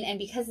this mean? And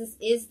because this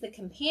is the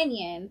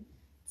companion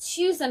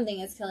to Something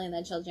Is Killing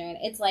the Children,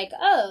 it's like,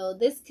 oh,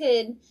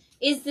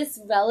 is this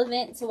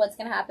relevant to what's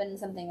going to happen in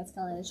Something Is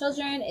Killing the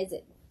Children? Is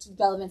it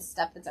relevant to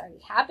stuff that's already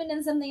happened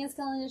in Something Is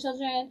Killing the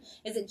Children?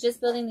 Is it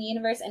just building the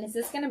universe? And is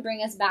this going to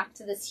bring us back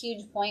to this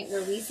huge point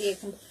where we see a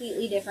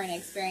completely different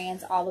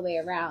experience all the way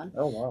around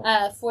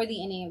for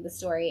the ending of the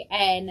story?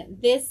 And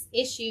this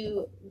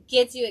issue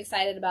gets you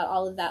excited about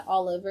all of that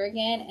all over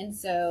again. And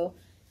so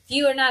if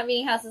you are not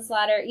reading House of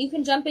Slaughter, you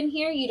can jump in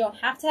here. You don't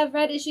have to have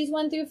read issues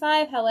 1 through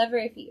 5. However,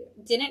 if you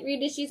didn't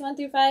read issues 1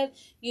 through 5,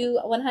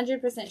 you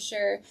 100%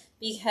 sure,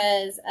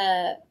 because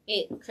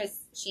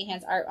Chris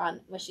Sheehan's art on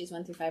issues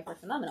 1 through 5 were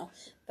phenomenal.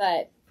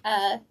 But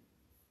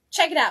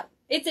check it out.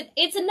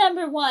 It's a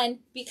number 1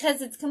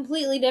 because it's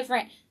completely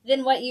different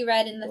than what you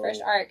read in the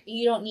first arc.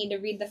 You don't need to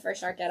read the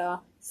first arc at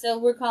all. So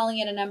we're calling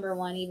it a number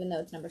 1, even though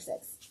it's number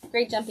 6.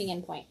 Great jumping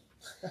in point.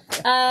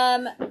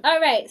 All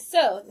right,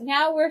 so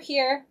now we're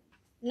here.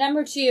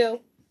 Number 2.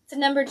 It's a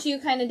number 2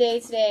 kind of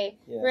day today.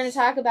 Yes. We're going to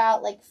talk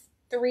about like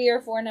 3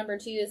 or 4 number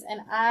 2s,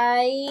 and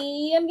I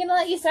am going to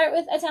let you start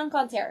with A Town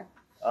Called Terror.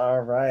 All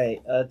right.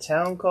 A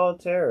Town Called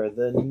Terror,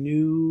 the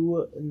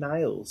new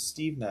Niles,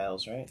 Steve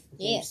Niles, right?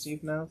 Yes.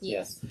 Steve Niles?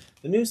 Yes.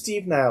 The new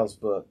Steve Niles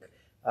book.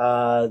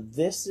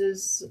 This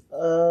is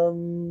a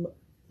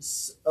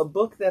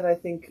book that I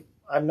think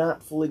I'm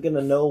not fully going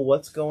to know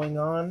what's going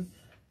on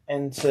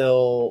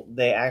until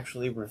they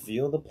actually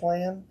reveal the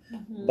plan.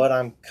 Mm-hmm. But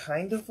I'm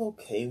kind of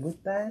okay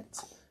with that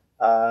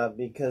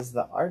because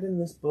the art in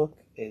this book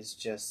is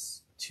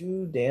just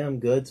too damn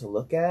good to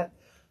look at.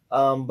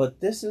 But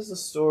this is a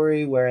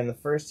story where in the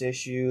first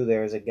issue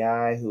there's a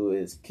guy who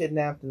is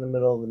kidnapped in the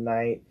middle of the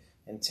night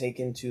and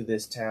taken to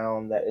this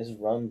town that is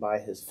run by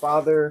his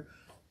father,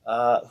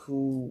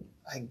 who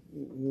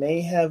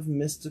may have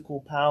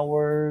mystical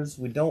powers.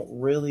 We don't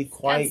really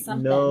quite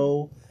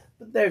know.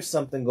 But there's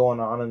something going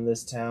on in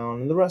this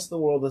town. And the rest of the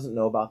world doesn't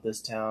know about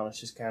this town. It's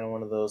just kind of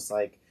one of those,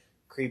 like,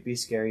 creepy,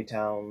 scary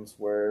towns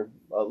where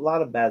a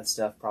lot of bad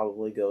stuff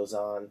probably goes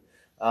on.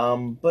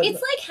 But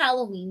it's like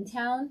Halloween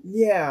Town.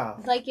 Yeah.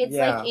 Like, it's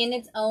like in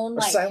its own,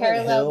 like,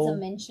 parallel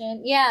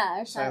dimension.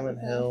 Yeah. Or Silent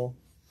Hill.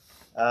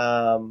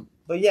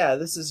 But yeah,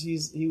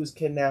 he was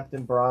kidnapped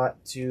and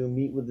brought to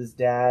meet with his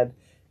dad.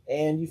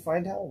 And you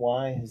find out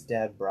why his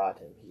dad brought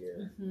him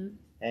here. Mm-hmm.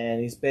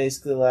 And he's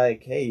basically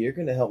like, hey, you're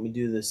going to help me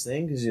do this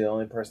thing because you're the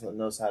only person that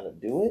knows how to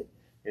do it.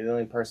 You're the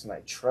only person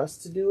I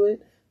trust to do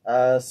it.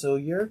 So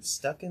you're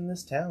stuck in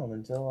this town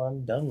until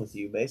I'm done with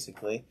you,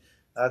 basically.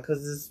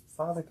 Because his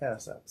father kind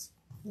of sucks.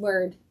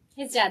 Word.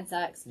 His dad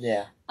sucks.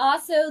 Yeah.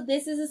 Also,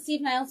 this is a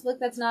Steve Niles book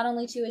that's not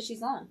only 2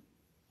 issues long.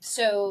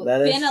 So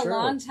it's been a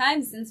long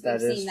time since we've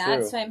seen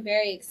that. So I'm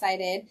very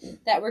excited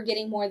that we're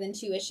getting more than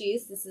 2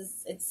 issues.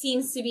 It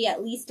seems to be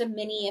at least a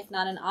mini, if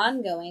not an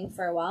ongoing,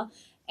 for a while.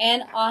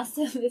 And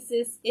also, this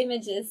is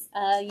Image's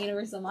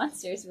Universal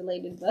Monsters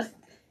related book.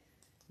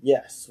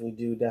 Yes, we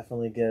do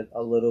definitely get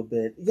a little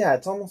bit. Yeah,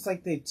 it's almost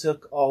like they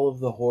took all of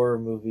the horror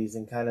movies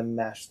and kind of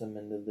mashed them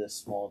into this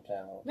small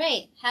town.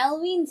 Right,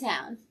 Halloween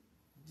Town.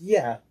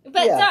 Yeah.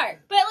 But dark.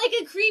 But like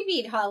a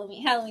creepy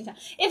Halloween Town.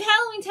 If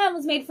Halloween Town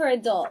was made for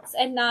adults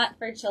and not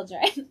for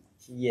children.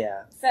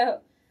 Yeah.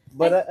 So.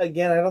 But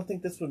again, I don't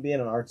think this would be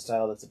in an art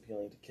style that's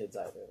appealing to kids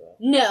either, though.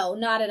 No,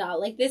 not at all.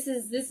 Like, this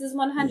is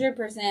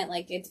 100%,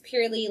 like, it's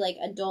purely, like,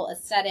 adult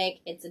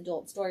aesthetic. It's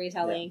adult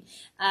storytelling.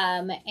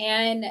 Yeah.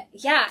 And,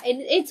 yeah,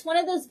 it's one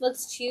of those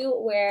books, too,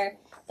 where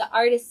the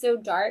art is so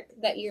dark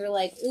that you're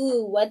like,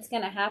 ooh, what's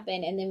gonna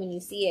happen? And then when you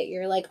see it,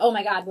 you're like, oh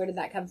my god, where did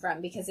that come from?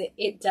 Because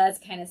it does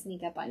kind of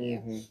sneak up on you.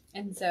 Mm-hmm.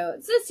 And so,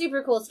 it's a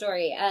super cool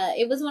story.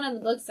 It was one of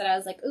the books that I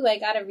was like, ooh, I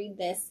gotta read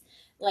this.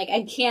 Like,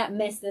 I can't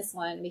miss this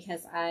one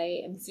because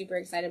I am super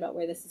excited about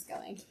where this is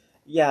going.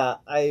 Yeah,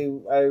 I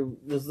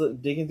was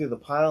digging through the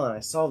pile and I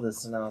saw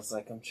this and I was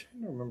like, I'm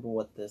trying to remember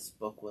what this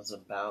book was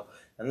about.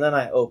 And then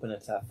I opened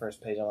it to that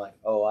first page. I'm like,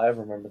 oh, I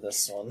remember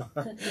this one.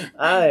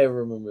 I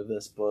remember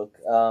this book.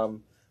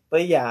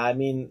 But yeah, I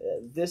mean,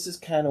 this is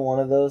kind of one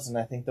of those, and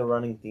I think the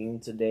running theme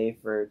today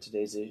for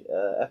today's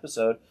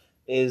episode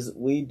is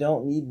we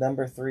don't need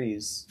number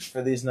 3s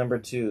for these number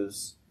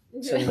 2s.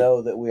 To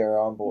know that we are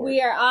on board.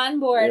 We are on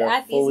board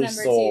at these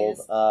number 2s.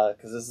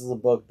 Because this is a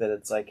book that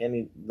it's like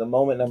the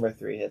moment number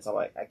 3 hits, I'm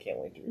like, I can't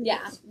wait to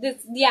read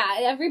this.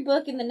 Every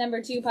book in the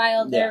number 2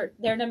 pile, their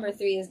number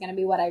 3 is going to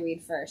be what I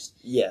read first.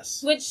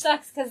 Yes. Which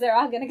sucks because they're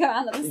all going to come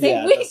out on the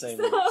same week. So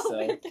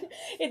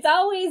it's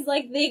always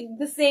like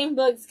the same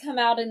books come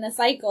out in the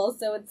cycle.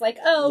 So it's like,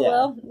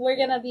 well, we're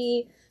going to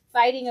be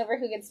fighting over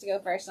who gets to go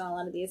first on a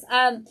lot of these.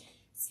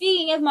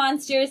 Speaking of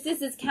monsters,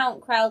 this is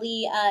Count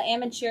Crowley,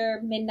 Amateur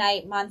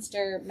Midnight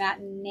Monster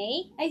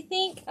Matinee, I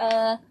think.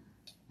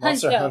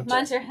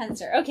 Monster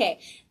Hunter. Okay.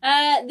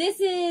 This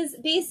is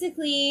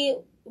basically,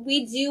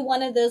 we do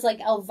one of those, like,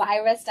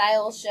 Elvira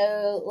style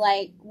show,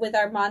 like, with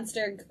our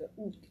monster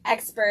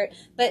expert.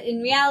 But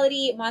in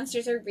reality,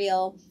 monsters are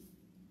real.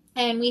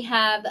 And we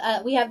have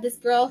this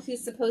girl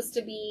who's supposed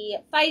to be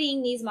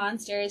fighting these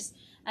monsters.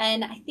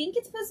 And I think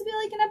it's supposed to be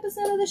like an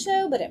episode of the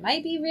show, but it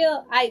might be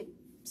real.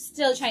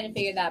 Still trying to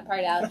figure that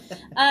part out.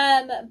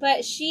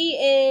 But she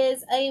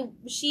is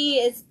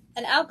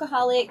an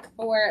alcoholic,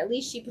 or at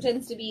least she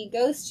pretends to be,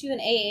 goes to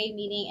an AA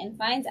meeting and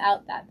finds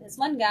out that this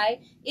one guy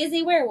is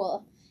a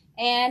werewolf.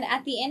 And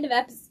at the end of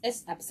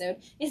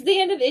the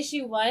end of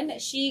issue 1,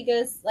 she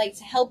goes, like,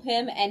 to help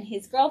him, and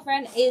his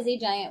girlfriend is a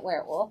giant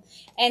werewolf.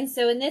 And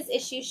so in this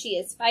issue, she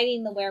is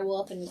fighting the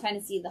werewolf, and we kind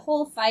of see the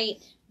whole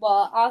fight,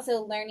 while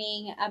also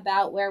learning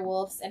about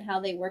werewolves and how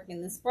they work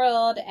in this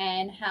world,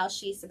 and how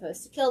she's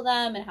supposed to kill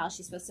them, and how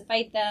she's supposed to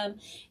fight them.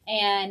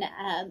 And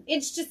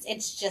it's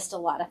just a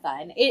lot of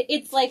fun.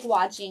 It's like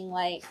watching,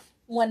 like,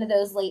 one of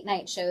those late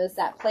night shows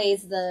that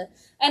plays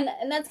and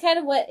that's kind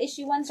of what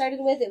issue 1 started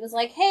with. It was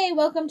like, hey,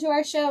 welcome to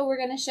our show. We're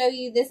going to show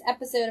you this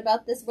episode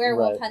about this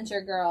werewolf hunter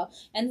girl.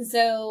 And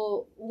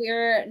so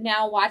we're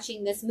now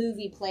watching this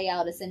movie play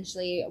out,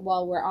 essentially,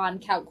 while we're on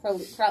Count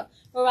Crowley.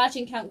 We're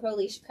watching Count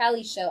Crowley's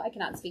show. I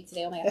cannot speak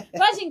today. Oh my god. We're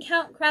watching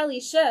Count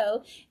Crowley's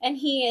show, and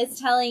he is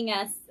showing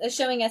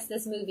us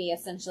this movie,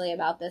 essentially,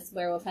 about this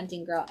werewolf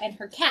hunting girl and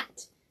her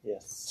cat.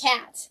 Yes.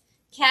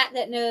 Cat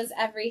that knows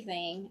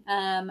everything.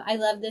 I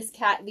love this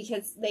cat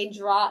because they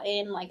draw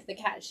in, like, the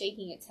cat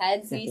shaking its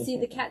head. So you see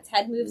the cat's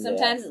head move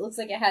sometimes. It looks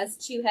like it has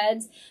 2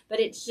 heads, but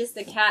it's just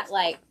the cat,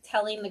 like,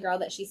 telling the girl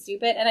that she's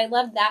stupid. And I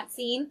love that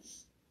scene.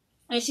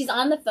 And she's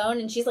on the phone,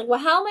 and she's like, well,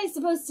 how am I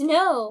supposed to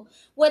know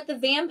what the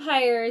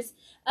vampires'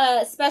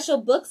 special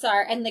books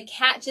are? And the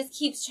cat just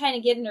keeps trying to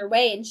get in her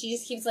way, and she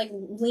just keeps, like,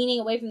 leaning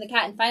away from the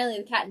cat, and finally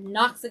the cat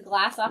knocks a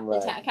glass off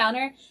the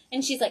counter,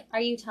 and she's like, are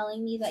you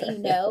telling me that you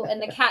know?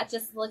 And the cat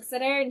just looks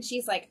at her, and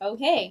she's like,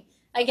 okay,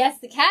 I guess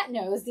the cat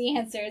knows the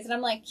answers. And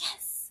I'm like,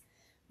 yes,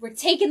 we're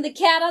taking the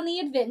cat on the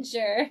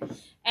adventure.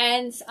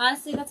 And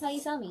honestly, that's how you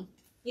sell me.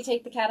 You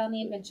take the cat on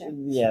the adventure.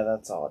 Yeah,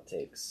 that's all it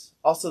takes.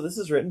 Also, this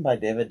is written by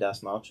David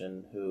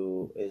Dastmalchian,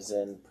 who is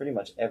in pretty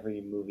much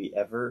every movie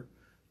ever,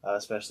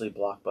 especially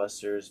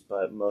blockbusters,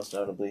 but most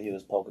notably he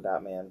was Polka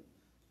Dot Man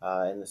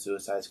in the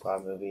Suicide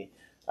Squad movie.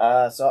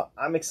 So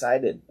I'm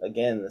excited.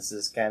 Again, this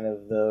has kind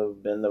of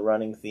been the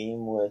running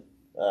theme with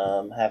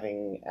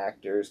having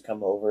actors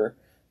come over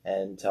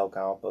and tell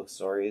comic book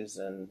stories,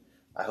 and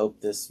I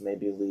hope this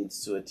maybe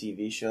leads to a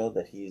TV show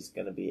that he's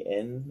going to be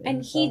in.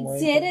 And he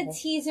did a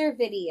teaser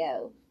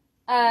video.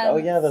 Oh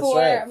yeah, that's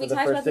right. We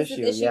talked about this with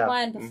issue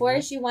 1. Before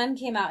issue 1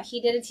 came out,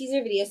 he did a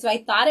teaser video. So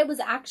I thought it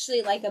was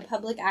actually like a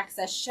public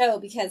access show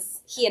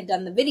because he had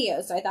done the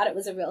video. So I thought it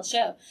was a real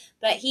show.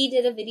 But he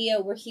did a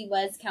video where he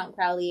was Count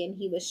Crowley and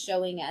he was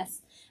showing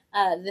us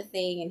the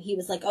thing. And he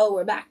was like, oh,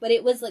 we're back. But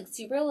it was like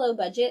super low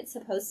budget,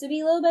 supposed to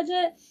be low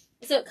budget.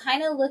 So it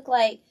kind of looked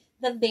like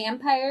the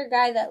vampire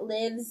guy that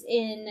lives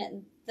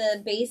in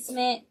the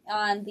basement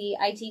on the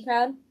IT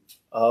Crowd.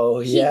 Oh,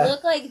 yeah. He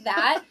looked like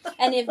that,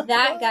 and if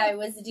that guy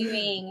was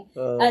doing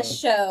a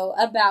show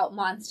about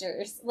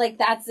monsters, like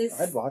that's his...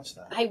 I'd watch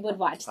that. I would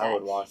watch that. I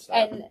would watch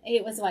that. And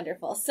it was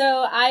wonderful. So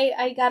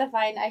I gotta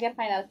find out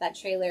if that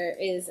trailer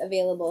is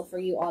available for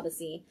you all to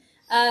see.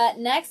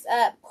 Next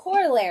up,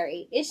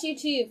 Corollary, issue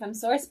 2 from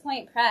Source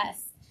Point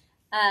Press.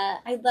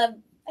 I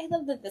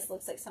love that this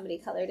looks like somebody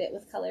colored it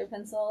with color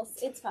pencils.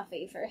 It's my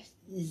favorite.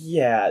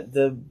 Yeah,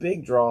 the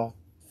big draw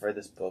for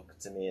this book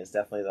to me is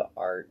definitely the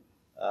art.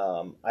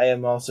 I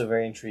am also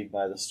very intrigued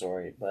by the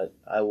story, but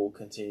I will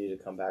continue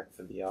to come back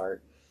for the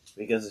art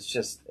because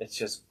it's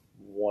just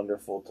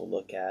wonderful to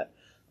look at.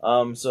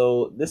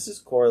 So this is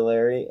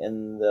Corollary.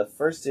 In the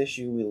first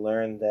issue, we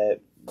learned that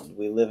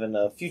we live in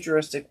a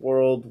futuristic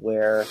world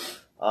where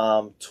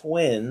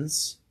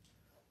twins,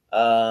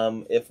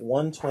 if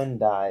one twin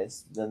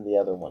dies, then the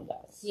other one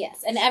dies.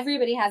 Yes, and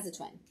everybody has a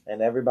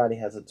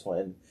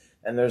twin.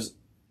 And there's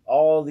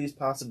all these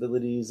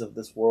possibilities of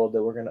this world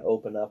that we're going to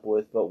open up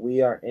with, but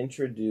we are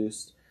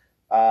introduced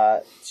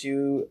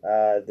to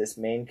this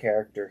main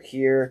character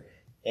here,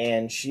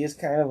 and she is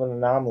kind of an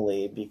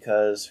anomaly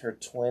because her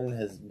twin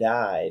has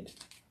died,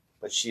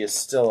 but she is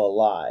still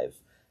alive.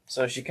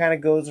 So she kind of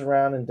goes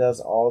around and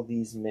does all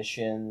these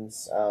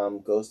missions,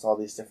 goes to all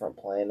these different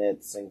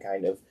planets, and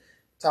kind of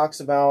talks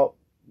about,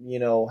 you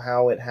know,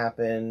 how it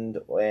happened,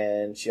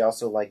 and she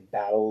also, like,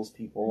 battles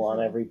people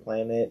on every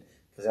planet,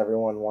 because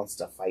everyone wants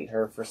to fight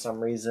her for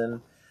some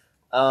reason.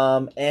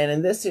 And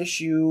in this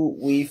issue,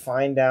 we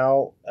find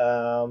out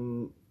a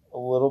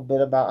little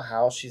bit about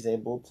how she's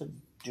able to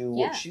do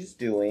what she's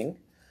doing,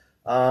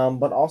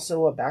 but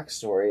also a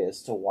backstory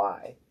as to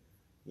why.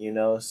 You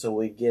know, so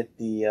we get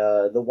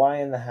the why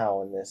and the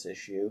how in this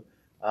issue,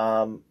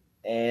 and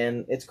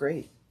it's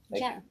great.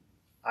 Like, yeah.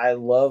 I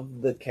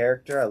love the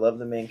character. I love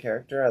the main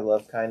character. I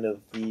love kind of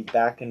the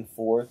back and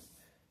forth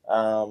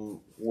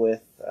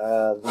with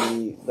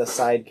the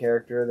side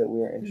character that we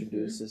were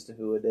introduced as to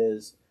who it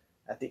is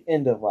at the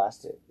end of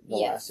last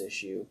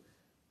issue.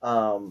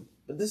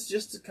 But this is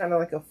just kind of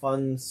like a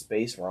fun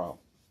space romp,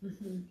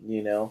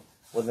 you know,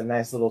 with a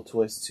nice little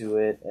twist to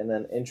it and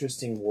an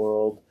interesting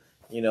world,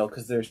 you know,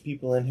 because there's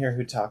people in here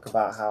who talk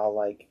about how,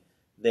 like,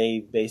 they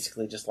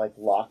basically just, like,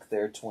 lock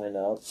their twin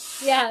up.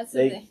 Yeah.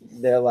 So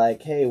they're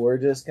like, hey, we're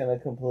just going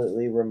to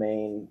completely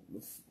remain,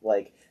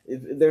 like...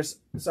 There's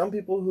some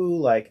people who,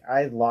 like,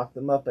 I lock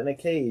them up in a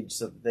cage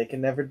so that they can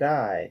never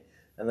die.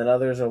 And then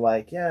others are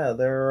like, yeah,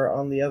 they're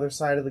on the other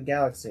side of the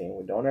galaxy and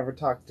we don't ever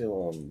talk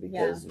to them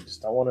because we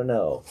just don't want to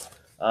know.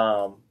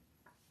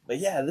 But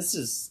yeah, this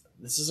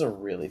is a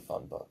really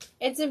fun book.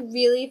 It's a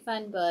really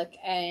fun book,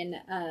 and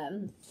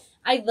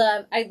I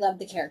love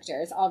the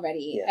characters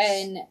already.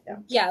 Yes. And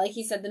yeah, like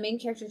you said, the main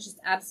character is just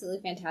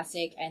absolutely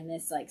fantastic, and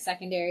this like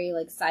secondary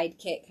like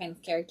sidekick kind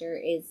of character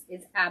is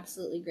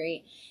absolutely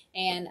great.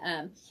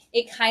 And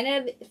it kind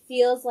of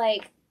feels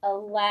like a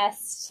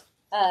less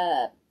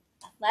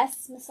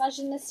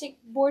misogynistic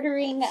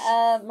bordering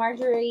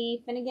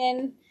Marjorie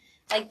Finnegan.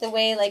 Like the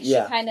way, like she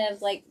kind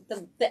of like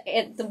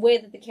the way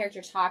that the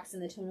character talks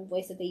and the tone of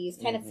voice that they use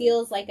kind of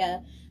feels like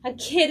a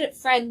kid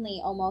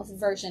friendly almost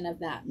version of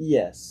that.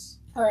 Yes.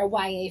 Or a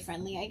YA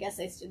friendly, I guess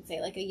I should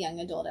say, like a young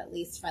adult at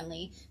least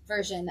friendly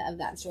version of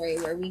that story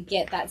where we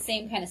get that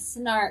same kind of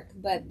snark,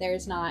 but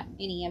there's not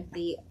any of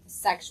the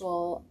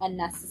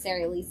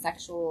unnecessarily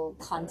sexual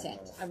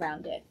content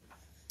around it.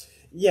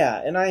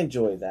 Yeah, and I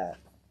enjoy that.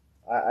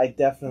 I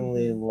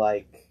definitely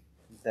like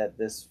that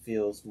this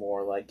feels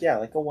more like,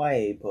 like a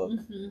YA book,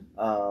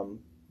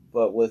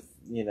 but with,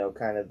 you know,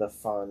 kind of the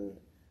fun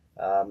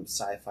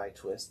sci-fi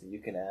twist that you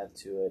can add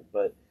to it.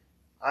 But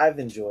I've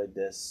enjoyed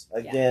this.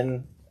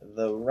 Again,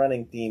 the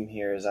running theme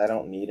here is I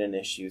don't need an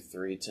issue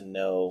 3 to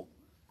know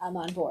I'm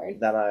on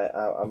board. That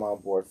I'm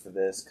on board for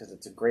this, because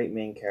it's a great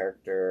main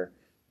character.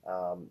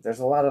 There's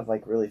a lot of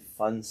like really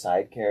fun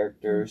side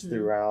characters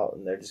throughout,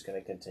 and they're just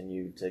going to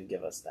continue to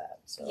give us that.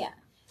 So. Yeah.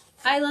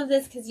 I love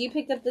this because you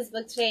picked up this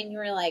book today and you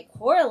were like,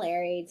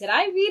 Corollary, did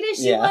I read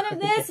issue 1 of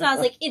this? And I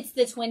was like, it's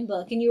the twin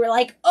book. And you were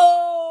like,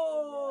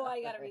 oh,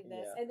 I gotta read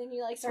this. And then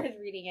you like started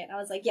reading it. And I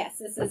was like, yes,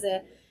 this is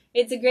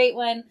It's a great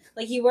one.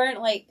 Like, you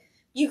weren't, like,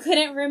 you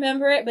couldn't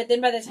remember it, but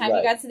then by the time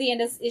you got to the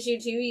end of issue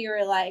 2, you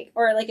were like,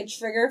 or like a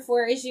trigger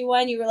for issue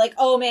 1, you were like,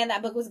 oh man,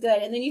 that book was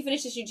good. And then you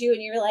finished issue 2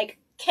 and you were like,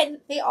 can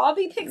they all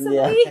be picks of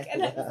the week?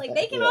 And I was like,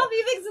 they can all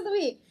be picks of the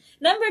week.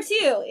 Number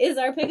 2 is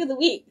our pick of the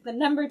week. The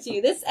number 2.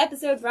 This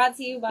episode brought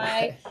to you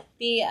by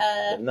the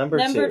number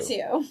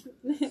 2.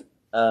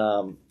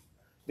 But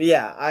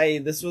yeah,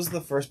 this was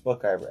the first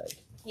book I read.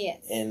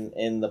 Yes.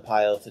 In the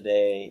pile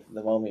today,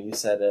 the moment you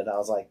said it, I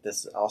was like,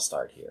 I'll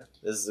start here.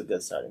 This is a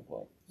good starting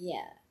point.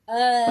 Yeah.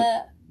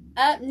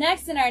 Up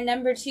next in our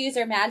number 2s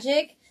are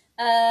magic,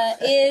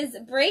 is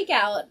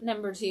Breakout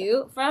number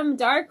 2 from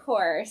Dark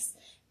Horse.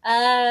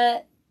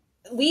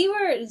 We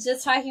were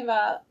just talking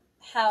about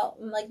how,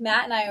 like,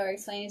 Matt and I were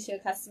explaining to a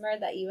customer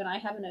that you and I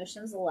have an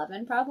Ocean's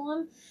 11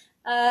 problem.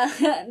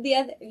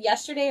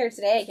 Yesterday or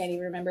today, I can't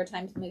even remember,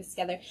 time to mix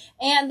together.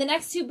 And the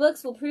next 2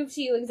 books will prove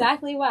to you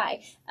exactly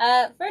why.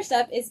 First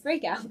up is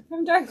Breakout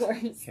from Dark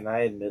Horse. Can I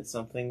admit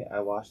something?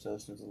 I watched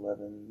Ocean's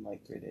 11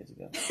 like 3 days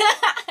ago.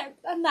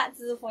 I'm not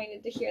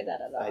disappointed to hear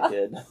that at all. I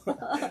did.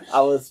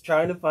 I was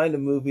trying to find a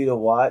movie to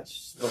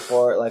watch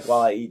before, like,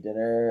 while I eat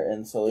dinner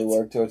and slowly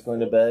work towards going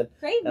to bed.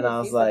 Great. And I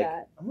was like,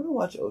 I'm going to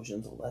watch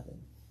Ocean's 11.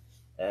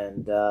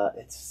 And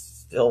it's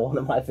still one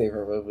of my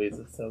favorite movies.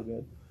 It's so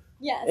good.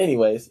 Yes.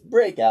 Anyways,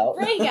 Breakout.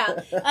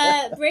 Breakout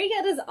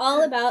is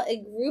all about a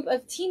group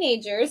of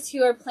teenagers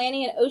who are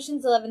planning an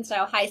Ocean's 11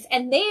 style heist,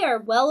 and they are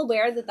well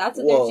aware that that's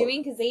what they're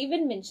doing because they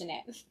even mention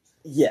it.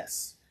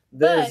 Yes.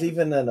 There's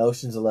even an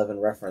Ocean's 11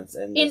 reference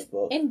in this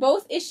book. In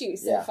both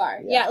issues so far.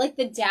 Yeah, like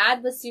the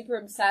dad was super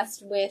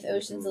obsessed with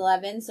Ocean's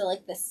 11, so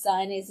like the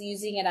son is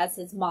using it as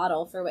his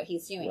model for what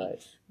he's doing. Right.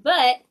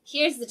 But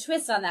here's the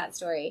twist on that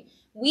story.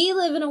 We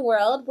live in a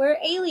world where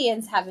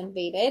aliens have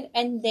invaded,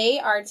 and they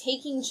are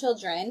taking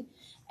children,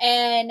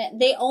 and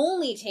they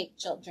only take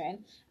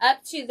children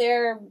up to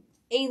their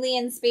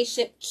alien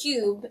spaceship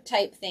cube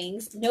type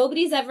things.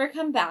 Nobody's ever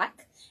come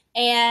back,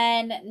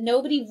 and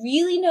nobody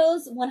really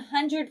knows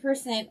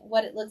 100%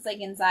 what it looks like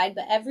inside,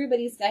 but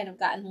everybody's kind of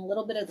gotten a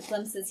little bit of the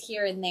glimpses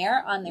here and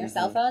there on their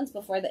cell phones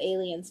before the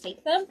aliens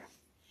take them.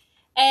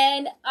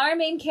 And our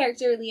main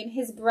character, Liam,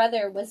 his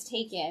brother was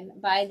taken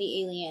by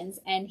the aliens,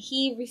 and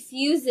he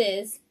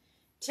refuses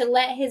to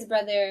let his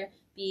brother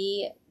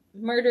be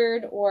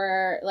murdered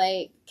or,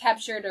 like,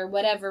 captured or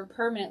whatever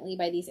permanently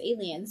by these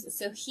aliens.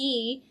 So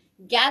he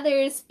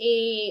gathers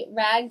a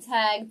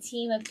ragtag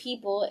team of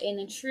people in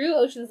a true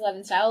Ocean's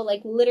 11 style,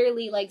 like,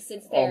 literally, like,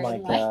 sits there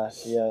and, like,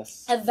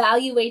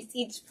 evaluates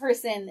each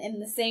person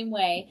in the same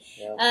way,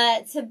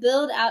 to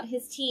build out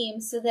his team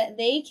so that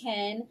they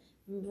can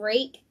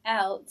break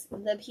out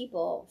the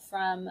people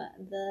from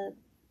the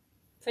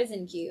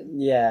prison cube.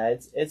 Yeah,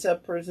 it's a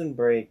prison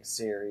break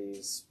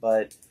series,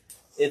 but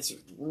it's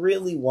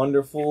really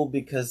wonderful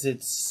because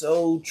it's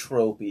so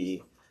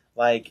tropey.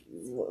 Like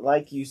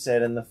you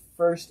said, in the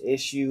first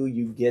issue,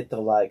 you get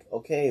the, like,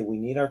 okay, we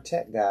need our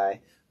tech guy.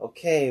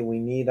 Okay, we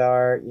need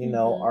our,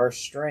 our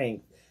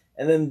strength.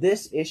 And then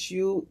this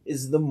issue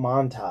is the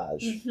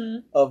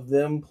montage of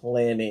them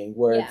planning,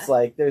 where it's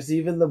like, there's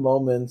even the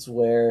moments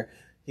where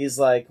he's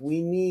like,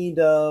 we need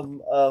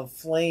a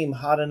flame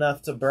hot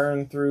enough to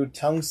burn through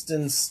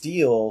tungsten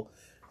steel.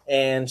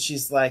 And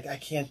she's like, I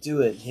can't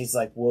do it. He's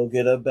like, we'll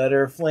get a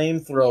better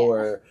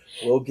flamethrower.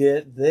 Yeah. We'll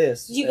get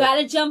this. You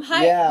gotta jump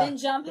higher, then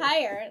jump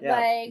higher. Yeah.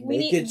 Like,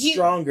 make it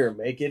stronger,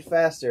 make it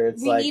faster.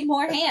 It's we need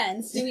more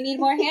hands. Do we need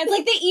more hands?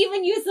 Like, they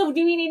even use the,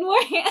 do we need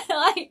more hands?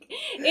 Like,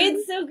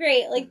 it's so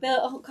great. Like,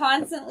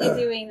 constantly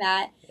doing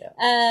that.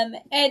 Yeah.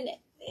 And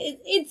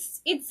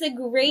it's a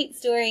great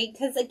story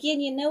because, again,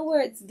 you know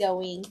where it's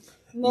going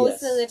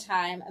most of the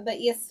time, but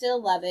you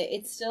still love it.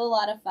 It's still a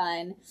lot of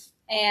fun,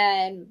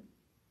 and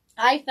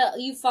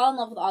you fall in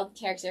love with all the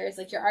characters.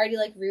 Like, you're already,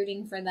 like,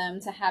 rooting for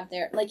them to have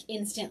their, like,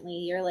 instantly.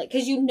 You're like,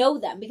 because you know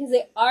them, because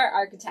they are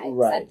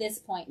archetypes at this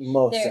point.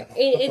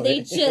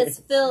 They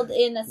just filled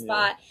in a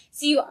spot,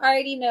 so you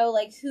already know,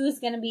 like, who's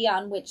going to be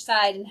on which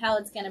side and how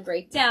it's going to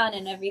break down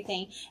and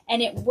everything.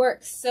 And it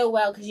works so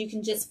well because you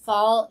can just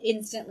fall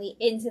instantly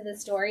into the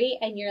story,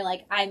 and you're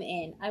like, I'm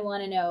in. I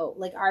want to know,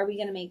 like, are we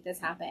going to make this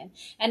happen?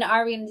 And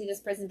are we going to do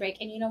this prison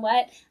break? And you know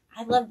what?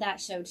 I love that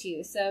show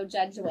too, so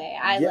judge away.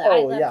 I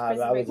love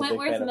Prison Break.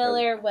 Wentworth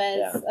Miller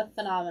was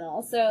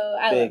phenomenal. So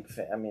I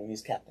mean,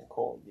 he's Captain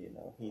Cold,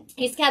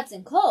 he's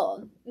Captain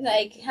Cold.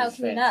 Like, how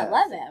can you not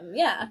love him?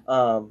 Yeah.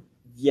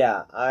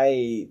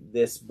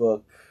 This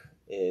book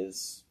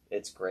it's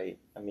great.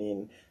 I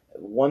mean,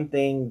 one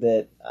thing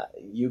that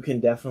you can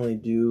definitely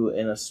do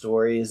in a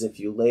story is if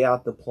you lay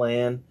out the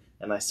plan,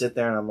 and I sit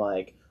there and I'm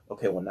like,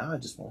 okay, well, now I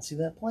just want to see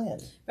that plan.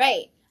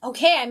 Right.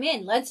 Okay, I'm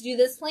in. Let's do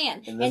this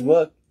plan. In this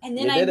book. And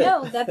then I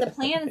know that the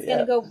plan is going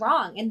to go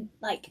wrong, and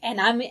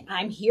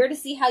I'm here to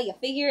see how you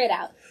figure it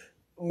out.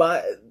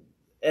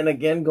 And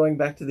again, going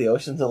back to the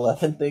Ocean's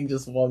 11 thing,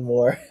 just one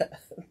more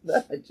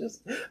that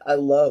I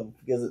love,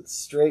 because it's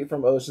straight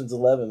from Ocean's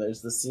 11.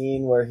 There's the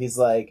scene where he's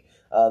like,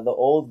 the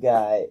old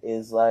guy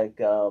is like,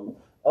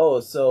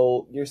 Oh,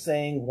 so you're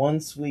saying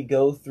once we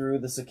go through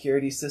the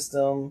security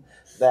system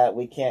that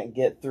we can't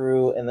get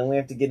through, and then we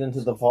have to get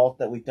into the vault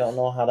that we don't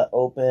know how to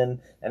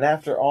open, and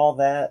after all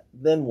that,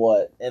 then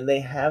what? And they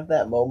have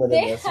that moment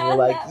in this, and you're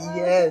like,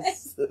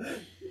 yes!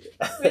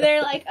 Where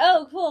they're like,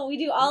 oh, cool, we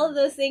do all of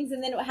those things,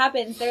 and then what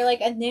happens? They're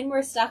like, and then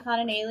we're stuck on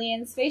an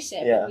alien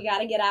spaceship, and we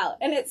gotta get out.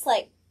 And it's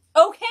like,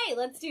 okay,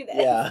 let's do this.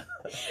 Yeah.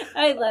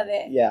 I love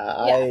it.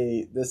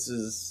 Yeah, this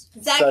is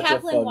Zach such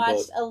Kaplan a fun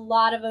watched book. a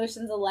lot of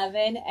Ocean's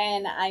 11,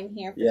 and I'm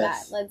here for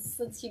that. Let's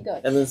keep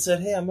going. And then said,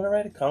 hey, I'm going to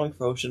write a comic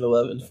for Ocean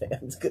 11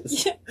 fans,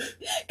 because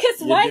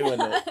why doing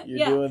not? it.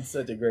 You're doing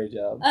such a great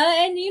job.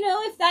 And you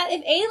know, if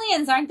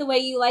aliens aren't the way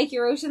you like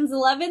your Ocean's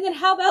 11, then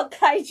how about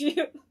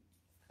kaiju?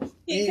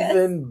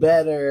 Even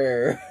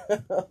better.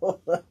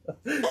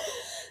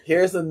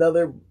 Here's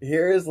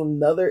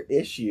another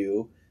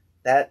issue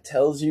that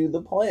tells you the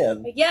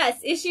plan. Yes,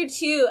 issue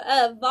 2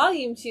 of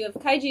volume 2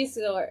 of Kaiju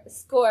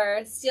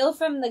Score, Steal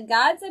from the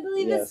Gods, I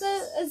believe is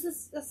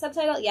the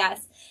subtitle.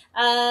 Yes.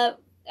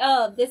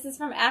 This is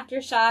from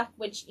Aftershock,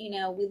 which, you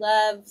know, we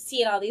love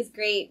seeing all these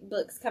great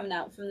books coming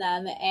out from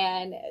them.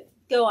 And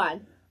go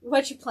on.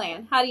 What's your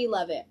plan? How do you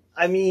love it?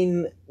 I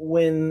mean,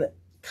 when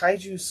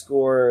Kaiju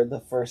Score, the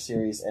first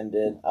series,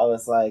 ended, I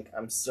was like,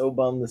 I'm so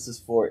bummed this is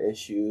 4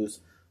 issues.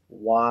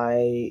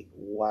 Why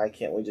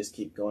can't we just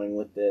keep going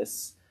with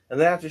this? And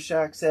then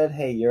Aftershock said,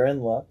 hey, you're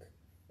in luck.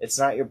 It's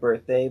not your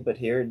birthday, but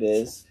here it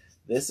is.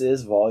 This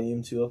is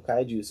volume 2 of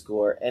Kaiju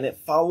Score, and it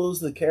follows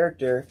the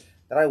character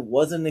that I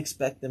wasn't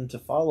expecting them to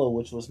follow,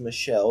 which was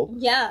Michelle.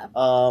 Yeah.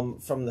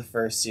 From the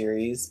first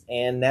series,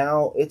 and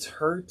now it's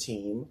her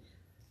team.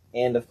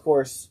 And of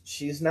course,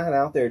 she's not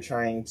out there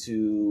trying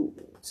to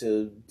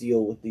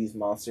deal with these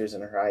monsters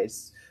in her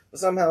ice, but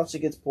somehow she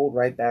gets pulled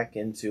right back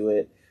into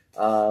it.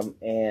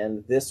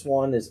 And this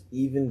one is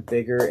even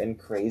bigger and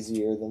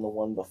crazier than the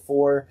one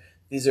before.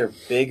 These are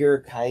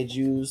bigger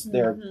kaijus.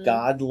 They're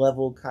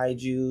god-level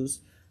kaijus.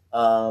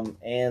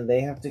 And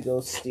they have to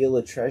go steal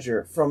a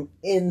treasure from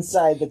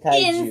inside the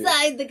kaiju.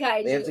 Inside the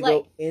kaiju. They have to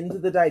go into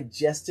the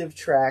digestive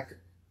tract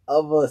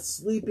of a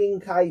sleeping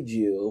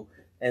kaiju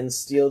and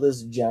steal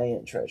this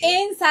giant treasure.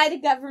 Inside a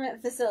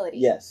government facility.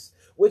 Yes.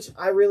 Which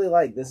I really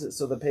like.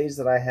 So the page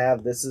that I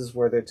have, this is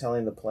where they're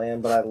telling the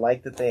plan, but I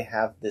like that they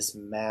have this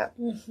map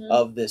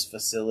of this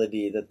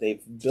facility that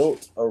they've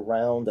built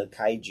around a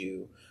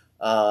kaiju.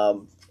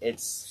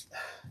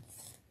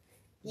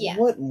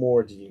 What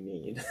more do you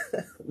need?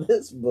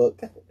 This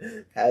book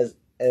has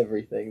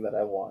everything that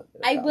I want.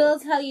 I will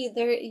tell you,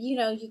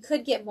 you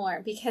could get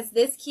more, because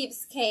this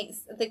keeps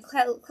the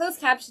closed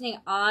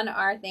captioning on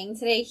our thing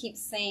today keeps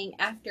saying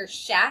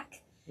Aftershock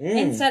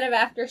instead of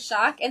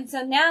Aftershock, and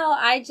so now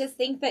I just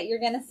think that you're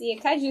going to see a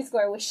kaiju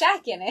score with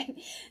Shack in it.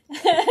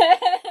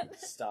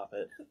 Stop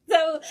it.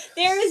 So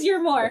there is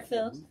your more,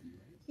 Phil.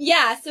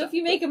 Yeah, so if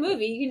you make a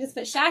movie, you can just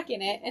put Shack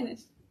in it, and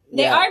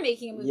they are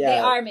making a movie. Yeah. They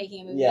are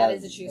making a movie. That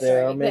is a true story. They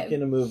are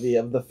making a movie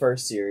of the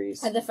first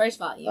series. Of the first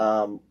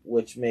volume.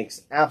 Which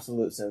makes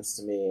absolute sense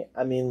to me.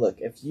 I mean, look,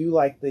 if you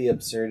like the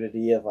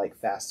absurdity of, like,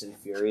 Fast and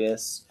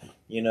Furious,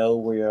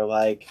 where you're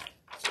like,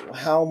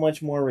 how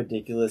much more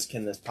ridiculous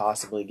can this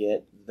possibly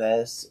get?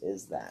 This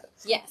is that.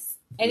 Yes.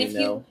 And if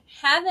you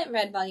haven't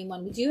read Volume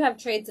 1, we do have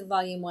trades of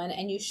Volume 1,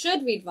 and you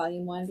should read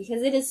Volume 1,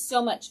 because it is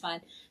so much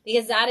fun.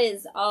 Because that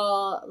is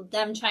all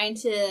them trying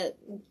to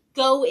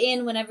go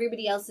in when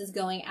everybody else is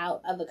going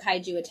out of a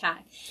kaiju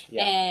attack.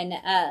 Yeah. And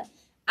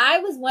I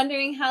was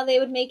wondering how they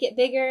would make it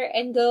bigger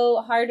and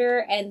go harder,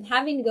 and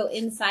having to go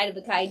inside of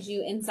a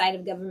kaiju, inside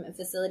of a government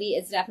facility,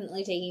 is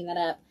definitely taking that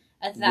up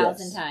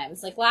 1,000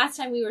 times. Like, last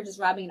time we were just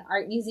robbing an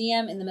art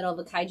museum in the middle of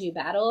a kaiju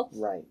battle.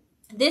 Right.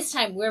 This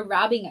time we're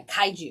robbing a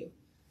kaiju.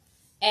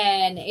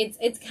 And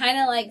it's kind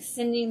of like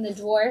sending the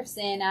dwarfs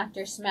in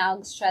after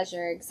Smaug's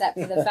treasure, except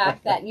for the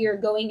fact that you're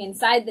going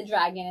inside the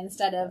dragon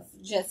instead of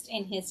just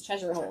in his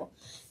treasure hole.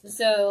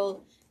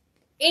 So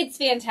it's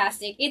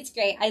fantastic. It's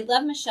great. I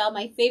love Michelle.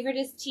 My favorite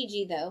is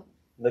TG, though.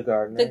 The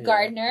gardener. The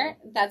gardener.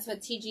 That's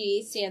what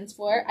TG stands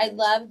for. I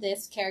love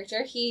this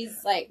character.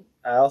 He's like...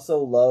 I also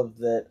love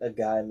that a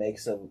guy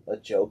makes a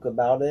joke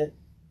about it.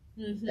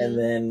 Mm-hmm. And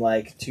then,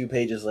 like, 2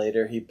 pages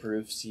later, he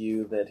proves to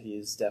you that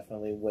he's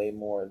definitely way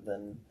more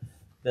than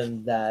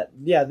that.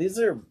 Yeah, these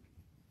are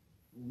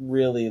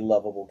really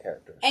lovable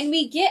characters. And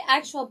we get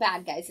actual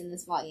bad guys in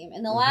this volume.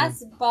 In the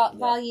last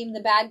volume,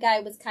 the bad guy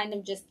was kind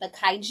of just the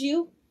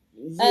kaiju.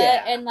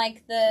 And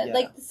like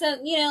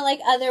like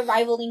other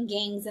rivaling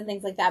gangs and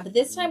things like that. But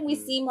this time we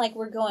seem like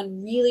we're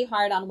going really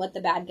hard on what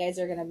the bad guys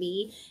are going to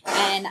be.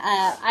 And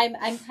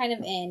I'm kind of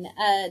in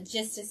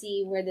just to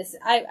see where this...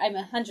 I'm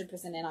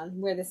 100% in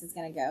on where this is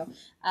going to go.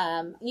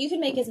 You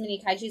can make as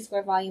many kaiju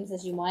score volumes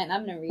as you want.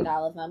 I'm going to read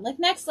all of them. Like,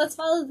 next, let's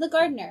follow the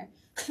gardener.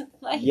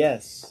 Like,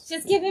 yes.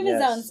 Just give him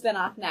his own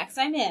spinoff next.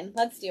 I'm in.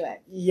 Let's do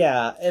it.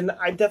 Yeah, and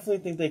I definitely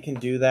think they can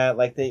do that.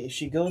 Like,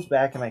 she goes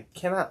back, and I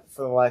cannot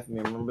for the life of me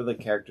remember the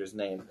character's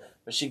name,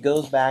 but she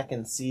goes back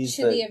and sees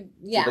the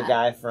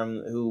guy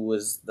who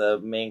was the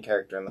main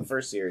character in the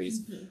first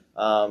series.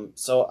 Mm-hmm.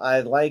 So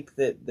I like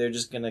that they're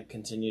just going to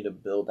continue to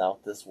build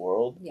out this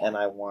world, and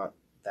I want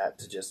that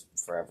to just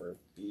forever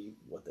be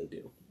what they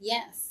do.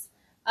 Yes.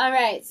 All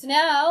right, so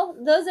now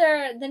those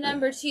are the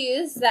number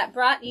 2s that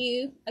brought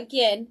you,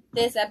 again,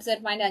 this episode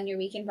of Mind on Your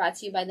Weekend brought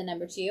to you by the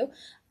number 2.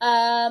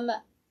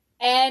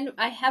 And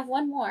I have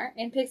one more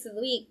in Picks of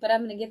the Week, but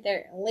I'm going to get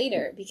there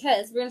later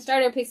because we're going to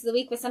start our Picks of the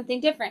Week with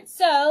something different.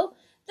 So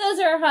those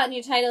are our hot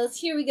new titles.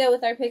 Here we go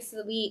with our Picks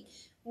of the Week.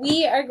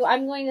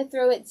 I'm going to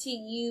throw it to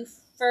you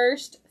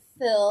first,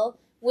 Phil,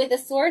 with a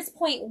Source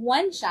Point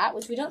one-shot,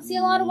 which we don't see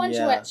a lot of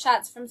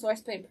one-shots from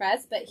Source Point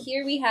Press, but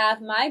here we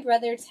have My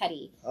Brother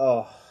Teddy.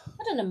 Oh.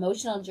 What an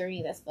emotional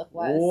journey this book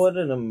was. What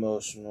an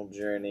emotional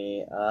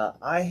journey.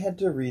 I had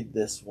to read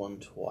this one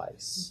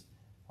twice.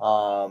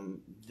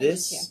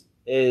 This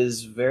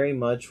is very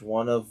much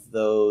one of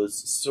those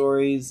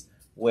stories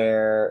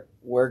where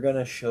we're going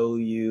to show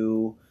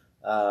you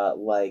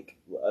like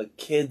a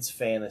kid's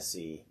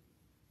fantasy,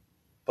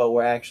 but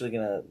we're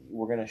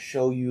going to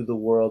show you the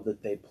world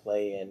that they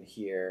play in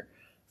here.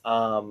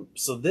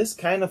 So this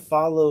kind of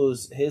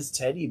follows his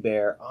teddy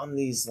bear on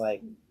these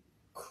like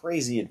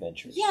crazy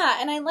adventures. Yeah,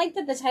 and I like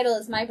that the title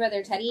is My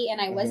Brother Teddy, and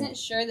I wasn't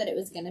sure that it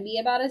was going to be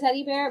about a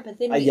teddy bear, but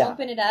then we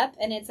open it up,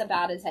 and it's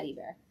about a teddy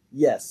bear.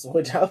 Yes,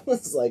 which I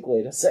was like,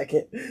 wait a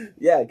second.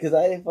 Yeah, because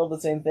I felt the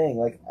same thing.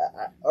 Like,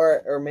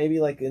 or maybe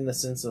like in the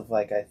sense of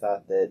like I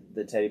thought that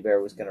the teddy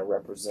bear was going to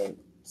represent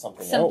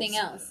something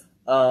else.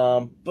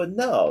 But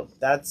no,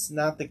 that's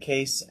not the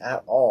case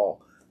at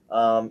all.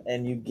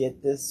 And you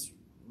get this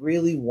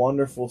really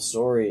wonderful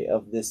story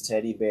of this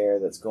teddy bear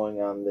that's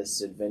going on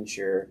this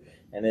adventure.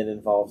 And it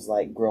involves,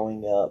 like,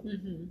 growing up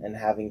and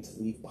having to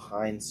leave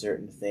behind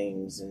certain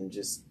things and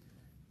just...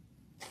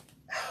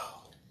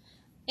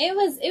 It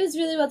was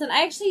really well done.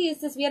 I actually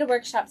used this. We had a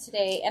workshop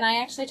today, and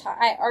I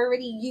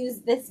already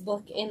used this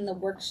book in the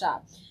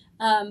workshop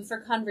for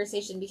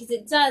conversation because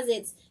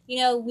it's,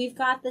 we've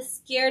got the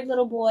scared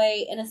little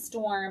boy in a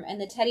storm,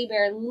 and the teddy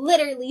bear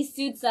literally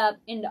suits up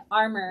into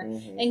armor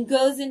and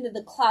goes into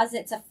the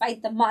closet to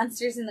fight the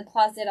monsters in the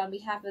closet on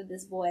behalf of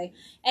this boy.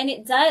 And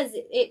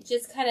it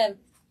just kind of...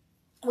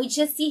 We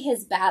just see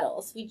his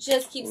battles. We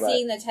just keep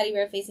seeing the teddy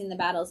bear facing the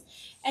battles.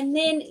 And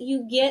then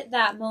you get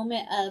that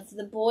moment of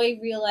the boy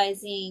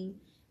realizing,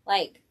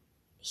 like,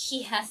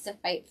 he has to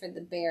fight for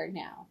the bear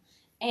now.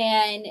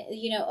 And,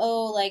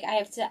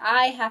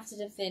 I have to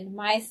defend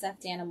my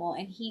stuffed animal.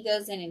 And he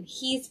goes in and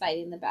he's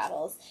fighting the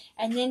battles.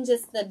 And then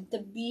just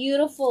the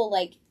beautiful,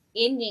 like,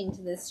 ending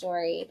to this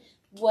story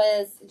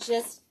was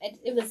just,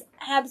 it was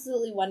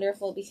absolutely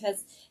wonderful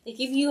because, like,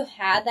 if you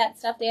had that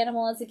stuffed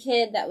animal as a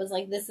kid that was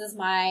like, this is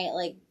my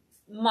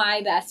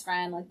best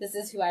friend, like, this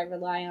is who I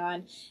rely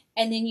on,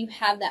 and then you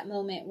have that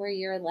moment where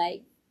you're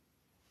like,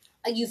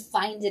 you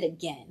find it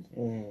again,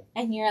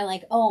 and you're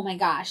like, oh my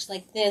gosh,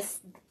 like,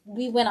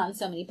 we went on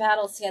so many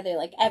battles together,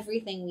 like,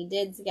 everything we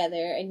did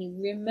together, and you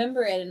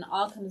remember it, and it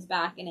all comes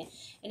back, and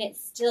it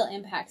still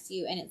impacts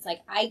you, and it's like,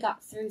 I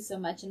got through so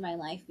much in my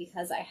life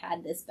because I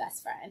had this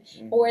best friend,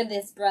 or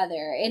this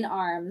brother in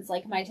arms,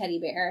 like my teddy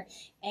bear,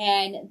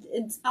 and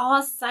it's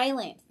all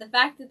silent. The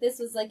fact that this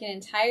was, like, an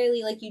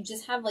entirely, like, you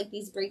just have, like,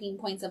 these breaking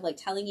points of, like,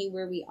 telling you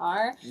where we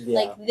are,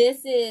 like,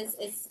 this is,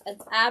 it's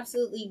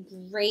absolutely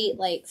great,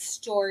 like,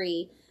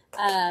 story,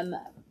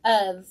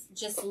 of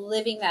just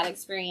living that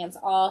experience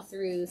all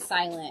through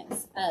silent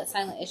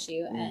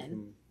issue,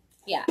 and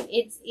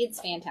it's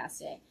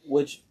fantastic.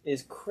 Which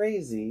is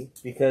crazy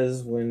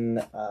because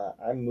when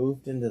I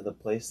moved into the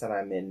place that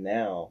I'm in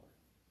now,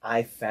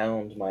 I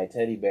found my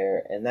teddy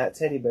bear, and that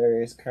teddy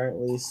bear is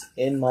currently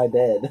in my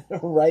bed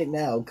right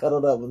now,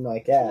 cuddled up with my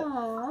cat.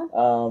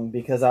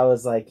 Because I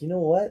was like, you know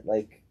what,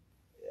 like,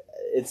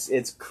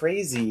 it's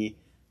crazy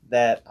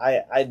that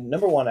I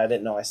number one, I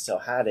didn't know I still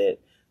had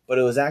it. But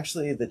it was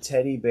actually the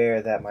teddy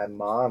bear that my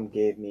mom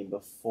gave me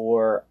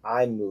before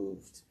I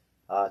moved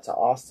to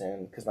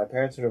Austin, because my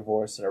parents were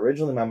divorced, and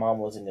originally my mom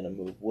wasn't going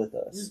to move with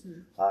us.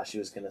 She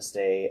was going to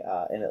stay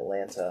in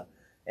Atlanta.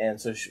 And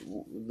so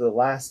the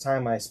last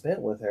time I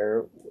spent with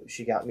her,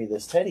 she got me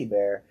this teddy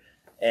bear,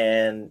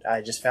 and I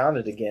just found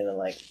it again, and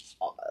like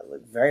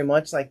very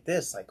much like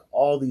this, like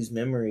all these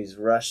memories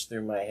rush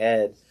through my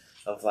head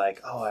of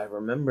like, oh, I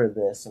remember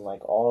this, and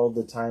like all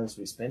the times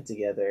we spent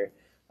together.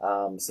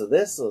 So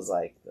this was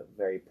like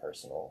very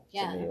personal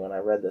to me. When I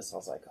read this, I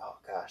was like, oh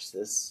gosh,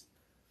 this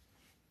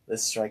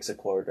strikes a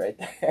chord right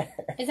there.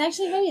 It's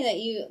actually funny that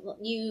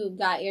you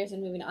got yours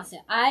when moving to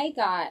Austin. I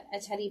got a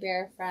teddy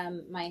bear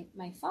from my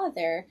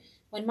father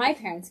when my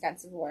parents got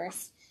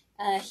divorced.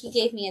 He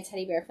gave me a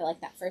teddy bear for like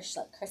that first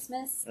like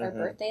Christmas or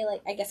birthday,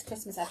 like I guess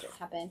Christmas after it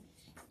happened.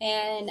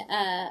 And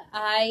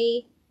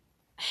I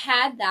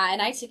had that,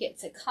 and I took it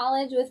to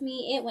college with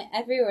me. It went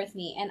everywhere with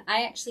me, and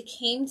I actually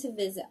came to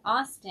visit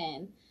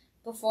Austin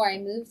before I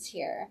moved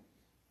here.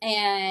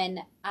 and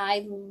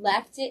I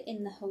left it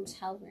in the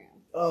hotel room.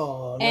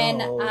 Oh, no.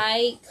 And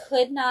I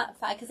could not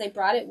find, because I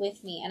brought it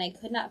with me, and I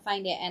could not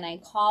find it, and I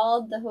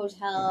called the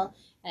hotel,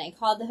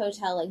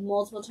 like,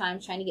 multiple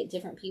times trying to get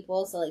different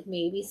people, so, like,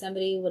 maybe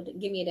somebody would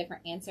give me a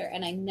different answer,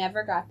 and I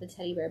never got the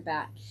teddy bear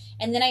back.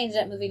 And then I ended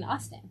up moving to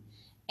Austin.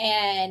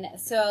 And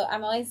so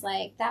I'm always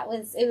like,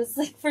 it was,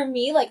 like, for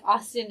me, like,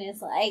 Austin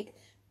is, like,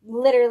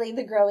 literally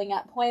the growing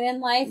up point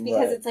in life,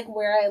 because it's, like,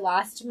 where I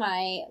lost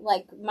my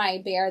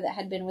bear that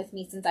had been with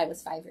me since I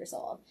was 5 years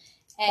old.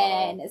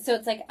 And so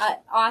it's like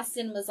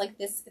Austin was like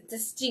this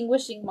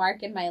distinguishing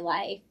mark in my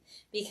life,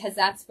 because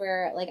that's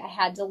where, like, I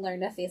had to learn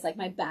to face, like,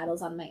 my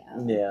battles on my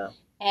own. Yeah.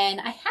 And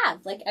I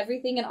have, like,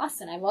 everything in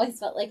Austin. I've always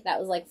felt like that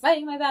was, like,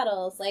 fighting my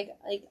battles, like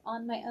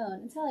on my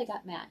own, until I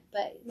got Matt.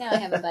 But now I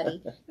have a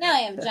buddy. Now I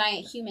have a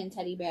giant human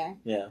teddy bear.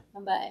 Yeah.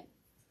 But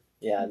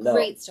yeah,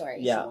 great story.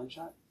 Yeah. One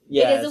shot?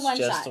 Yeah, it is a one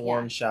just shot. a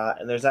one shot.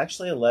 And there's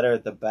actually a letter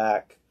at the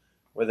back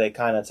where they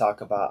kind of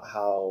talk about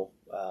how,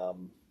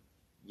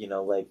 you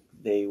know, like,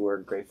 they were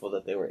grateful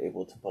that they were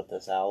able to put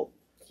this out.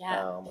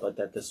 Yeah. But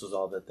that this was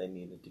all that they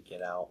needed to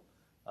get out.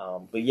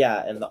 But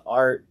yeah, and the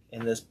art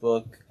in this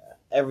book,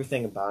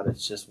 everything about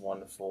it's just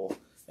wonderful.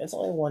 It's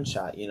only one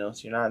shot, you know,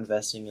 so you're not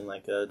investing in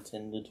like a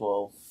 10 to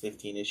 12,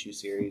 15 issue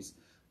series.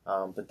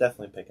 But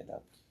definitely pick it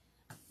up.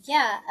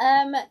 Yeah.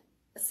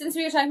 Since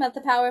we were talking about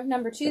the power of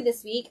number 2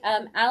 this week,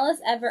 Alice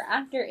Ever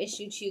After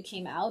issue 2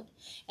 came out,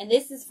 and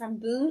this is from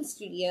Boom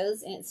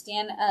Studios, and it's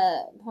Stan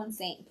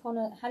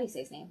Pono. How do you say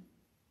his name?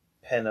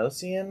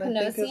 Panosian,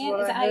 I think is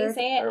what is that I how you heard?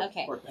 say it?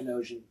 Okay. Or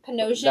Panosian.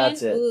 Panosian?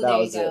 That's it. Ooh, That there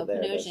you was go. it.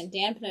 There it Panosian. is.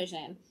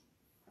 Dan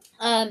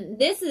Panosian.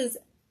 This is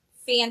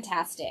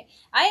fantastic.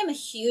 I am a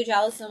huge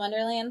Alice in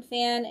Wonderland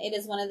fan. It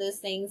is one of those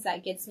things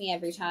that gets me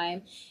every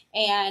time.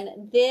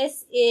 And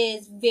this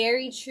is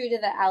very true to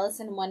the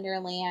Alice in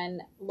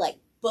Wonderland, like,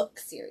 book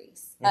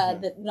series.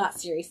 Not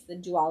series, the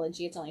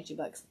duology. It's only 2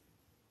 books.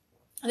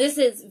 This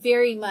is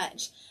very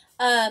much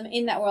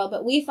in that world.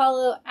 But we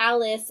follow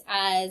Alice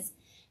as...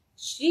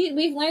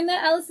 We've learned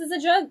that Alice is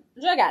a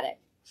drug addict.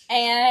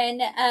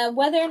 And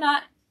whether or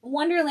not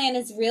Wonderland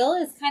is real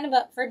is kind of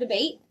up for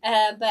debate.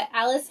 But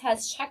Alice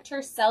has checked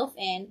herself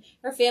in.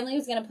 Her family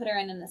was going to put her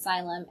in an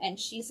asylum, and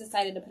she's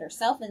decided to put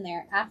herself in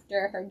there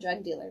after her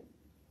drug dealer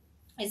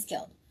is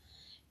killed.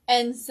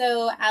 And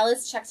so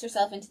Alice checks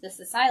herself into this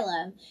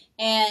asylum.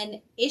 And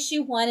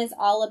issue 1 is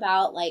all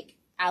about, like,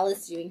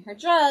 Alice doing her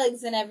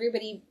drugs and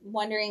everybody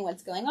wondering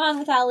what's going on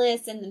with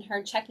Alice, and then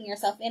her checking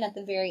herself in at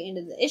the very end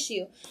of the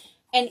issue.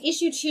 And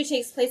issue 2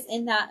 takes place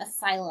in that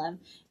asylum.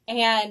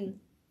 And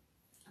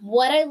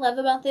what I love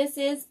about this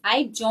is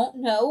I don't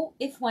know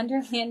if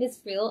Wonderland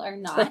is real or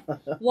not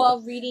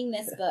while reading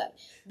this book.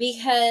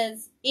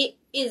 Because it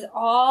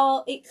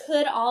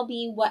could all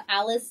be what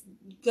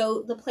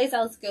the place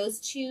Alice goes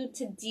to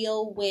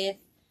deal with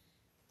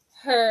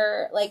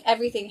her, like,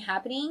 everything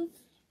happening.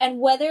 And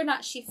whether or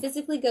not she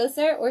physically goes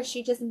there or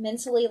she just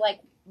mentally, like,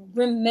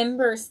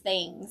 remembers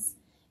things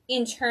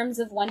in terms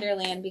of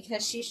Wonderland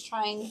because she's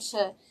trying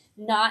to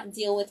not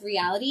deal with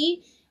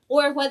reality,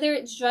 or whether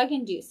it's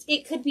drug-induced.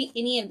 It could be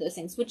any of those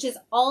things, which is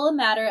all a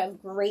matter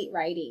of great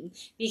writing,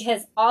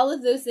 because all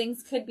of those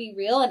things could be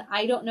real, and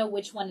I don't know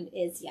which one it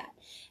is yet.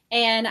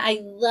 And I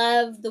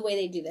love the way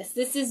they do this.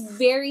 This is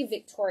very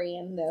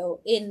Victorian,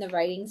 though, in the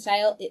writing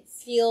style. It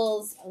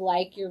feels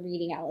like you're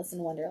reading Alice in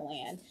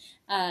Wonderland,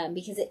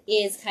 because it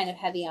is kind of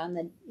heavy on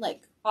the,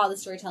 like, all the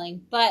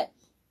storytelling, but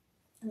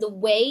the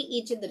way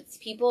each of the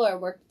people are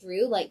worked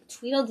through, like,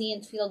 Tweedledee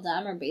and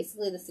Tweedledum are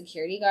basically the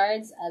security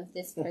guards of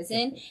this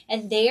prison,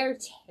 and they are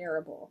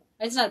terrible.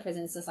 It's not a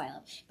prison, it's an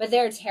asylum. But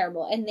they're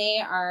terrible, and they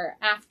are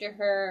after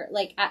her,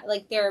 like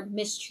they're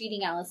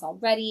mistreating Alice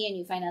already, and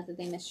you find out that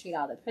they mistreat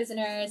all the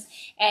prisoners,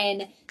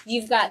 and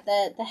you've got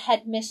the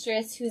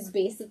headmistress, who's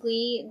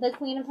basically the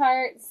Queen of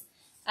Hearts,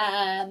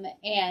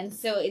 and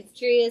so it's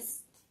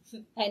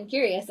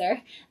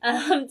curiouser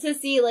to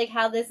see, like,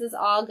 how this is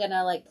all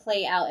gonna, like,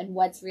 play out and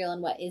what's real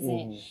and what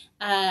isn't.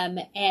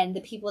 And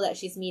the people that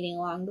she's meeting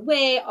along the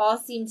way all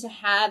seem to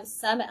have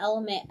some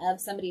element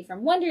of somebody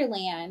from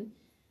Wonderland,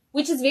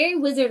 which is very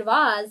Wizard of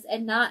Oz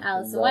and not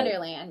Alice in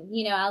Wonderland.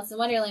 You know, Alice in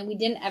Wonderland, we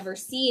didn't ever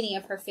see any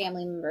of her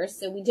family members,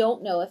 so we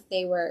don't know if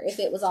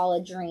it was all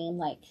a dream,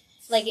 like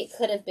it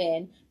could have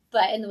been.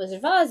 But in the Wizard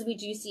of Oz, we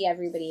do see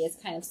everybody as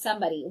kind of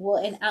somebody.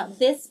 Well, in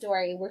this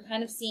story, we're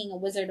kind of seeing a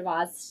Wizard of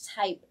Oz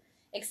type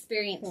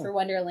experience for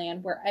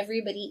Wonderland, where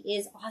everybody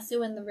is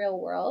also in the real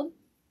world.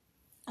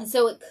 And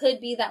so it could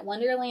be that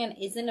Wonderland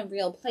isn't a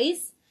real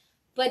place,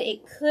 but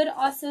it could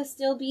also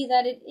still be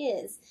that it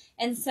is.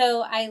 And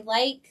so I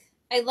like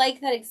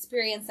that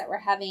experience that we're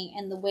having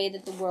and the way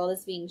that the world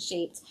is being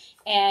shaped.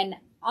 And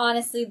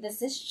honestly,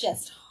 this is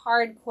just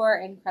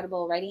hardcore,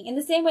 incredible writing. In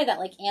the same way that,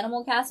 like,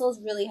 Animal Castle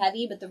is really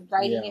heavy, but the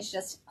writing is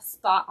just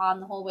spot on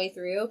the whole way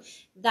through.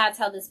 That's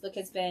how this book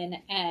has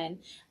been. And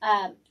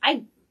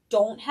I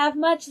don't have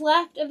much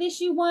left of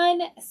issue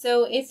 1.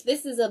 So if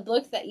this is a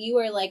book that you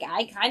are like,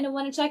 I kind of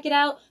want to check it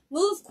out,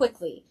 move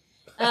quickly.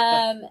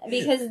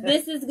 Because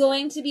this is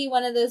going to be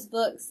one of those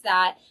books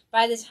that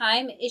by the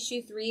time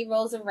issue 3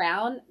 rolls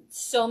around,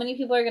 so many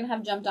people are going to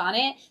have jumped on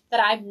it that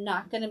I'm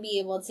not going to be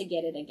able to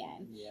get it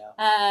again.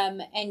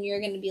 Yeah. And you're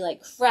going to be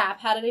like, crap,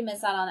 how did I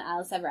miss out on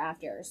Alice Ever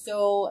After?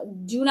 So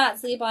do not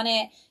sleep on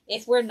it.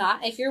 If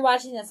you're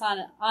watching this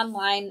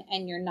online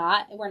and we're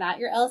not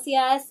your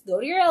LCS, go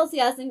to your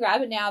LCS and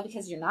grab it now,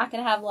 because you're not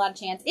going to have a lot of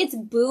chance. It's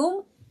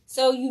Boom,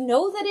 so you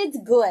know that it's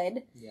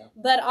good,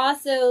 but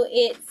also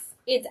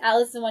it's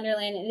Alice in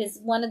Wonderland. It is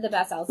one of the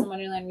best Alice in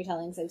Wonderland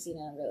retellings I've seen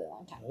in a really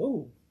long time.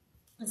 Oh.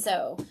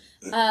 So,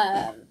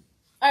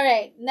 all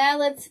right, now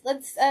let's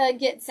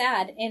get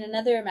sad in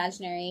another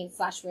imaginary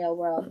 / real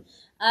world.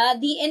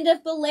 The end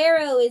of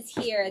Bolero is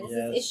here. This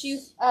is issue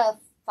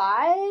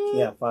 5.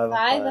 Yeah,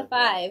 5 of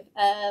 5.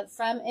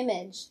 From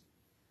Image.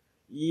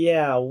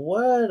 Yeah,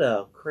 what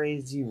a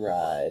crazy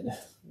ride.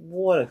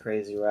 What a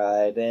crazy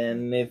ride.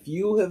 And if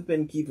you have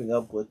been keeping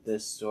up with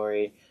this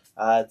story,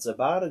 it's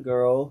about a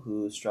girl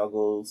who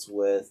struggles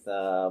with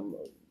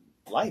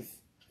life.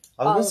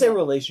 I was going to say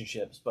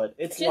relationships, but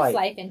it's just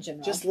life in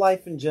general. Just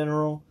life in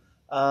general.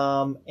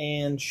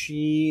 And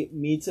she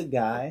meets a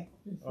guy,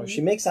 or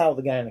she makes out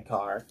with a guy in a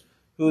car,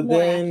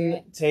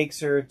 who takes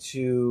her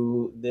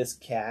to this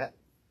cat,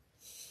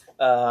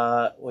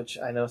 which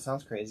I know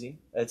sounds crazy.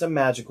 It's a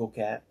magical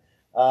cat,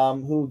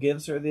 who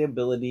gives her the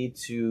ability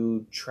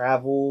to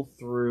travel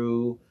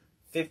through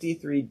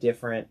 53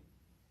 different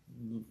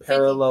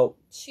parallel...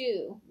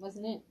 52,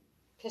 wasn't it?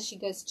 Because she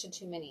goes to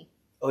too many.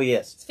 Oh,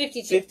 yes. It's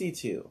 52.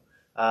 52.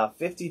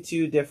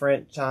 52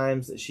 different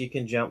times that she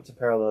can jump to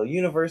parallel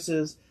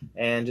universes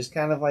and just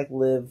kind of like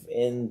live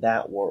in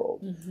that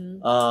world.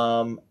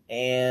 Mm-hmm.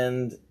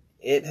 And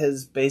it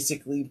has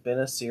basically been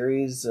a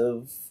series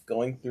of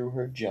going through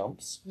her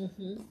jumps.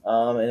 Mm-hmm.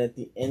 And at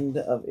the end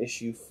of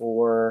issue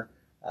 4,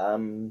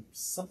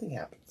 something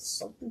happens.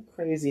 Something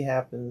crazy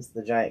happens.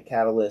 The giant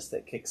catalyst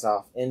that kicks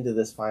off into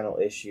this final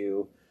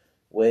issue,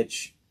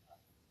 which...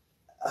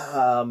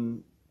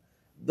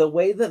 the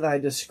way that I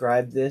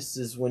describe this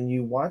is when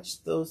you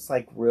watch those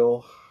like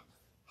real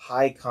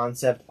high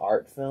concept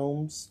art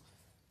films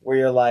where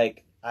you're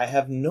like, I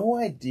have no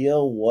idea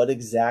what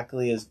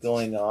exactly is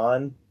going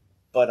on,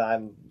 but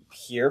I'm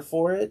here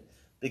for it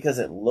because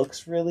it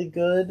looks really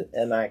good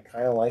and I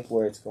kind of like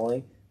where it's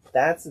going.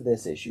 That's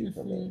this issue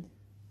for me.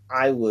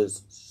 I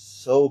was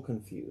so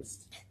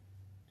confused,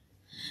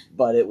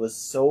 but it was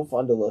so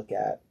fun to look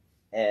at,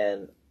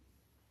 and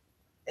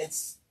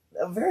it's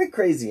a very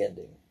crazy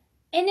ending.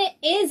 And it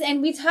is,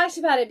 and we talked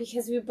about it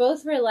because we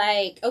both were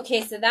like,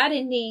 okay, so that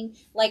ending,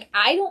 like,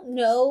 I don't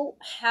know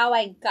how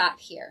I got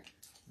here.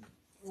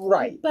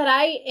 Right. But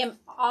I am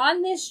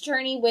on this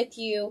journey with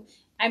you.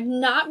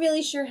 I'm not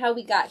really sure how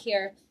we got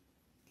here.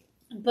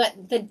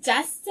 But the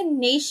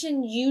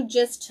destination you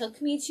just took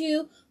me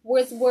to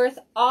was worth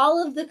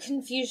all of the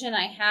confusion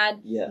I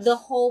had the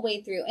whole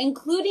way through,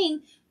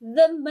 including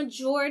the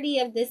majority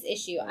of this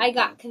issue. I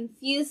got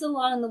confused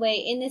along the way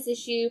in this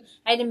issue.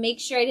 I had to make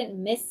sure I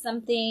didn't miss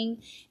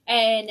something.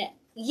 And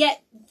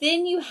yet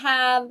then you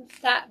have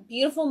that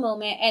beautiful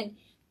moment. And,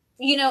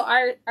 you know,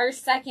 our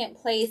second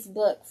place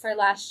book for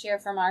last year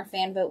from our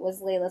fan vote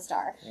was Layla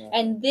Starr. Yeah.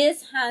 And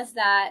this has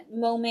that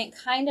moment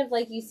kind of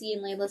like you see in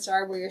Layla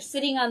Starr where you're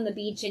sitting on the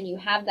beach and you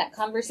have that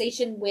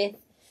conversation with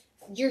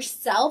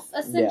yourself,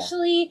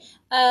 essentially,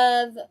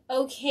 of,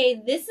 okay,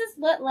 this is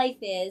what life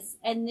is,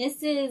 and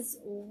this is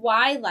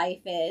why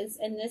life is,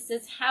 and this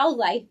is how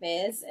life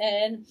is,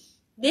 and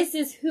this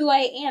is who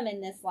I am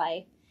in this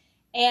life.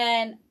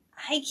 And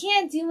I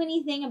can't do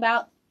anything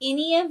about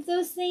any of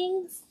those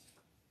things,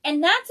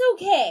 and that's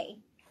okay.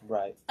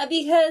 Right.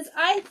 Because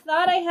I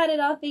thought I had it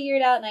all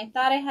figured out, and I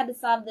thought I had to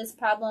solve this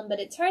problem,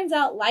 but it turns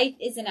out life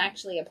isn't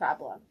actually a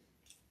problem.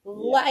 Yeah.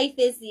 Life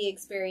is the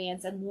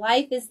experience, and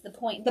life is the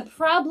point. The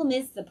problem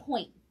is the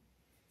point.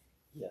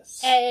 Yes.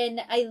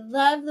 And I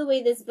love the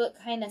way this book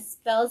kind of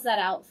spells that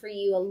out for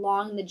you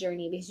along the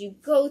journey, because you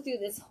go through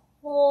this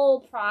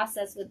whole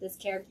process with this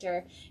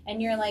character,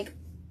 and you're like,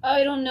 oh,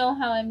 I don't know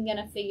how I'm going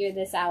to figure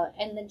this out.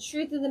 And the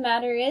truth of the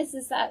matter is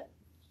that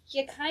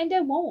you kind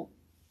of won't.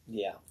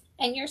 Yeah.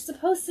 And you're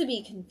supposed to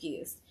be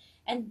confused.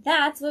 And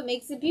that's what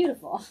makes it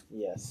beautiful.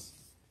 Yes.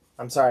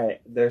 I'm sorry,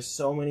 there's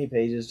so many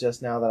pages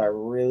just now that I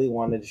really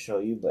wanted to show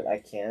you, but I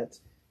can't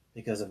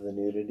because of the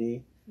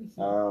nudity.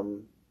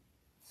 Mm-hmm.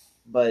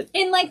 But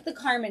in like the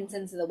Carmen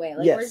sense of the way,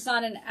 like we're just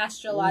on an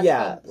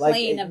astrological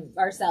plane of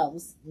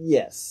ourselves.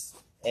 Yes,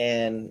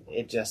 and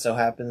it just so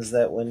happens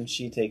that when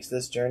she takes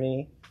this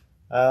journey,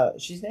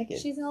 she's naked.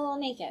 She's a little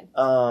naked.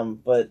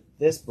 But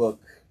this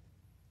book,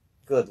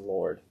 good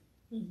Lord,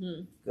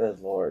 good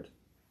Lord,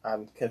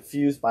 I'm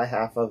confused by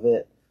half of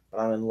it. But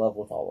I'm in love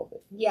with all of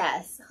it.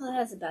 Yes. Oh,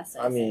 that's the best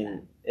way to say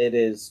that. It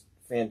is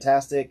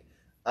fantastic.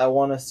 I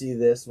want to see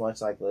this, much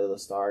like Layla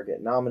Starr,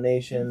 get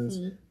nominations.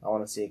 I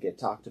want to see it get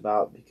talked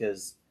about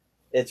because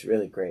it's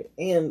really great.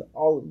 And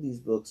all of these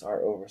books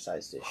are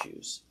oversized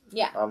issues.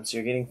 Yeah. So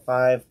you're getting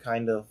 5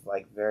 kind of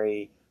like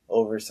very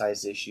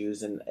oversized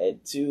issues. And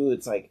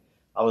it's like,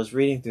 I was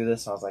reading through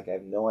this and I was like, I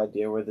have no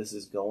idea where this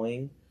is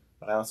going.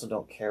 but I also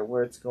don't care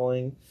where it's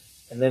going.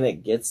 And then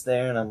it gets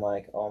there, and I'm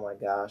like, oh my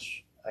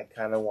gosh, I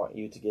kind of want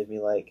you to give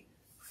me like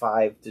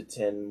 5 to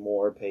 10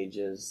 more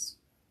pages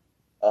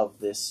of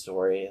this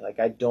story. Like,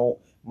 I don't,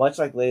 much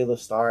like Layla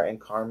Starr and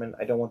Carmen,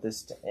 I don't want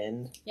this to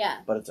end. Yeah.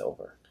 But it's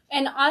over.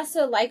 And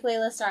also, like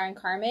Layla Starr and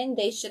Carmen,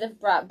 they should have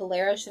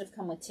Bolero should have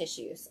come with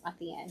tissues at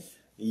the end.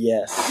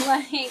 Yes.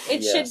 Like,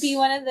 it should be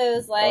one of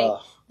those,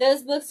 like,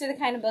 those books are the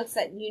kind of books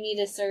that you need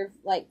to serve,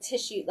 like,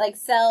 tissue, like,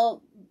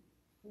 sell,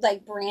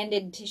 like,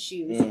 branded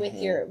tissues with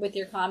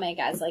your comic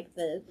as, like,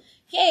 the,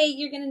 hey,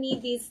 you're gonna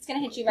need these, it's gonna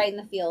hit you right in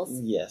the feels.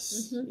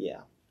 Yes.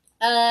 Yeah.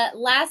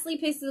 Lastly,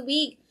 picks of the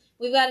week,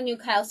 we've got a new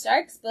Kyle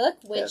Starks book,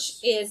 which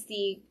is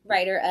the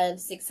writer of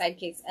Six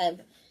Sidekicks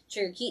of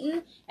Trigger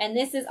Keaton, and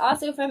this is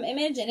also from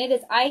Image, and it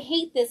is I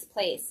Hate This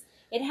Place.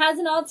 It has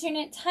an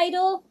alternate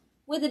title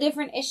with a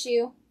different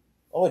issue.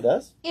 Oh, it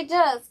does? It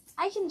does.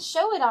 I can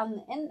show it on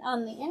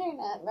the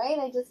internet, right?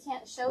 I just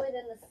can't show it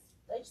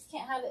I just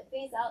can't have it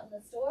face out in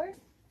the store.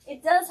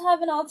 It does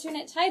have an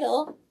alternate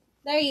title.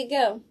 There you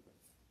go.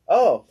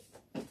 Oh.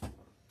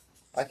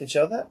 I can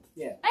show that?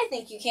 Yeah. I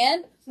think you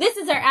can. This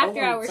is our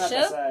after-hour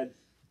show.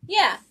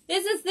 Yeah.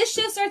 This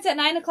show starts at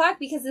 9 o'clock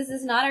because this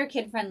is not our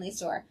kid-friendly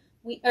store.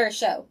 We are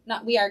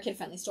a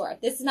kid-friendly store.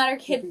 This is not our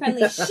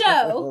kid-friendly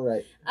show.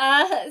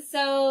 Right.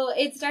 So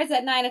it starts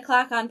at 9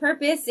 o'clock on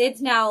purpose.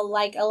 It's now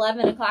like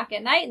 11 o'clock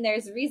at night, and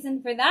there's a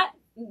reason for that.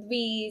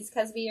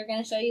 Because we are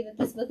going to show you that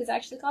this book is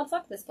actually called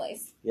Fuck This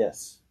Place.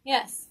 Yes.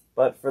 Yes.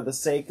 But for the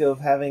sake of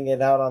having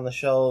it out on the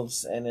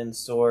shelves and in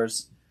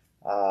stores,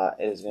 it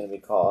is going to be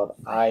called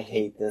I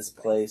Hate This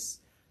Place.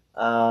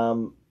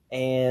 And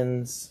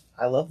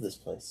I love this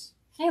place.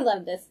 I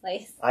love this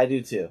place. I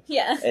do too.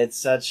 Yeah. It's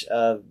such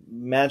a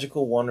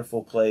magical,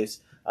 wonderful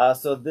place.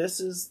 So this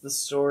is the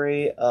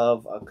story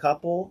of a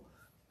couple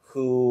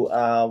who,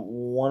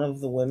 one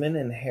of the women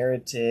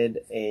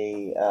inherited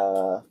a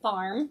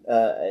farm.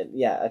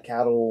 A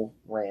cattle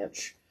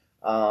ranch.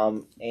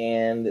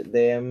 And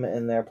them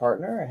and their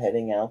partner are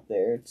heading out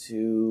there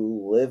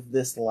to live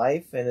this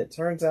life. And it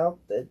turns out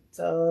that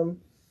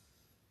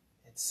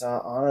it's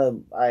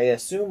I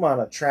assume on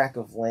a tract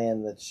of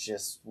land that's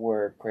just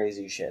where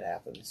crazy shit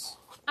happens.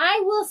 I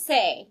will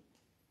say,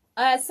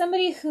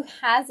 somebody who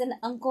has an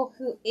uncle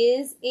who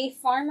is a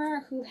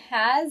farmer who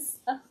has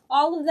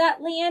all of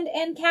that land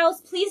and cows,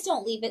 please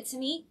don't leave it to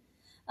me.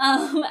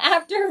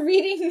 After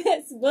reading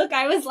this book,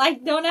 I was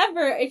like, don't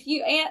ever, if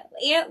you,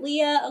 Aunt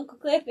Leah, Uncle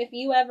Cliff, if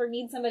you ever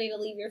need somebody to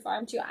leave your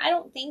farm to, I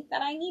don't think that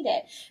I need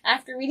it.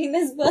 After reading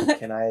this book.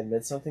 Can I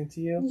admit something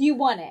to you? You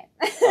want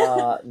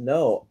it.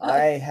 No,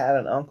 I had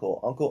an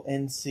uncle, Uncle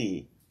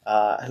NC,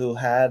 who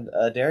had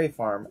a dairy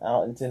farm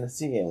out in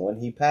Tennessee, and when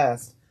he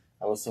passed,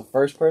 I was the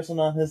first person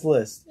on his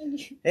list.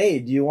 Hey,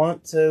 do you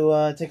want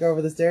to take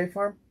over this dairy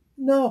farm?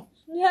 No.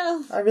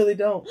 No. I really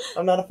don't.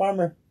 I'm not a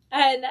farmer.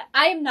 And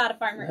I'm not a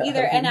farmer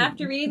either. And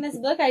after reading this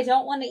book, I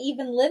don't want to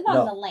even live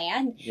on the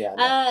land. Yeah,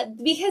 no.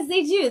 Because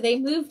they do. They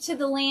move to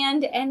the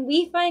land, and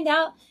we find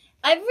out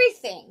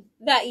everything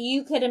that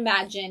you could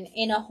imagine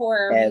in a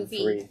horror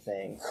movie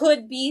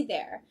could be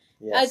there.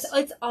 Yes.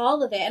 It's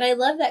all of it. And I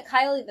love that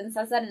Kyle even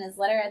says that in his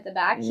letter at the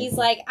back. Mm-hmm. He's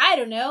like, I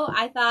don't know.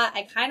 I thought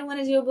I kind of want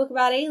to do a book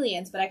about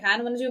aliens, but I kind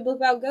of want to do a book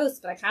about ghosts,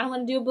 but I kind of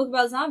want to do a book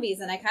about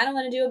zombies, and I kind of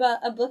want to do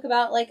a book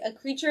about like a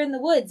creature in the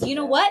woods. You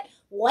know what?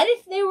 What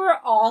if they were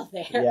all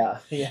there?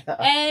 Yeah.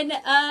 And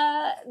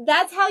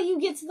that's how you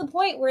get to the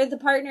point where the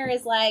partner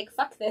is like,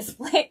 fuck this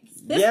place.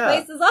 This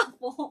place is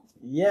awful.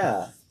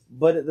 Yeah.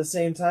 But at the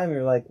same time,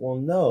 you're like, well,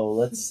 no,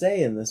 let's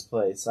stay in this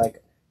place.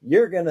 Like,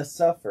 you're going to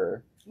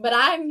suffer. But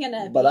I'm going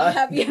to be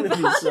happy about it.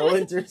 I'm going to be so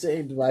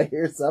entertained by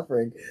your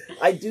suffering.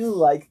 I do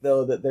like,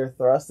 though, that they're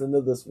thrust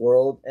into this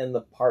world and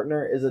the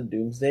partner is a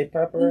doomsday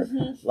prepper.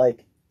 Mm-hmm.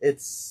 Like,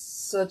 it's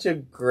such a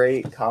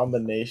great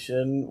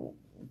combination.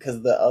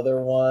 Because the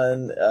other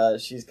one,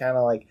 she's kind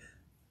of like,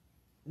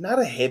 not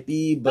a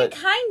hippie, but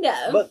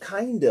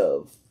kind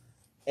of.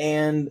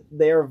 And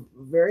they're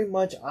very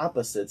much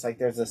opposites. Like,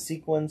 there's a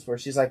sequence where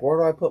she's like, where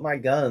do I put my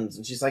guns?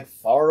 And she's like,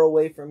 far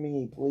away from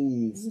me,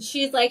 please. And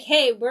she's like,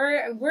 hey,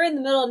 we're in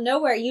the middle of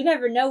nowhere. You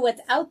never know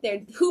what's out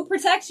there. Who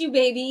protects you,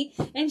 baby?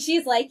 And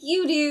she's like,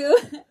 you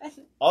do.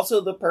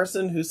 Also, the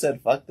person who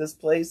said, fuck this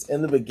place,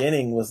 in the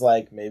beginning was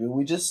like, maybe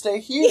we just stay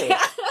here.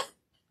 Yeah.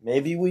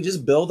 Maybe we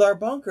just build our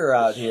bunker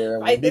out here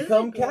and we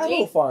become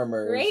cattle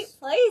farmers. Great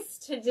place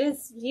to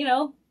just,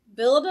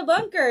 build a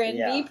bunker and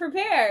be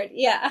prepared.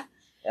 Yeah.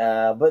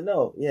 But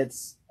no,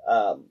 it's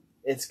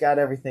got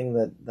everything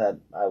that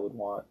I would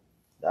want.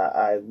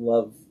 I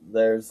love,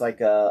 there's like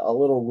a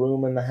little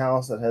room in the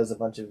house that has a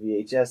bunch of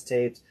VHS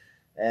tapes,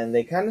 and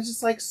they kind of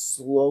just like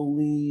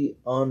slowly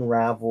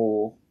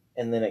unravel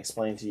and then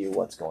explain to you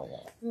what's going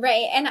on.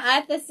 Right, and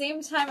at the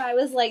same time, I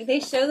was like, they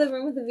show the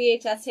room with the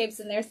VHS tapes,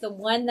 and there's the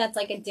one that's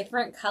like a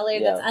different color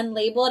that's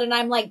unlabeled, and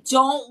I'm like,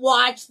 don't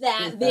watch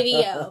that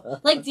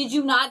video. Like, did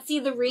you not see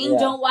The Ring? Yeah.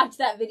 Don't watch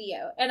that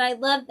video. And I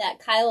love that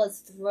Kyle is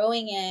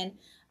throwing in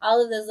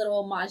all of those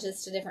little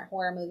homages to different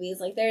horror movies.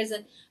 Like, there's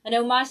an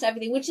homage to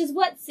everything, which is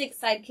what Six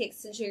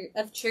Sidekicks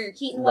of Trigger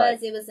Keaton was.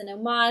 Right. It was an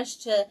homage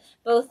to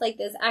both, like,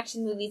 those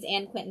action movies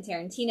and Quentin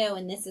Tarantino,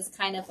 and this is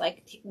kind of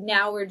like,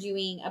 now we're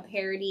doing a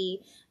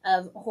parody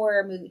of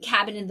horror movie,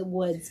 Cabin in the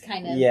Woods,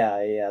 kind of.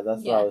 Yeah,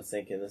 that's what I was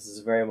thinking. This is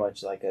very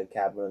much like a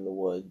Cabin in the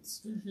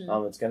Woods.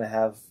 Mm-hmm. It's going to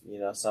have,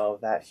 some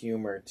of that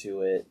humor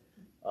to it.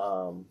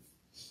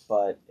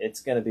 But it's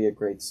going to be a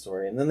great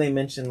story. And then they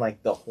mentioned,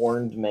 like, the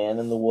horned man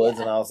in the woods,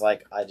 and I was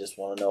like, I just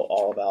want to know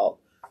all about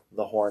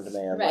the horned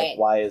man. Right. Like,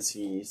 why is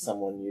he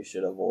someone you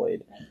should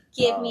avoid?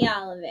 Give me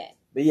all of it.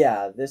 But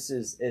yeah,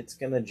 it's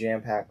going to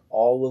jam-pack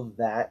all of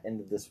that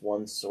into this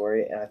one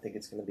story, and I think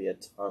it's going to be a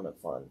ton of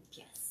fun.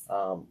 Yes.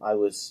 I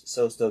was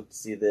so stoked to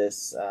see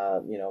this.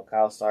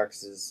 Kyle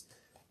Starks is,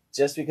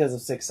 just because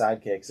of Six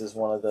Sidekicks, is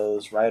one of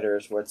those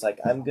writers where it's like,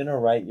 I'm going to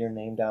write your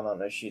name down on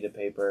a sheet of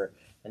paper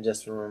and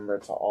just remember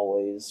to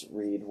always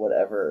read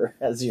whatever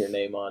has your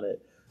name on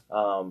it.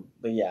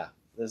 But yeah,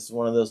 this is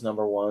one of those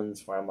number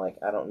ones where I'm like,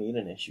 I don't need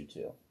an issue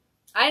 2.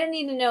 I don't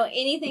need to know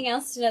anything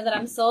else to know that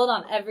I'm sold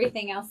on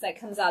everything else that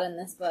comes out in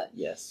this book.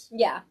 Yes.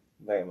 Yeah.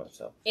 Very much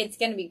so. It's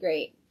going to be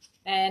great.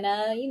 And,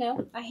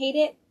 I hate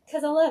it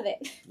because I love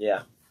it.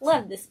 Yeah.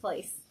 Love this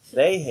place.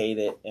 They hate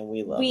it, and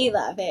we love it. We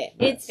love it.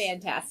 Yes. It's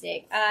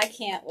fantastic. I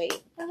can't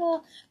wait.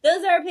 Oh,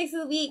 those are our picks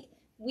of the week.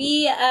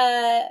 We,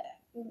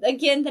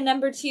 again, the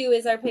number 2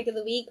 is our pick of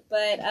the week,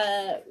 but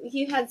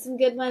you had some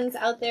good ones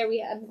out there.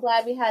 I'm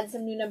glad we had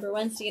some new number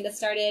 1s to get us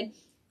started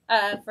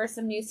for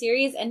some new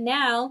series. And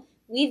now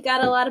we've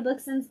got a lot of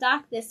books in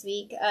stock this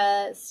week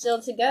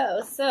still to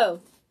go.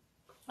 So,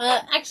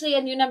 actually,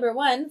 a new number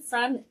 1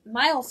 from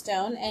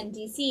Milestone and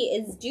DC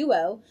is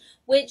Duo,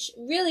 which,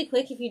 really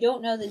quick, if you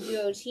don't know the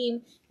Duo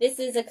team, this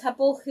is a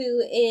couple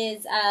who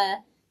is,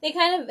 they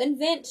kind of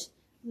invent,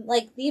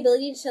 like, the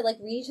ability to, like,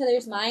 read each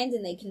other's minds,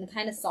 and they can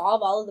kind of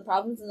solve all of the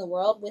problems in the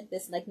world with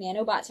this, like,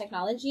 nanobot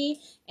technology,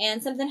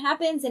 and something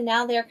happens, and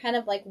now they're kind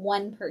of, like,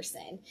 one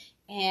person,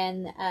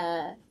 and,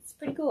 it's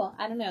pretty cool.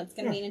 I don't know, it's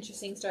gonna be an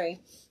interesting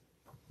story.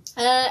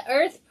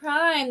 Earth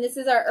Prime. This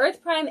is our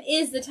Earth Prime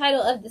is the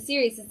title of the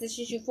series. It's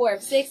issue 4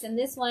 of 6, and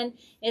this one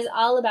is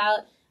all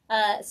about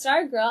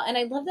Stargirl, and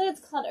I love that it's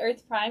called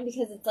Earth Prime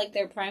because it's like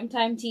their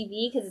primetime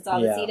TV because it's all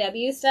the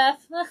CW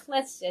stuff.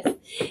 Let's just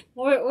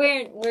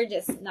we're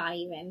just not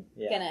even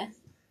gonna.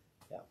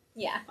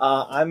 Yeah.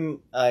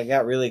 I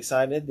got really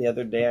excited the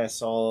other day. I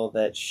saw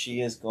that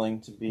she is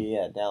going to be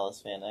at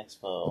Dallas Fan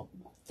Expo.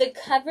 The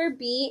cover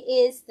B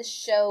is the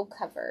show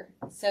cover,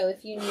 so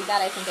if you need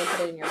that, I think I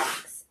put it in your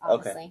box.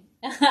 Honestly.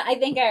 Okay. I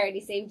think I already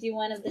saved you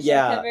one of the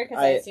show cover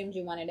because I assumed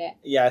you wanted it.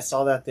 Yeah, I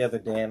saw that the other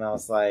day and I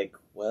was like,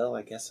 well,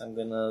 I guess I'm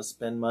going to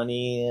spend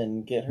money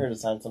and get her to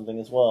sign something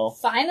as well.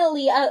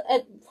 Finally, a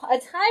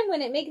time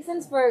when it makes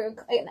sense for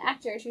an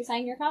actor to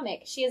sign your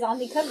comic. She is on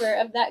the cover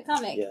of that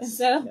comic. Yes.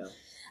 So,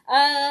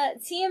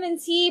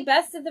 TMNT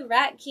Best of the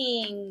Rat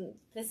King.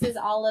 This is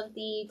all of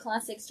the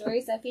classic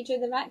stories that feature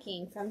the Rat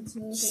King from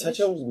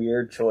Such a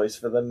weird choice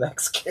for the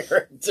next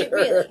character. It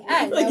really,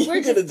 I know. Like,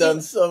 we could have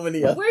done so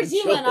many other We're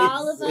doing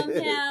all of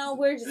them now.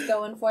 We're just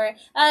going for it.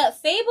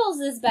 Fables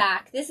is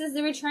back. This is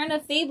the return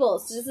of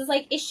Fables. So this is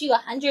like issue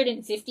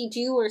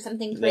 152 or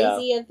something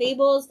crazy of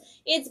Fables.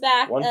 It's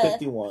back.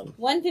 151.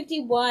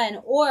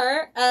 151.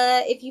 Or,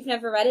 if you've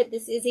never read it,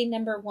 this is a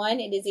number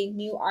 1. It is a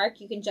new arc.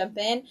 You can jump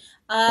in.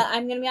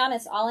 I'm going to be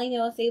honest. All I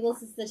know of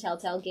Fables is the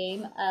Telltale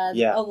game of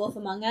A Wolf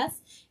Among Us.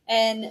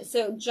 And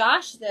so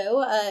Josh,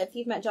 though, if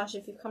you've met Josh,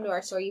 if you've come to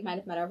our store, you might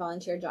have met our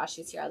volunteer Josh,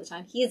 who's here all the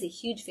time. He is a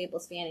huge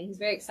Fables fan, and he's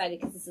very excited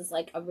because this is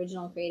like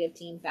original creative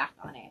team back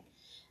on it.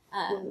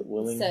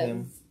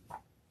 Willingham.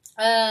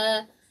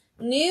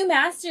 New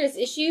Masters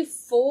issue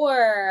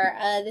 4.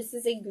 This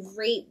is a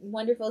great,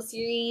 wonderful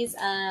series.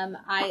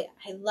 I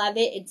love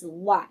it. It's a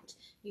lot.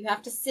 You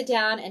have to sit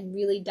down and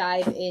really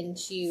dive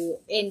into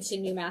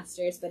New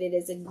Masters, but it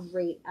is a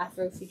great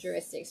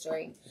Afrofuturistic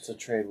story. It's a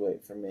trade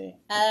weight for me.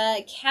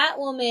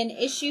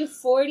 Catwoman issue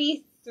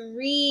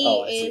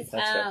 43 is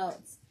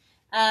out.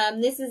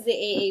 This is the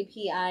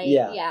AAPI.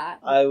 Yeah.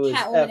 I was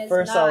Catwoman at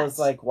first. I was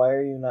like, "Why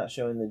are you not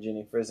showing the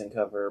Ginny Frizen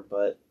cover?"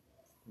 But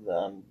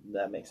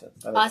that makes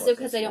sense. Also,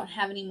 because I don't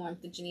have any more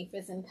of the Ginny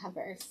Frizen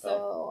cover,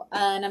 so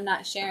and I'm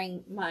not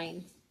sharing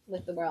mine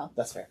with the world.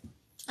 That's fair.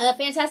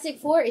 Fantastic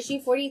Four, issue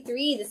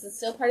 43. This is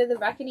still part of the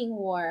Reckoning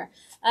War.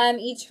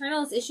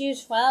 Eternals, issue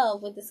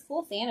 12, with this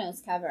cool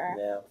Thanos cover.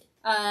 Yeah.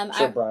 I'm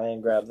sure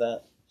Brian grabbed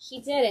that. He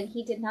did, and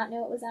he did not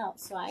know it was out,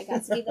 so I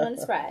got to be the one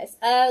to surprise.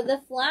 The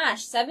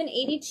Flash,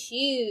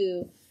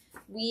 782.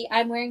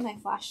 I'm wearing my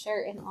Flash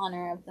shirt in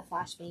honor of the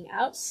Flash being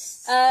out.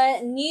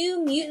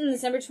 New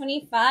Mutants, number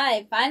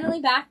 25.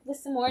 Finally back with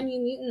some more New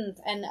Mutants,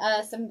 and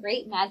some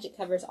great Magic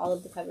covers. All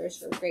of the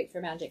covers were great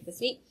for Magic this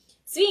week.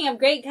 Speaking of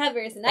great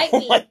covers,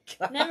 Nightwing,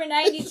 number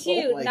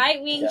 92,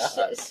 Nightwing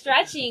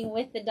stretching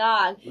with the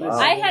dog. Wow.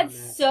 I had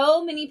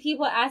so many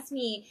people ask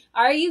me,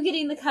 are you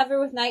getting the cover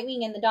with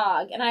Nightwing and the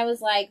dog? And I was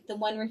like, the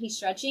one where he's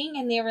stretching?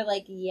 And they were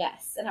like,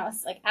 yes. And I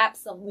was like,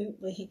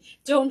 absolutely.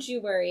 Don't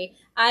you worry.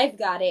 I've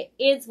got it.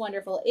 It's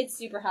wonderful. It's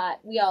super hot.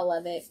 We all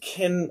love it.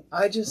 Can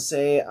I just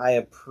say I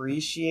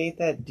appreciate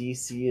that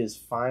DC is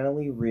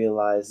finally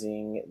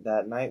realizing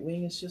that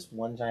Nightwing is just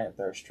one giant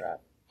thirst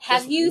trap.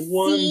 Have you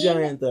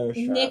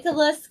seen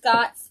Nicola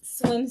Scott's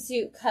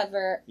swimsuit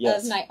cover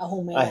of Night?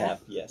 Oh my god! I have,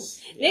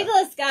 yes. Yeah.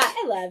 Nicola Scott,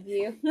 I love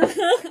you.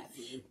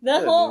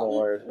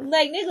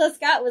 Nicola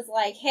Scott was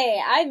like,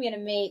 "Hey, I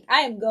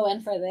am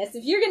going for this.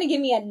 If you're gonna give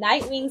me a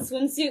Nightwing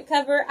swimsuit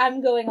cover, I'm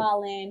going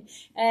all in."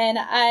 And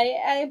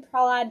I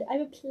applaud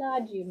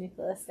you,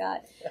 Nicola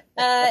Scott.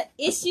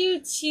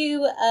 Issue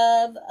 2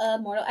 of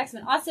Mortal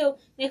X-Men. Also,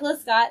 Nicola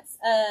Scott's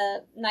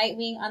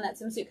Nightwing on that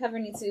swimsuit cover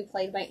needs to be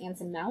played by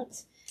Anson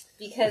Mount.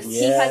 Because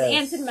he has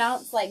Anson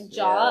Mount's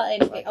jaw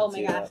and oh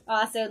my god.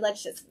 Also,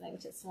 let's just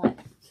want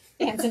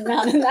Anson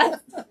Mount in that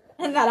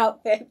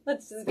outfit.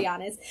 Let's just be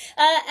honest.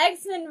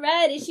 X-Men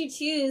Red issue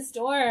 2,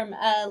 Storm,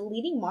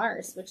 leading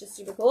Mars, which is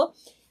super cool.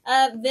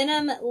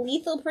 Venom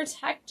Lethal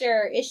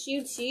Protector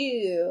issue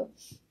 2.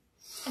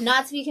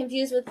 Not to be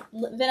confused with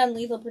Venom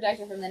Lethal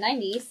Protector from the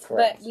 90s,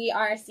 correct. But we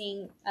are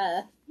seeing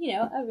a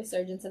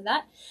resurgence of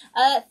that.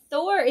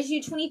 Thor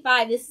issue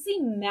 25. This is a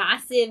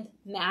massive,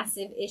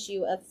 massive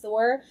issue of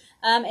Thor.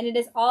 And it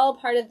is all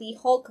part of the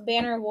Hulk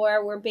banner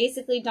war where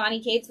basically Donny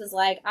Cates was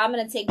like, I'm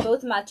going to take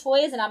both of my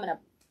toys and I'm going to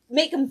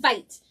make them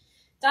fight.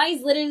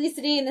 Donnie's literally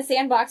sitting in the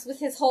sandbox with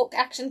his Hulk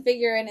action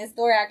figure and his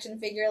Thor action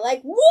figure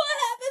like, what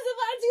happens if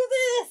I do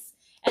this?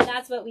 And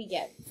that's what we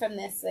get from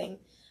this thing.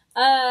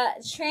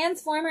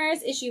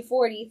 Transformers issue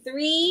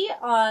 43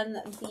 on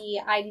the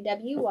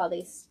IDW while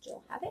they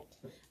still have it.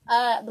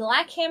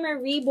 Black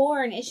Hammer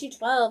Reborn issue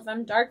 12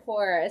 from Dark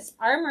Horse.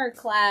 Armor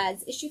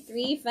Clads issue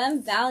 3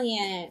 from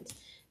Valiant.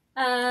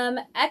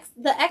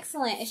 The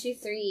Excellent issue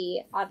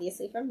 3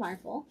 obviously from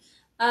Marvel.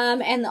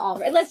 And the All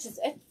Red.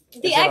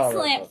 The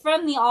Excellent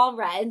from the All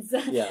Reds.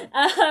 Yeah.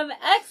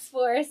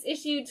 X-Force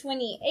issue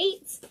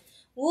 28.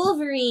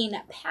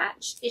 Wolverine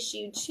Patch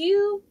issue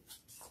 2.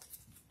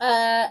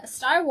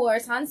 Star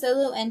Wars, Han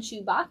Solo and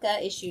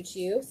Chewbacca issue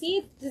 2.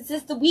 See, this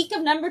is the week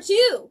of number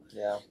 2.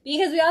 Yeah.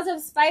 Because we also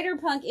have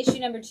Spider-Punk issue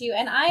number 2.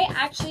 And I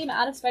actually am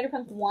out of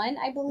Spider-Punk 1,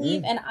 I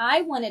believe. And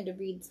I wanted to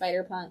read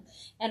Spider-Punk.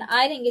 And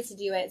I didn't get to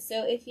do it.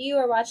 So if you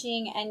are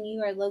watching and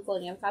you are local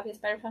and you have a copy of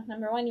Spider-Punk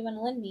number 1 you want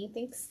to lend me,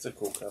 thanks. It's a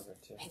cool cover,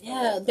 too. I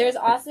know. There's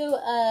also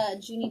a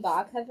Junie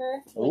Ba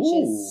cover,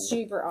 which is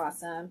super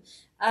awesome.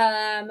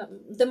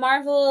 The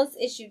Marvels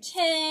issue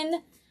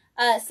 10.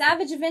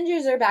 Savage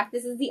Avengers are back.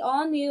 This is the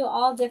all-new,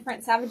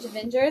 all-different Savage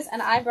Avengers,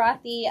 and I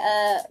brought the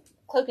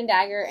Cloak and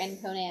Dagger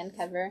and Conan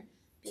cover,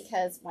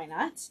 because why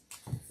not?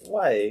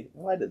 Why?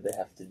 Why did they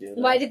have to do that?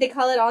 Why did they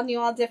call it all-new,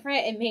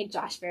 all-different? It made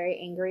Josh very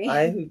angry.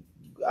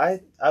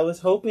 I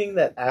was hoping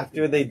that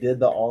after they did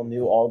the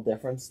all-new,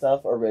 all-different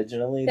stuff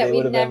originally, they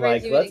would have been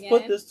like, let's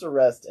put this to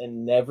rest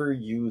and never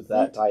use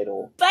that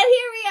title. But here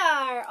we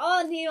are!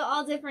 All-new,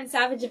 all-different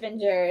Savage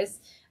Avengers.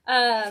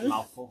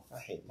 Mouthful. I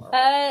hate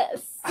Marvel.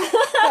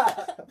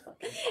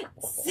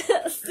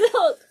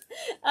 Silk.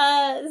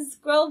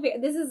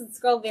 This is a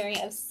scroll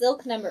variant of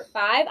Silk number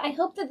 5. I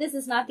hope that this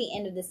is not the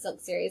end of the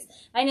Silk series.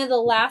 I know the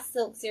last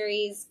Silk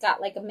series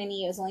got like a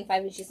mini. It was only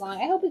 5 issues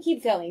long. I hope we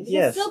keep going.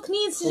 Because Silk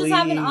needs to just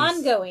have an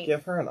ongoing.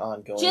 Give her an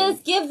ongoing.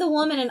 Just give the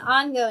woman an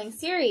ongoing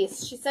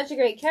series. She's such a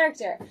great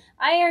character.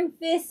 Iron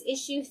Fist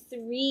issue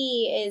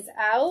 3 is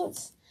out.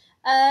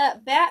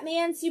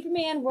 Batman,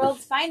 Superman,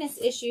 World's Finest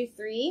issue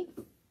 3.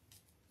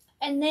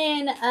 And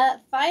then,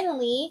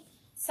 finally,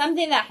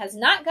 something that has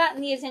not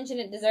gotten the attention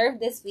it deserved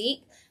this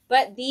week,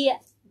 but the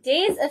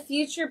Days of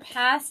Future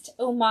Past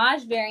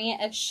homage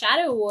variant of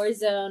Shadow War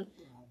Zone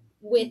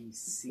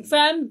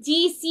from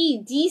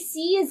DC.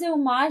 DC is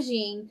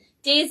homaging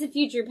Days of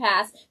Future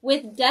Past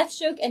with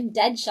Deathstroke and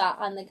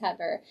Deadshot on the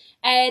cover.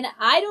 And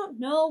I don't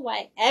know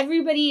why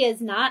everybody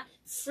is not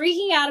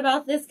freaking out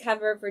about this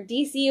cover for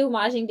DC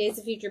homaging Days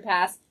of Future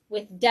Past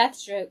with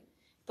Deathstroke,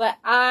 but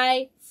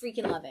I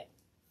freaking love it.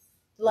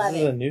 Love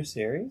This is a new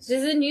series?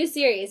 This is a new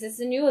series. It's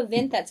a new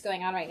event that's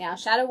going on right now.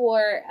 Shadow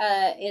War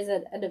is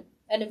an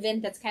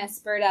event that's kind of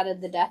spurred out of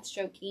the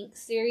Deathstroke Inc.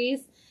 series.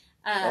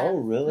 Oh,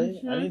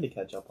 really? Mm-hmm. I need to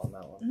catch up on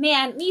that one.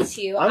 Man, me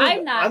too.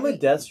 I'm a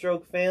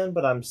Deathstroke fan,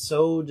 but I'm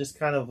so just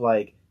kind of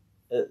like...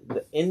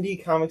 the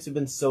indie comics have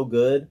been so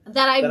good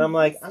that I'm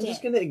like, I'm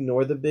just going to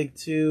ignore the big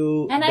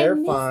two. And they're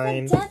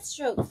fine. The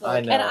Deathstroke book. I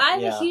know, and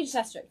I'm a huge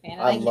Deathstroke fan.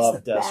 I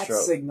love Deathstroke.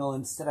 Bat signal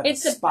instead of a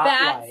spotlight. It's a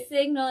bat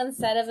signal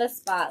instead of a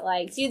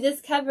spotlight. Dude,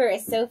 this cover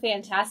is so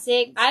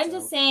fantastic. I'm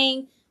just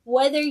saying,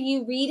 whether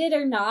you read it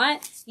or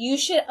not, you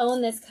should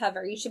own this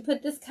cover. You should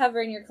put this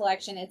cover in your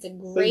collection. It's a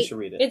great,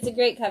 read it. It's a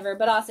great cover.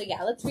 But also,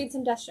 yeah, let's read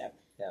some Deathstroke.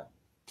 Yeah.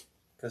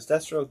 Because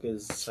Deathstroke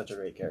is such a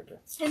great character.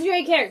 He's a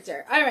great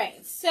character. All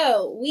right,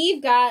 so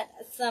we've got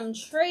some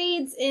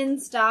trades in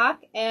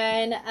stock,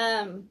 and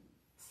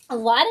A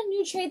lot of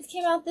new trades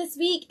came out this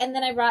week, and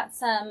then I brought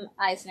some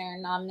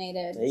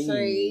Eisner-nominated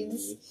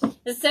trades.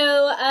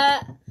 So,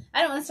 I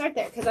don't want to start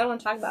there, because I don't want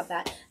to talk about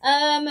that.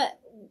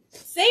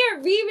 They are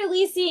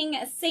re-releasing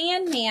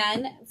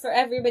Sandman. For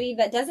everybody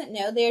that doesn't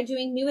know, they are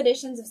doing new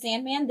editions of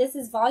Sandman. This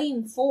is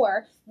volume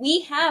 4.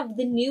 We have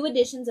the new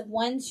editions of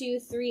 1, 2,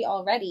 3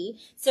 already.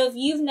 So if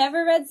you've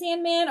never read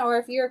Sandman, or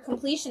if you're a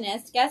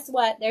completionist, guess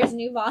what? There's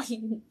new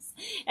volumes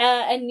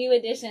and new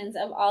editions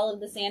of all of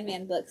the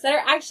Sandman books that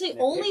are actually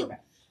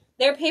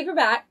They're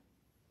paperback.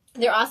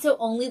 They're also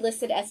only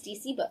listed as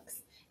DC books.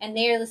 And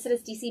they are listed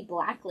as DC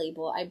Black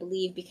Label, I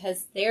believe,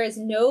 because there is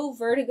no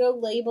Vertigo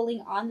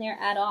labeling on there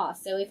at all.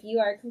 So if you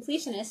are a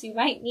completionist, you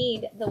might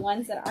need the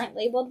ones that aren't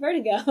labeled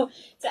Vertigo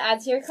to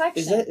add to your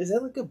collection. Is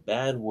that like a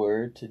bad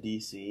word to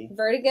DC?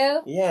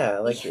 Vertigo? Yeah,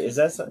 like, is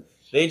that something?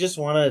 They just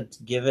want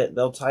to give it,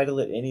 they'll title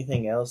it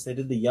anything else. They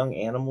did the Young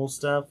Animal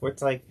stuff, where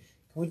it's like,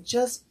 can we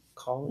just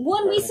call it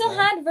Vertigo? We still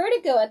had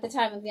Vertigo at the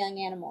time of Young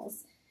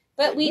Animals.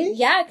 But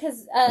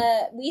because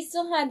we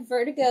still had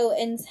Vertigo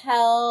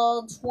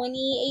until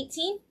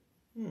 2018.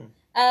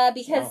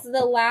 Because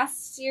the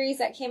last series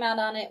that came out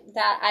on it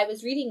that I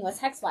was reading was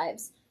Hex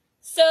Wives.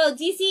 So,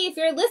 DC, if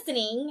you're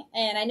listening,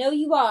 and I know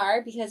you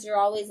are, because you're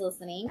always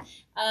listening,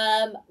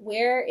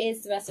 where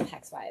is the rest of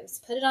Hex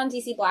Wives? Put it on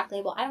DC Black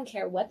Label. I don't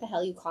care what the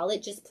hell you call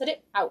it. Just put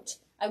it out.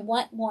 I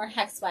want more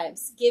Hex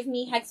Wives. Give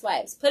me Hex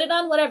Wives. Put it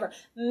on whatever.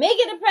 Make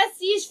it a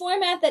prestige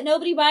format that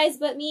nobody buys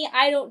but me.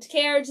 I don't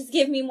care. Just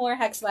give me more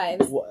Hex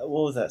Wives. What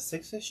was that,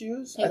 6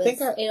 issues?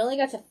 It only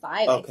got to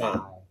 5, okay. I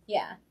think.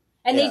 Yeah.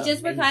 And they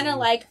just were kind of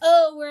like,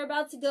 oh, we're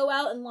about to go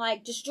out and,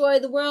 like, destroy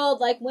the world,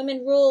 like,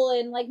 women rule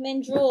and, like,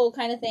 men drool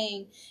kind of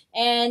thing.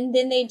 And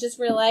then they just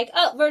were like,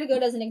 oh, Vertigo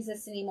doesn't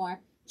exist anymore.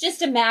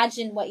 Just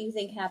imagine what you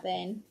think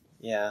happened.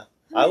 Yeah.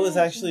 I was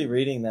actually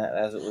reading that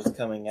as it was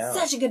coming out.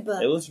 Such a good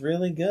book. It was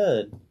really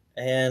good.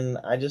 And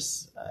I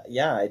just,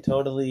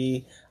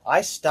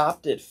 I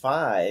stopped at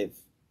 5.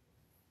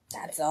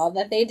 That's all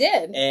that they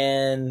did.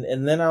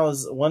 And then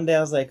one day I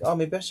was like, oh,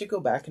 maybe I should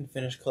go back and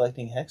finish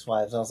collecting Hex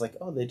Wives. And I was like,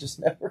 oh, they just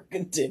never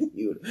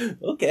continued.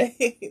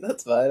 Okay,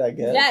 that's fine, I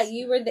guess. Yeah,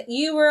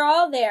 you were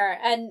all there.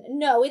 And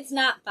no, it's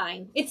not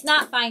fine. It's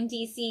not fine,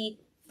 DC.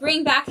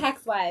 Bring back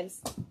Hex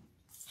Wives.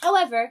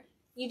 However,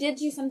 you did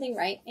do something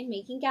right in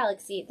making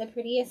Galaxy the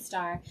Prettiest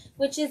Star,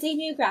 which is a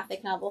new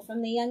graphic novel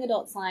from the young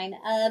adults line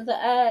of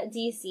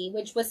DC,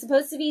 which was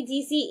supposed to be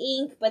DC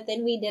Inc., but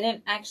then we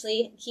didn't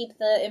actually keep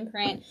the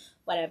imprint.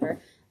 Whatever.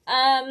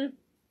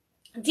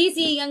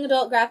 DC young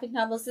adult graphic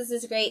novels. This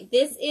is great.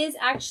 This is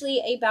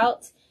actually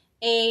about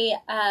a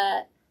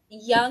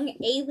young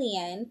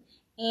alien,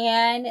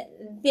 and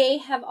they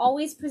have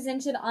always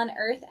presented on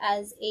Earth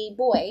as a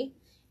boy,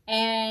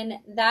 and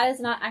that is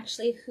not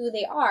actually who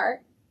they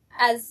are.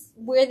 As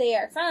where they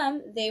are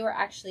from, they were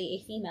actually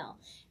a female.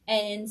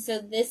 And so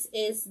this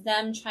is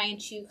them trying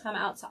to come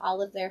out to all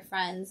of their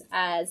friends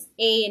as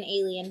an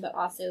alien, but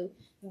also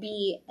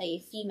be a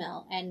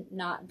female and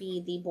not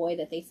be the boy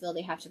that they feel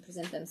they have to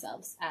present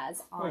themselves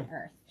as on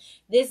Earth.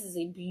 This is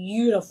a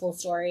beautiful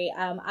story.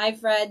 I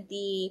read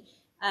the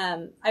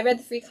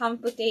Free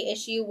Comic Book Day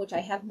issue, which I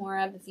have more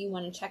of if you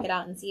want to check it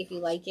out and see if you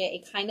like it.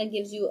 It kind of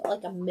gives you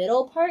like a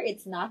middle part.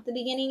 It's not the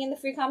beginning in the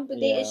Free Comic Book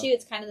Day issue.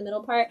 It's kind of the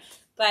middle part.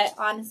 But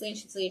honestly and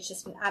truthfully, it's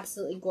just an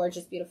absolutely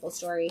gorgeous, beautiful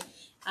story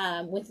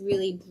with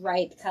really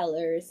bright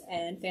colors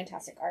and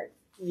fantastic art.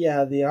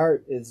 Yeah, the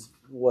art is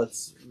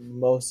what's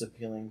most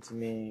appealing to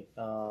me.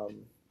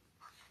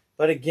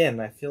 But again,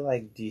 I feel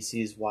like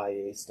DC's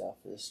YA stuff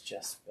is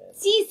just better.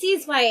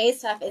 DC's YA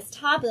stuff is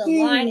top of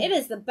the line. It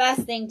is the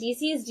best thing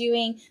DC is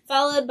doing,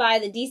 followed by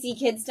the DC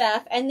Kid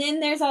stuff, and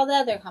then there's all the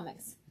other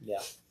comics.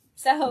 Yeah.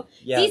 So,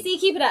 DC,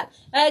 keep it up.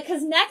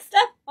 Because next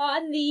up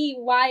on the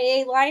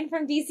YA line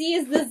from DC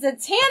is the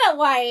Zatanna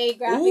YA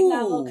graphic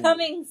novel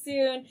coming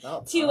soon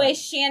to a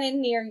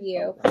Shannon near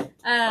you.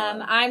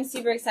 I'm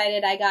super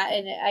excited. I got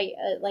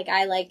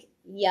I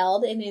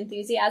yelled in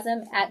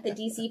enthusiasm at the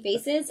DC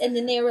faces, and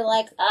then they were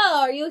like, oh,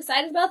 are you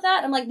excited about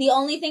that? I'm like, the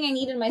only thing I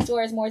need in my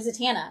store is more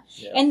Zatanna.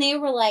 Yeah. And they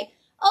were like,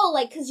 oh,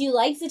 like, because you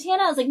like Zatanna?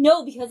 I was like,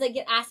 no, because I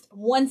get asked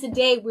once a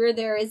day where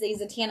there is a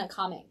Zatanna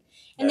comic.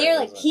 And they're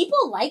like,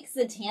 people like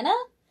Zatanna?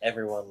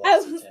 Everyone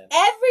loves Zatanna.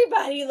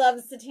 Everybody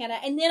loves Zatanna.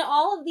 And then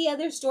all of the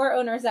other store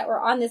owners that were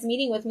on this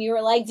meeting with me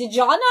were like, did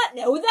y'all not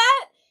know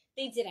that?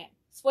 They didn't.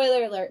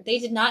 Spoiler alert. They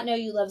did not know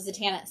you love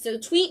Zatanna. So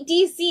tweet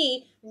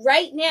DC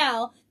right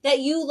now that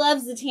you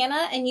love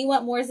Zatanna and you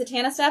want more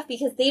Zatanna stuff,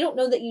 because they don't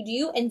know that you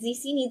do, and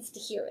DC needs to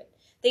hear it.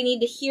 They need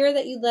to hear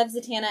that you love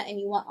Zatanna and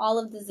you want all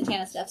of the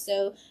Zatanna stuff.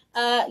 So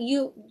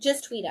you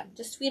just tweet them.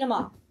 Just tweet them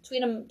all.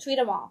 Tweet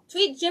them all.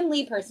 Tweet Jim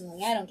Lee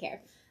personally. I don't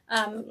care.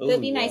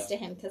 But be nice to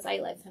him, because I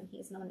love him.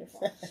 He's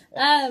wonderful.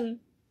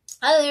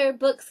 Other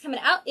books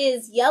coming out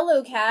is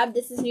Yellow Cab.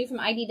 This is new from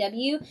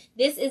IDW.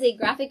 This is a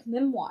graphic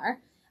memoir.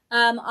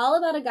 All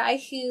about a guy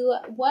who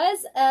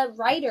was a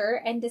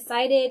writer and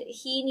decided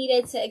he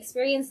needed to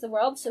experience the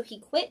world, so he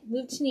quit,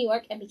 moved to New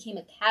York, and became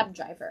a cab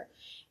driver.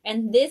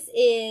 And this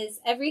is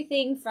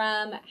everything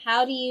from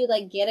how do you,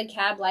 like, get a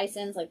cab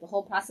license, like, the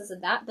whole process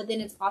of that. But then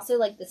it's also,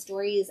 like, the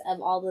stories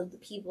of all of the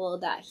people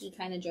that he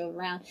kind of drove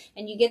around.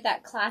 And you get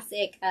that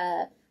classic,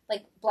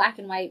 like, black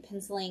and white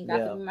penciling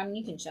graphic. I mean,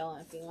 you can show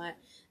them if you want.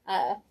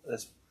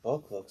 This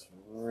book looks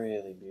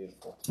really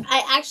beautiful.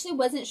 I actually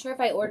wasn't sure if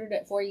I ordered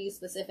it for you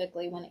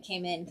specifically when it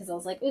came in, because I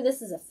was like, "Ooh,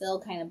 this is a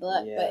Phil kind of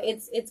book," but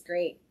it's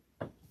great.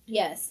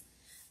 Yes.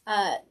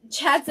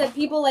 Chad said,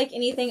 "People like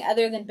anything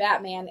other than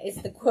Batman" is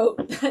the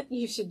quote that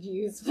you should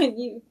use when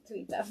you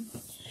tweet them.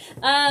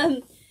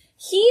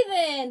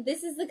 Heathen.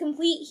 This is the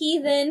complete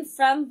Heathen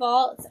from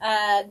Vault.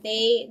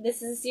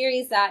 This is a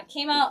series that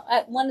came out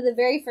at one of the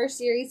very first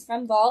series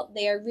from Vault.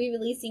 They are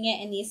re-releasing it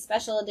in these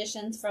special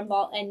editions from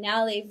Vault, and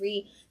now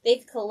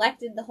they've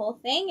collected the whole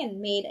thing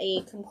and made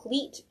a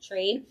complete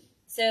trade.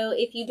 So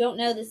if you don't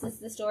know, this is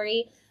the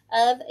story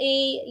of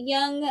a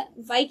young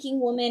Viking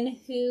woman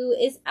who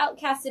is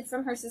outcasted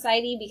from her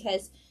society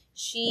because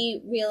she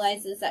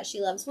realizes that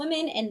she loves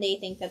women and they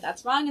think that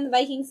that's wrong in the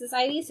Viking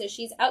society. So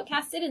she's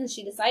outcasted and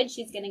she decides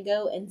she's going to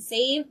go and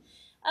save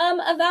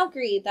a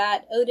Valkyrie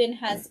that Odin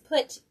has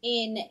put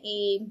in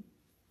a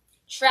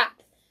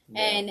trap.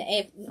 Yeah. And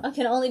it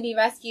can only be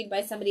rescued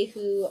by somebody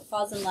who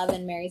falls in love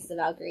and marries the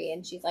Valkyrie.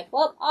 And she's like,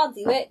 well, I'll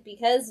do it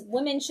because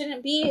women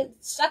shouldn't be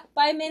stuck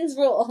by men's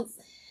rules.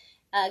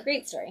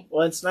 Great story.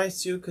 Well, it's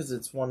nice, too, because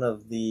it's one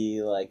of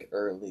the, like,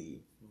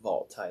 early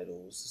Vault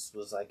titles. This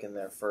was, like, in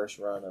their first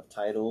run of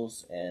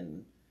titles,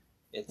 and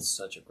it's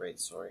such a great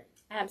story.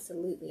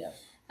 Absolutely.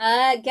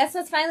 Yeah. Guess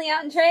what's finally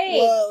out in trade?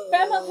 Whoa,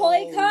 from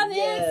Ahoy Comics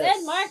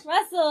and Mark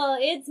Russell.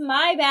 It's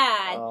My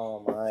Bad.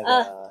 Oh, my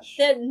gosh.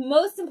 The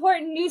most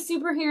important new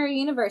superhero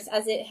universe,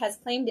 as it has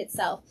claimed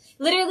itself.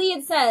 Literally,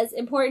 it says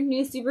important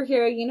new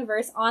superhero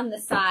universe on the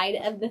side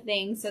of the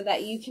thing so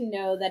that you can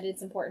know that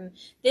it's important.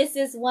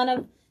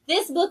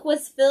 This book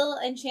was Phil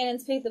and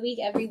Shannon's pick of the week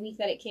every week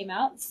that it came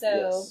out.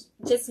 So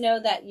just know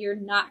that you're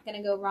not going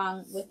to go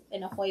wrong with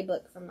an Ahoy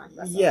book from Mark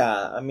Russell.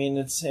 Yeah, I mean,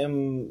 it's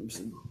him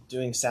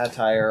doing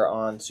satire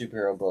on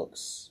superhero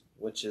books,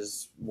 which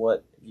is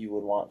what you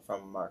would want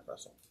from Mark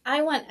Russell.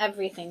 I want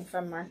everything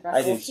from Mark Russell.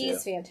 I do too.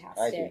 He's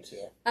fantastic. I do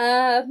too.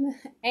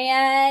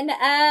 And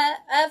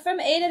from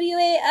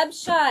AWA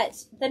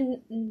Upshot, the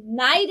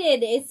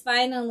Knighted is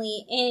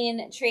finally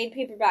in trade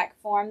paperback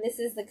form. This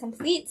is the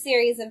complete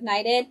series of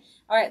Knighted,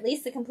 or at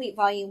least the complete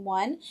volume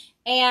 1.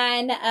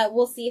 And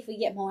we'll see if we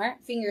get more.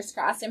 Fingers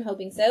crossed. I'm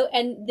hoping so.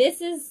 And this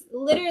is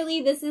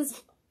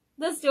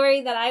the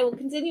story that I will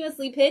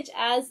continuously pitch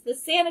as the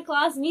Santa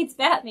Claus meets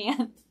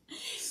Batman.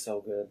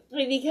 So good.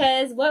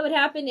 Because what would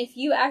happen if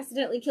you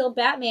accidentally killed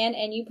Batman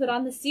and you put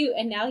on the suit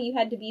and now you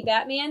had to be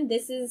Batman?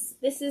 This is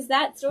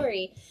that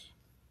story.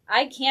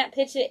 I can't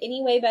pitch it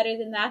any way better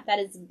than that. That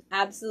is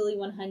absolutely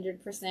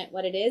 100%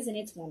 what it is, and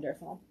it's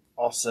wonderful.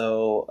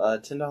 Also,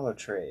 $10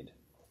 trade.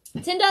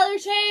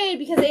 $10 trade,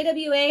 because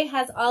AWA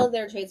has all of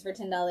their trades for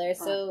 $10,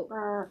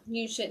 so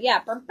you should, yeah,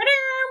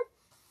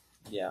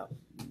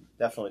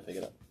 definitely pick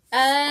it up.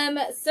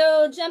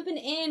 So jumping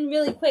in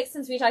really quick,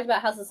 since we talked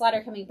about House of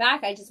Slaughter coming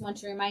back, I just want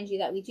to remind you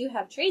that we do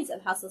have trades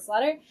of House of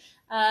Slaughter.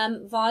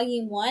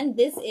 Volume 1,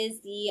 this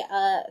is the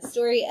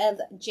story of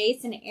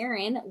Jace and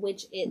Aaron,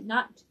 which is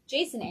not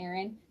Jason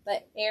Aaron,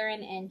 but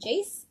Aaron and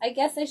Jace. I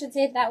guess I should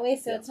say it that way,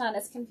 so it's not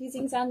as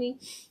confusing sounding.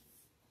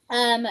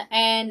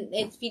 And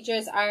it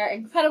features our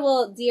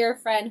incredible dear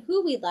friend,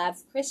 who we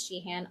love, Chris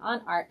Sheehan,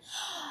 on art.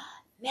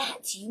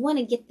 Matt, do you want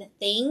to get the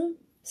thing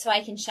so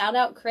I can shout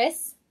out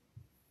Chris?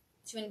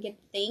 Do you want to get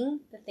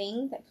the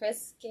thing that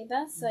Chris gave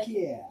us? So I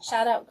can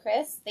shout out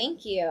Chris.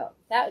 Thank you.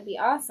 That would be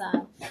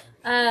awesome.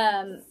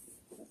 And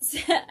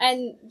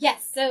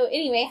yes, so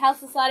anyway,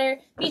 House of Slaughter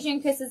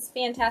featuring Chris's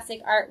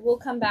fantastic art. We'll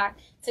come back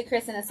to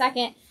Chris in a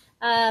second.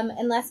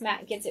 Unless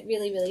Matt gets it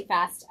really, really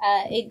fast.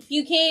 If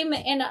you came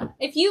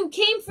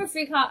for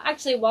free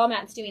actually, while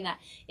Matt's doing that,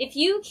 if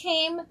you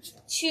came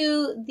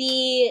to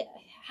the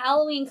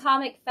Halloween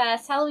Comic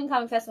Fest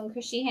when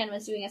Chris Sheehan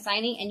was doing a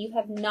signing and you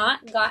have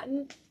not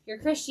gotten your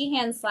Chris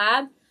Sheehan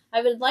slab,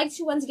 I would like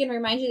to once again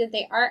remind you that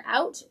they are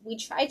out. We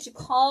tried to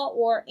call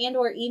or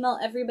email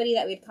everybody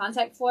that we had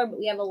contact for, but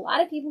we have a lot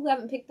of people who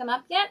haven't picked them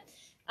up yet.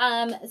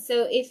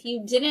 So if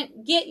you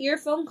didn't get your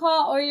phone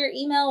call or your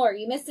email or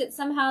you missed it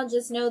somehow,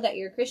 just know that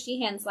your Chris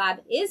Sheehan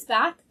slab is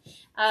back.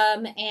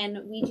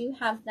 And we do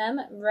have them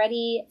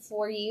ready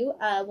for you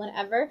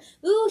whenever.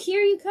 Ooh,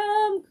 here you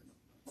come.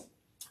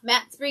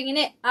 Matt's bringing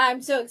it.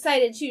 I'm so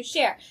excited to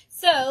share.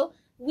 So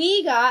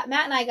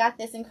Matt and I got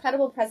this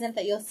incredible present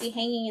that you'll see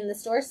hanging in the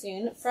store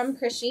soon from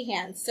Chris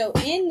Sheehan. So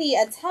in the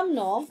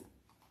autumnal,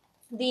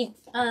 the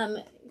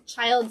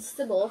child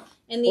Sybil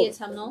in the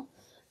autumnal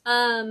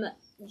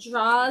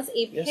draws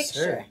a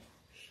picture.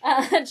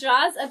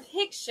 Draws a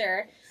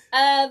picture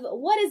of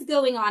what is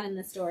going on in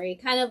the story.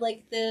 Kind of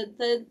like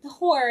the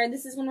horror.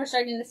 This is when we're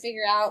starting to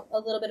figure out a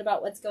little bit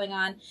about what's going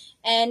on.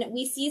 And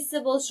we see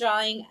Sybil's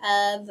drawing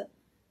of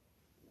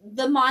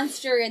the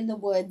monster in the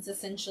woods,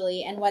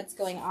 essentially, and what's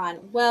going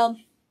on. Well,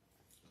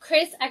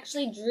 Chris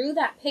actually drew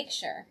that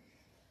picture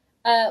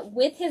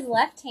with his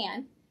left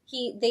hand.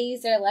 they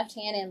used their left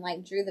hand and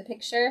like drew the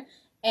picture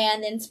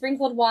and then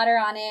sprinkled water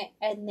on it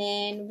and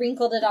then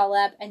wrinkled it all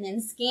up and then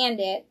scanned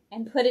it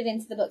and put it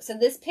into the book. So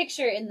this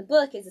picture in the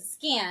book is a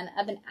scan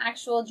of an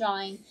actual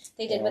drawing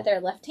they did with their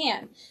left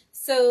hand.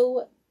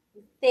 So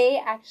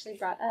they actually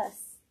brought us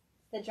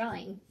the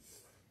drawing.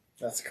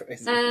 That's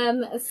crazy.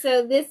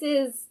 So this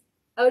is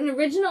an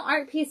original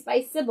art piece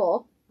by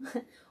Sybil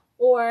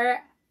or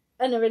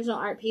an original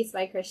art piece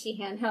by Chris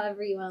Sheehan,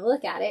 however you want to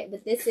look at it.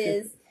 But this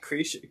is...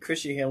 Chris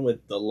Sheehan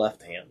with the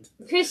left hand.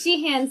 Chris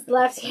Sheehan's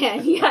left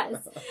hand,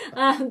 yes.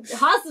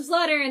 House of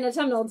Slaughter and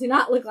Autumnal do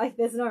not look like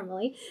this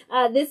normally.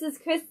 This is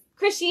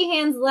Chris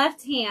Sheehan's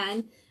left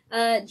hand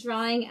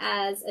drawing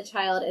as a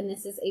child, and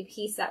this is a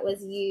piece that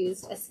was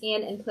used, a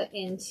scan and put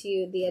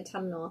into the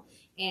Autumnal.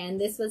 And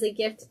this was a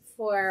gift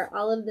for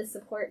all of the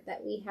support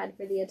that we had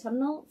for the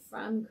Autumnal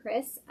from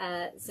Chris.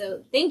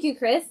 So thank you,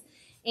 Chris.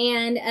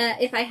 And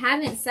if I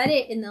haven't said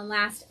it in the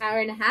last hour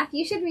and a half,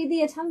 you should read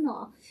the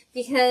Autumnal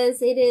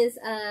because it is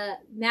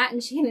Matt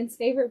and Shannon's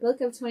favorite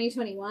book of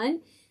 2021,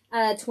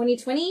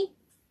 2020,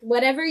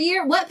 whatever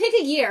year. Pick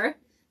a year.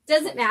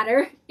 Doesn't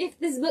matter. If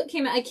this book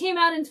came out, it came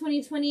out in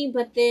 2020,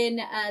 but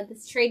then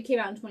this trade came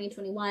out in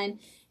 2021.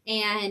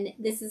 And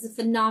this is a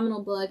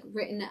phenomenal book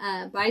written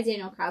by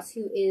Daniel Kraus,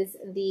 who is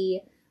the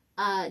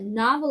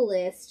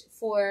novelist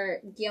for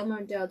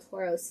Guillermo del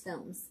Toro's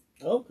films.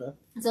 Okay.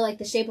 So like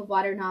the Shape of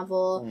Water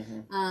novel,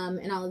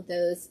 and all of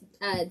those,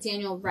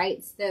 Daniel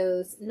writes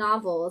those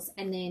novels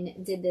and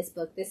then did this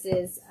book. This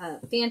is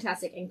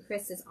fantastic, and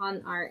Chris is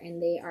on art,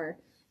 and they are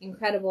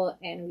incredible,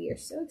 and we are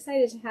so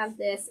excited to have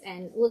this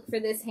and look for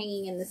this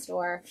hanging in the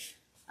store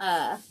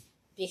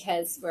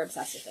because we're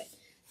obsessed with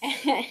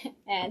it.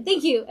 And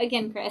thank you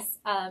again, Chris,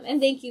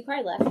 and thank you,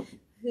 Carla,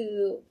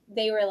 who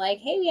they were like,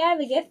 hey, we have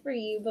a gift for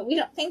you, but we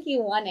don't think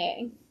you want it.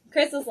 And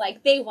Chris was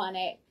like, they want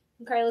it.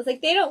 And Carla's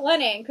like, they don't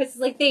want it. And Chris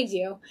is like, they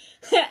do.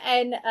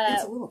 And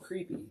it's a little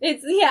creepy.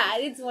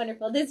 It's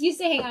wonderful. This used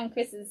to hang on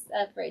Chris's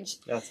fridge.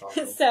 That's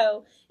awesome.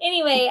 So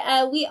anyway,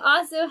 we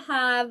also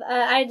have,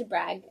 I had to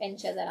brag and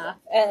show that off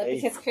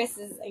because Chris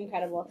is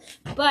incredible.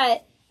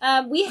 But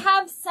we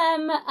have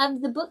some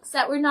of the books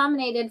that were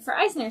nominated for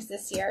Eisners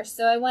this year,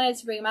 so I wanted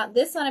to bring them out.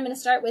 This one I'm going to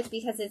start with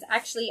because it's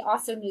actually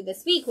also new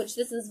this week, which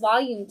this is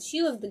volume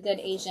 2 of The Good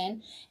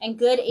Asian, and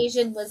Good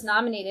Asian was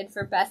nominated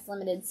for Best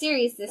Limited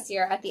Series this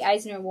year at the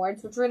Eisner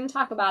Awards, which we're going to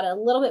talk about a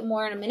little bit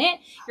more in a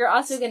minute. You're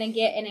also going to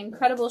get an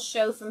incredible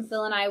show from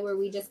Phil and I where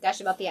we just gush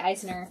about the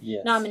Eisner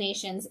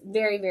nominations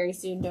very, very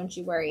soon, don't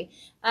you worry.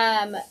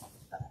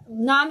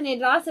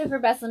 Nominated also for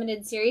Best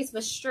Limited Series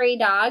was Stray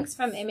Dogs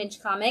from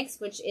Image Comics,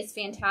 which is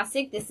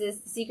fantastic. This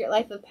is The Secret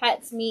Life of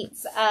Pets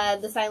meets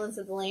The Silence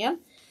of the Lamb.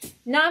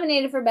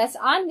 Nominated for Best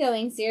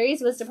Ongoing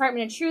Series was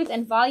Department of Truth,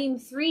 and Volume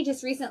 3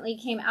 just recently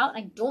came out.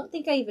 I don't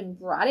think I even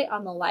brought it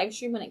on the live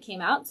stream when it came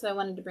out, so I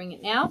wanted to bring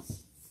it now.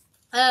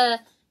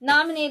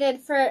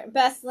 Nominated for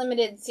Best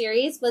Limited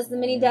Series was The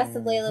Many Deaths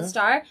of Layla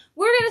Starr.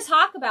 We're going to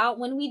talk about,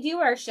 when we do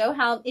our show,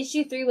 how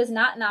issue 3 was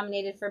not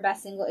nominated for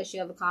Best Single Issue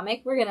of a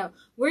Comic. We're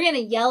gonna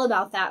yell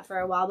about that for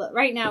a while, but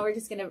right now we're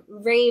just going to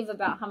rave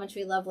about how much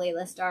we love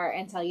Layla Starr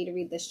and tell you to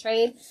read this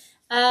trade.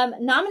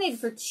 Nominated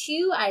for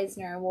 2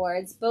 Eisner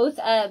Awards, both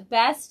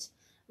Best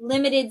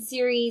Limited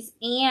Series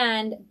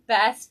and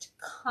Best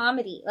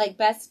Comedy, like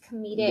Best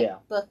Comedic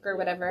Book or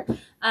whatever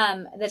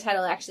the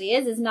title actually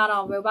is Not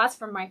All Robots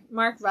from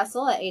Mark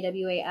Russell at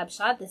AWA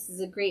Upshot. This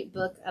is a great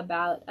book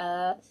about,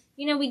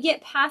 we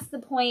get past the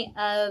point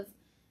of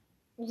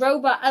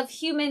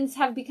humans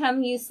have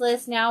become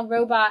useless. Now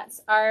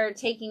robots are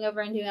taking over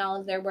and doing all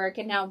of their work,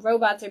 and now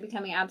robots are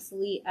becoming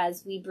obsolete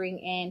as we bring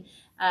in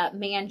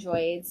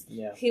mandroids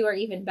who are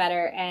even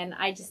better. And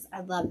I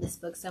love this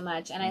book so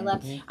much. And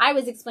I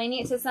was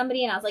explaining it to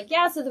somebody and I was like,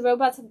 so the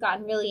robots have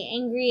gotten really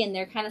angry and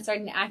they're kind of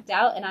starting to act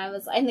out.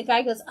 And the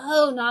guy goes,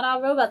 oh, not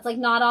all robots, like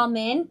not all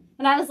men.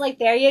 And I was like,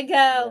 there you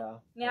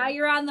go. Now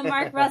you're on the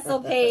Mark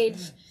Russell page.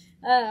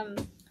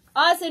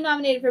 Also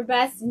nominated for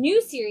Best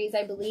New Series,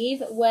 I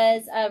believe,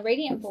 was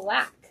Radiant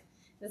Black.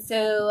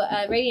 So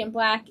Radiant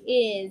Black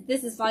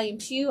this is volume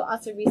 2,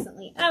 also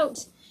recently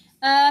out.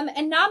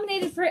 And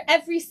nominated for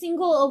every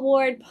single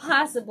award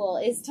possible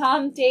is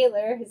Tom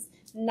Taylor's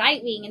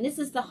Nightwing. And this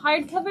is the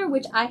hardcover,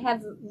 which I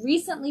have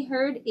recently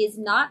heard is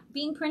not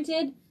being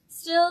printed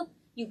still.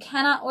 You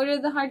cannot order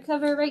the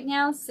hardcover right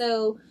now.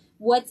 So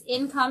what's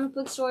in comic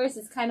book stores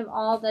is kind of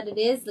all that it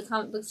is. The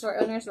comic book store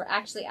owners were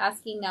actually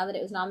asking, now that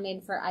it was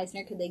nominated for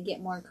Eisner, could they get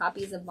more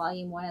copies of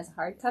Volume 1 as a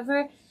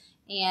hardcover?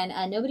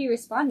 And nobody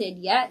responded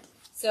yet.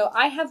 So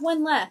I have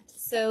one left.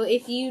 So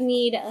if you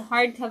need a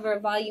hardcover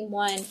of Volume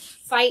 1,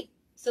 fight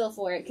Phil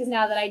for it. Because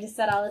now that I just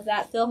said all of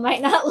that, Phil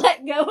might not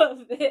let go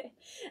of it.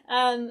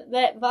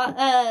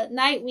 But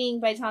Nightwing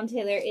by Tom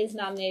Taylor is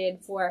nominated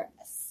for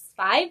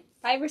 5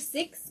 or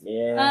 6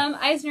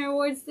 Eisner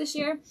Awards this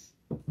year.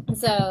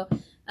 So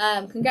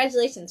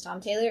congratulations,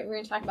 Tom Taylor. We're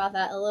going to talk about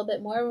that a little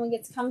bit more when we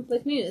get to comic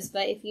book news.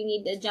 But if you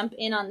need to jump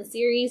in on the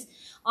series,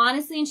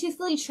 honestly and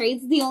truthfully,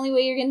 trade's the only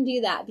way you're going to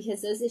do that,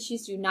 because those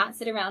issues do not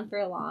sit around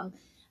for long.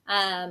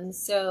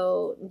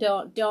 So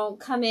don't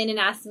come in and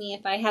ask me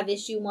if I have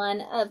issue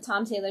 1 of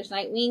Tom Taylor's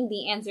Nightwing.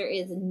 The answer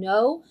is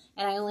no,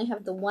 and I only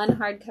have the 1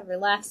 hardcover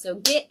left, so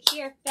get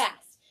here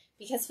fast,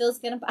 because Phil's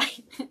gonna buy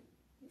it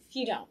if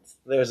you don't.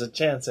 There's a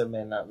chance it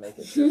may not make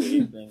it to the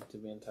evening, to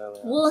be entirely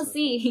honest. We'll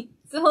see.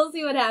 So we'll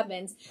see what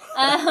happens.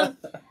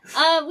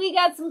 We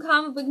got some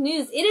comic book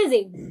news. It is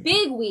a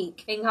big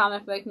week in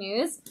comic book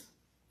news.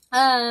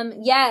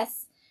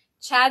 Yes,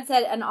 Chad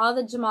said, and all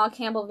the Jamal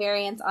Campbell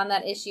variants on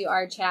that issue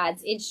are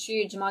Chad's. It's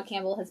true. Jamal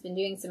Campbell has been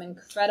doing some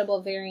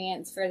incredible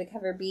variants for the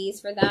cover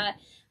Bs for that.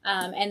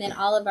 And then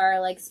all of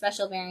our like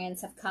special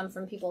variants have come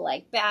from people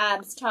like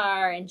Babs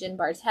Tarr and Jen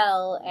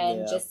Bartel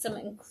and just some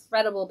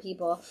incredible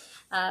people.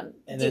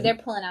 They're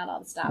pulling out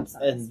all the stops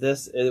on and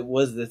this.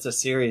 It's a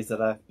series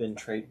that I've been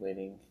trade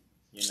waiting,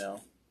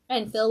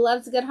 And Phil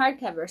loves a good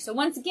hardcover. So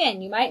once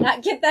again, you might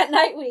not get that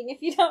Nightwing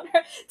if you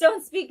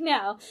don't speak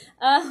now.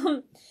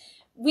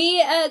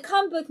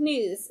 Comic book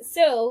news.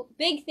 So,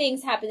 big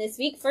things happened this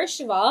week. First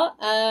of all,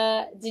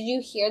 did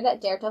you hear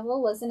that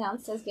Daredevil was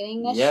announced as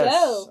getting a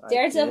show?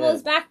 Daredevil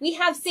is back. We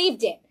have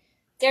saved it.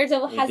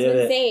 Daredevil has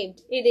been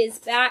saved. It is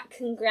back.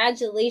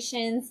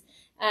 Congratulations.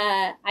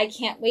 I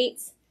can't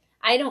wait.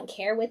 I don't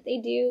care what they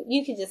do.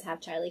 You could just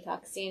have Charlie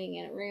Cox standing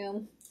in a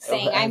room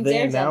saying, I'm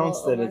Daredevil. They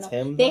announced that it's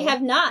him? They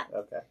have not.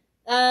 Okay.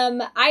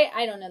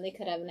 I don't know. They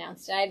could have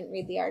announced it. I didn't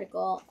read the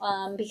article.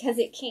 Because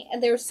it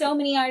can't. There were so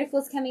many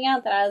articles coming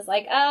out that I was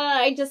like,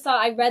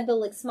 I read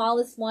the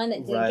smallest one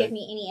that didn't give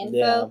me any info.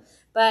 Yeah.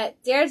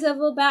 But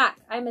Daredevil back.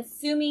 I'm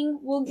assuming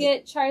we'll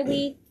get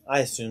Charlie. I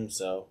assume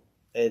so.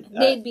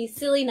 They'd be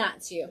silly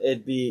not to.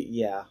 It'd be,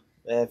 yeah.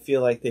 I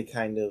feel like they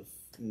kind of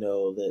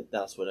know that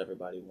that's what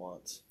everybody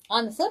wants.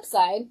 On the flip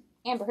side,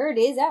 Amber Heard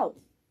is out.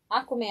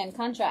 Aquaman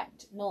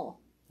contract null.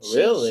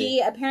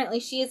 Really?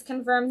 She has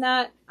confirmed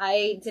that.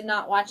 I did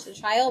not watch the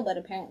trial, but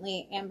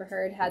apparently Amber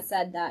Heard has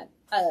said that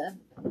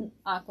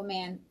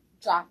Aquaman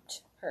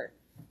dropped her.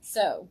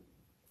 So,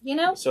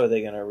 So are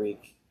they going to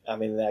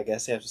I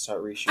guess they have to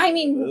start reshooting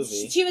the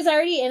movie. She was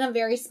already in a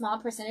very small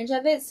percentage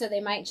of it, so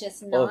they might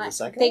just not. The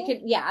second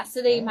one?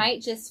 So they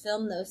might just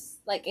film those,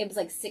 it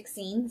was 6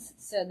 scenes,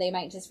 so they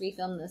might just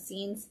refilm those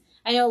scenes.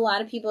 I know a lot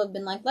of people have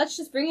been like, let's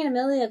just bring in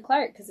Emilia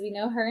Clarke, because we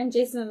know her and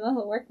Jason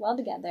Momoa work well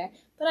together.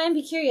 But I'd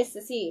be curious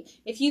to see.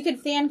 If you could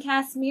fan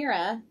cast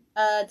Mira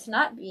to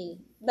not be,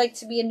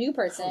 to be a new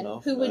person,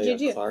 who would you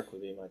do? Emilia Clarke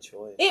would be my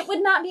choice.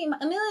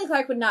 Emilia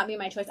Clarke would not be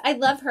my choice. I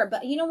love her,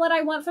 but you know what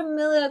I want from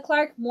Emilia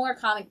Clarke? More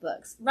comic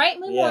books. Write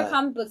me more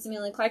comic books,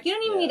 Emilia Clarke. You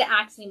don't even need to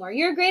act anymore.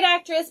 You're a great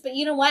actress, but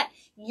you know what?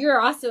 You're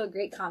also a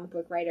great comic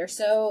book writer.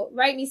 So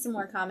write me some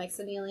more comics,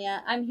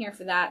 Emilia. I'm here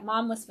for that.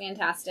 Mom was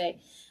fantastic.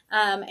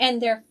 And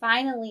they're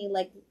finally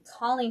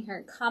calling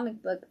her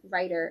comic book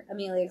writer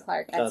Emilia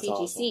Clarke at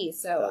CGC. Awesome.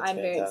 So I'm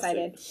very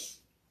excited.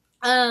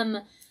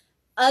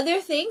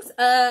 Other things,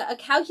 A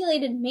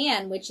Calculated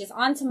Man, which is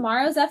on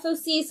tomorrow's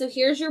FOC. So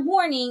here's your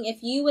warning.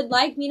 If you would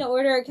like me to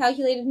order A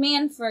Calculated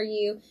Man for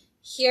you,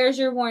 here's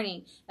your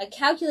warning. A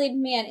Calculated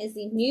Man is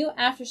the new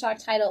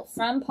Aftershock title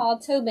from Paul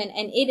Tobin,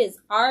 and it is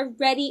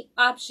already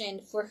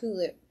optioned for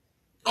Hulu.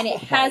 And it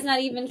has not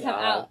even come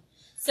out.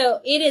 So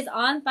it is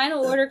on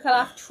final order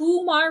cutoff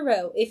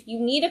tomorrow. If you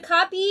need a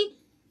copy,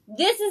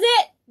 this is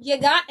it. You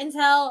got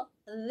until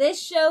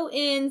this show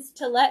ends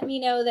to let me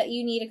know that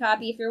you need a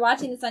copy. If you're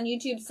watching this on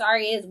YouTube,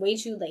 sorry, it is way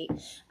too late.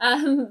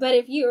 But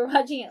if you are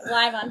watching it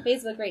live on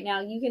Facebook right now,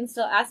 you can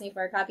still ask me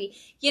for a copy.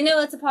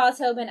 It's a Paul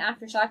Tobin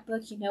Aftershock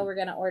book. We're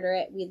going to order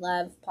it. We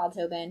love Paul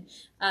Tobin.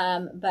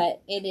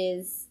 But it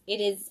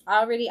is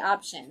already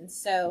optioned.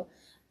 So,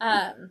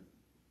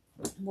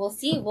 we'll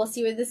see. We'll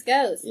see where this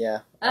goes. Yeah.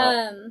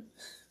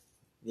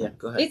 Yeah,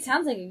 go ahead. It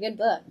sounds like a good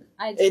book.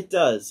 It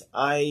does.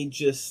 I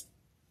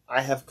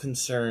have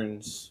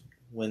concerns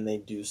when they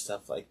do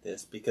stuff like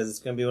this, because it's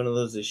going to be one of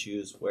those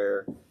issues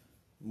where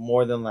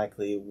more than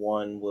likely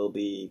one will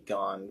be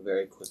gone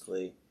very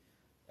quickly,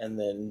 and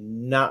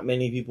then not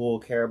many people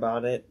will care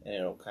about it, and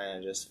it'll kind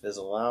of just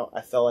fizzle out.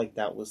 I felt like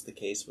that was the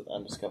case with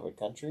Undiscovered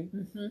Country.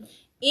 Mm-hmm.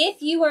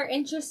 If you are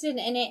interested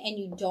in it and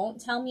you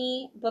don't tell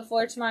me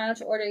before tomorrow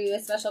to order you a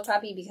special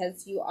copy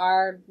because you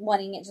are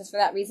wanting it just for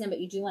that reason, but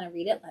you do want to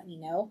read it, let me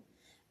know.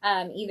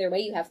 Either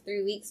way, you have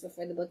 3 weeks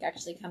before the book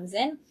actually comes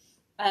in.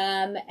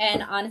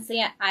 And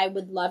honestly, I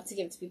would love to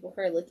give it to people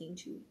who are looking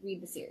to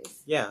read the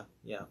series. Yeah.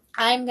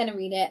 I'm going to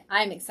read it.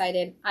 I'm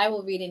excited. I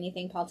will read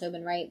anything Paul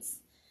Tobin writes.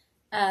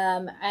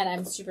 And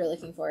I'm super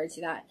looking forward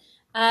to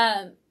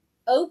that.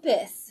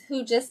 Opus,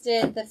 who just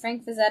did the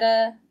Frank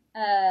Frazetta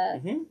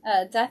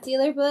Death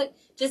Dealer book,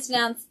 just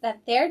announced that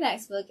their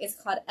next book is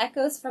called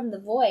Echoes from the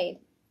Void,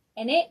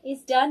 and it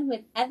is done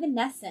with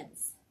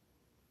Evanescence.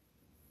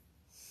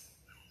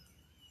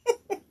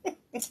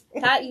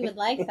 Thought you would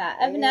like that.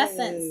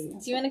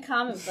 Evanescence doing a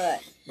comic book.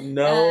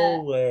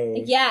 No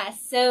way. Yeah,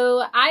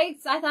 so I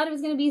thought it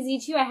was going to be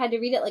Z2. I had to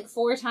read it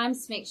 4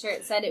 times to make sure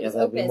it said it was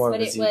Opus,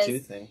 but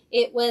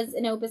it was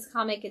an Opus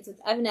comic. It's with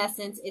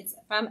Evanescence.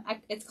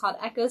 It's called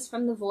Echoes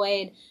from the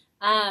Void.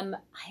 I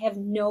have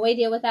no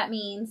idea what that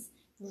means.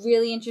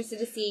 Really interested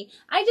to see.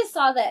 I just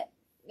saw that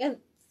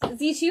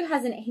Z2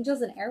 has an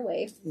Angels and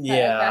Airwaves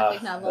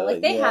graphic novel.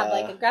 Like, they have,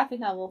 like, a graphic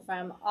novel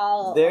from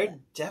all... They're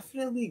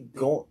definitely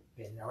going...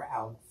 Been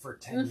around for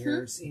 10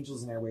 years.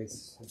 Angels and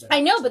Airwaves have been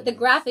I know, but the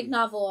graphic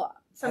novel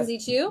from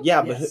Z2?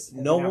 Yeah, but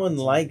no one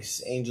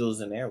likes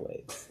Angels and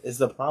Airwaves, is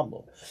the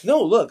problem.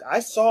 No, look, I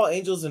saw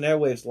Angels and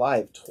Airwaves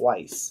live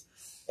twice.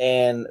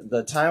 And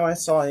the time I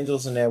saw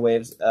Angels and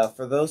Airwaves,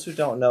 for those who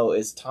don't know,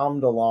 is Tom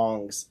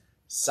DeLonge's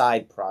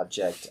side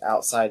project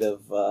outside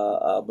of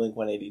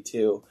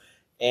Blink-182.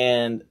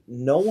 And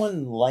no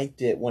one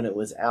liked it when it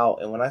was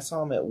out. And when I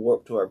saw him at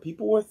Warped Tour,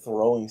 people were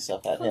throwing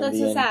stuff at him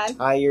the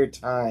entire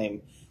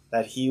time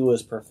that he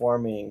was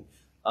performing.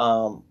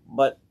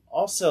 But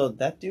also,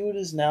 that dude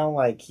is now,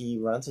 like, he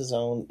runs his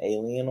own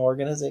alien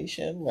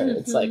organization where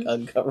it's, like,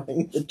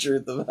 uncovering the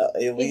truth about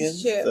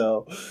aliens.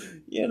 So,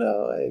 you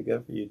know, hey,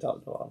 good for you,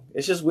 Tom DeLonge.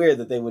 It's just weird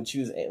that they would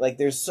choose, like,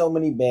 there's so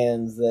many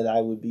bands that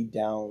I would be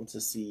down to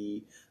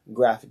see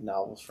graphic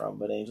novels from,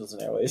 but Angels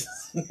and Airwaves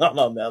is not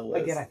on that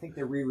list. Again, I think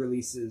they're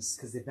re-releases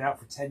because they've been out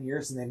for 10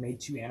 years and they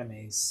made 2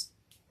 animes.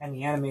 And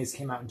the animes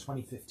came out in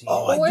 2015.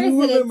 Oh, I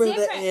do remember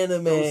the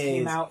animes. Those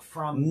came out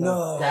from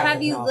the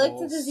Have you novels.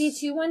 looked at the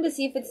Z2 one to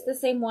see if it's the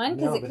same one?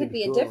 Because it could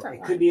be a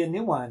different one. It could be a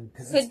new one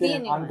because it's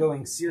been an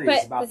ongoing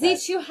series about that. But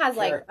Z2 has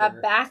like a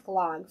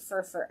backlog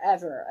for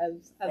forever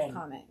of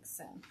comics.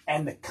 So.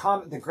 And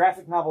the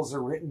graphic novels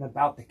are written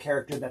about the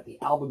character that the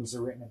albums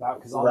are written about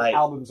because all the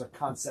albums are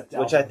concept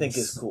albums. Which I think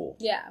is cool.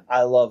 Yeah.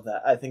 I love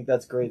that. I think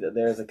that's great that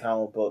there's a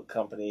comic book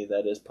company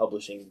that is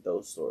publishing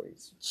those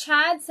stories.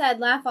 Chad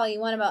said, laugh all you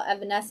want about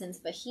Evanescence,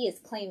 but he is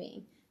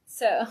claiming.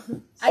 So,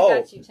 I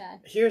got you, Chad.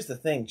 Here's the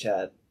thing,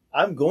 Chad.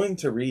 I'm going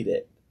to read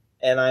it.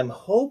 And I'm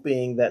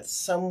hoping that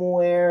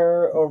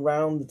somewhere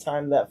around the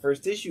time that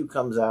first issue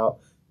comes out,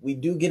 we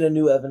do get a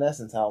new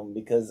Evanescence album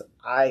because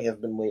I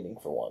have been waiting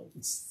for one.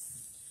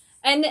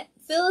 And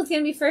Phil is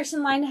going to be first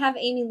in line to have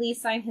Amy Lee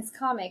sign his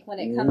comic when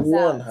it comes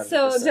out.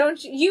 So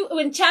don't you,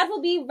 when Chad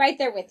will be right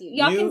there with you.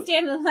 Y'all can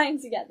stand in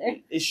line together.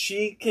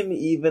 She can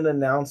even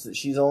announce that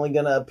she's only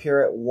going to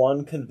appear at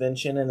one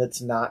convention and it's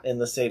not in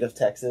the state of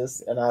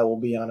Texas, and I will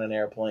be on an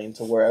airplane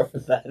to wherever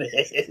that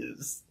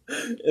is.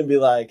 And be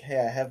like, hey,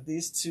 I have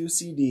these 2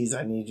 CDs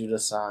I need you to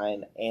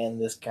sign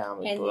and this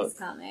comic book. And this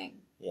comic.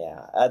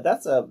 Yeah,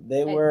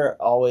 they were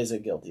always a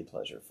guilty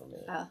pleasure for me.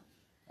 Oh.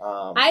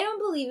 I don't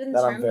believe in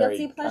the term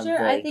guilty pleasure.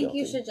 I think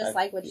you should just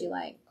like what you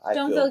like.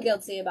 Don't feel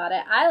guilty about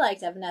it. I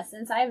liked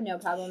Evanescence. I have no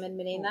problem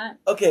admitting that.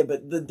 Okay,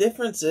 but the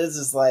difference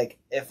is like,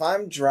 if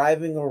I'm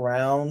driving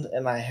around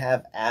and I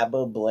have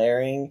ABBA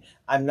blaring,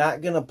 I'm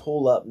not going to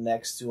pull up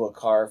next to a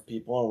car of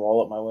people and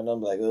roll up my window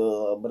and be like,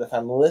 ugh. But if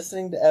I'm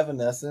listening to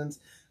Evanescence,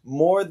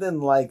 more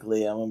than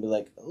likely I'm going to be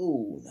like,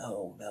 oh,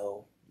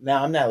 no. No,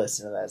 I'm not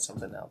listening to that. It's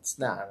something else.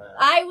 No.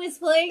 I was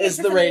playing It's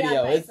the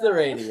radio. It's the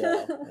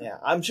radio. Yeah.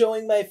 I'm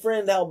showing my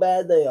friend how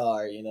bad they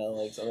are,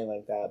 like something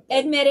like that. But...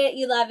 Admit it.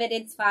 You love it.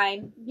 It's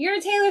fine. You're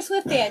a Taylor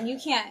Swift fan. You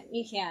can't.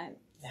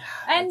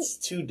 And it's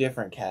 2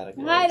 different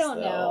categories. I don't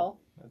know.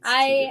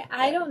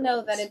 I don't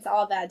know that it's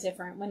all that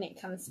different when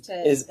it comes to...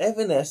 Is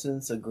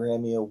Evanescence a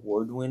Grammy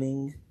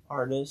Award-winning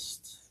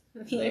artist?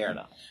 They are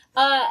not.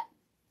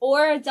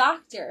 Or a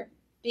doctor.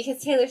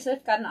 Because Taylor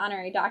Swift got an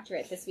honorary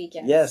doctorate this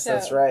weekend. Yes,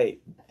 that's right.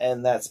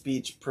 And that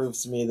speech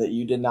proves to me that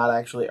you did not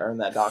actually earn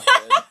that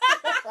doctorate.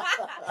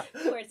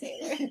 Poor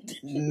Taylor. Did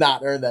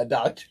not earn that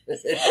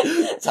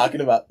doctorate.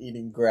 Talking about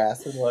eating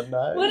grass and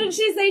whatnot. What did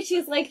she say?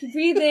 She's like,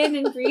 breathe in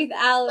and breathe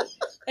out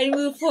and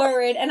move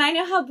forward. And I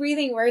know how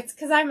breathing works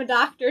because I'm a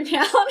doctor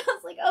now. And I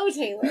was like, oh,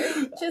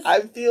 Taylor.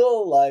 I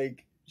feel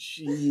like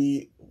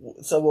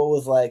someone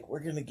was like, we're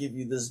going to give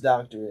you this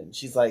doctorate. And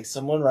she's like,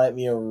 someone write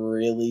me a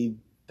really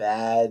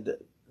bad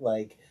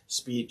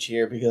speech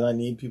here because I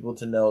need people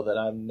to know that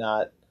I'm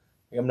not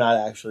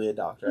actually a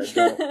doctor.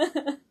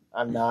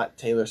 I'm not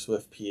Taylor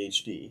Swift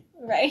PhD.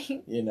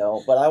 Right.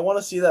 But I want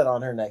to see that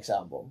on her next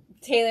album.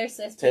 Taylor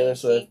Swift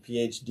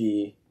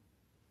PhD,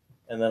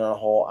 and then a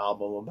whole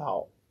album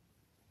about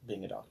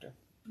being a doctor.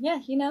 Yeah,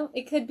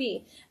 it could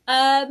be.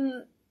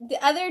 The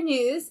other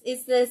news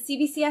is the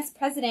CBCS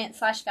president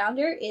 /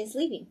 founder is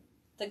leaving.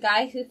 The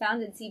guy who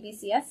founded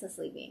CBCS is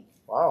leaving.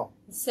 Wow.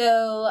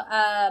 So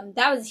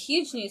that was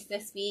huge news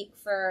this week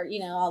for,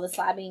 all the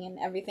slabbing and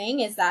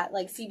everything, is that,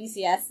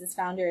 CBCS's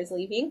founder is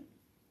leaving.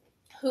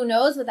 Who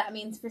knows what that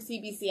means for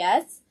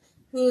CBCS?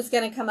 Who's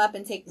going to come up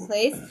and take the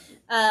place?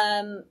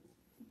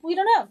 We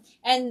don't know.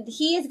 And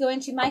he is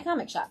going to My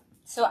Comic Shop.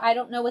 So I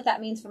don't know what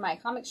that means for My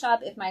Comic Shop,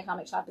 if My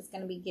Comic Shop is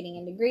going to be getting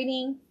into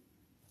grading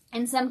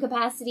in some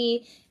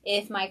capacity,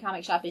 if My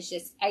Comic Shop is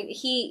just...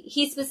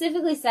 He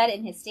specifically said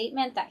in his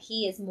statement that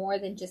he is more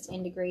than just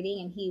into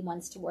grading and he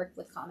wants to work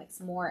with comics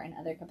more in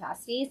other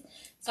capacities.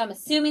 So I'm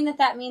assuming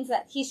that means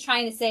that he's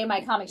trying to say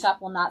My Comic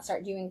Shop will not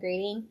start doing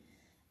grading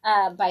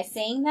by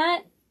saying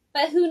that.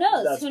 But who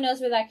knows? Who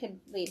knows where that could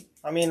lead?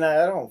 I mean,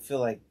 I don't feel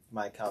like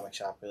My Comic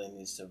Shop really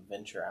needs to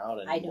venture out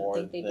anymore. I don't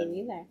think they do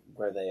either.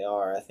 Where they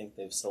are. I think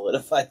they've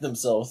solidified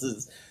themselves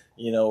as,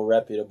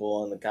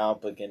 reputable in the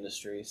comic book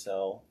industry,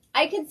 so...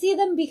 I could see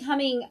them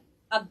becoming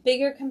a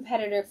bigger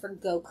competitor for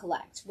Go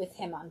Collect with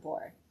him on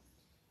board.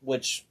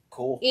 Which,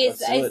 cool.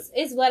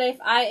 Is what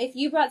if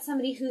you brought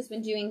somebody who's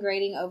been doing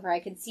grading over, I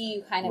could see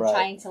you kind of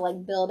trying to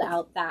like build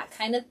out that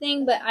kind of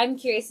thing, but I'm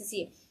curious to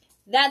see.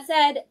 That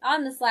said,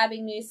 on the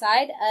slabbing news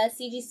side,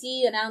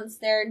 CGC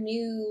announced their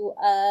new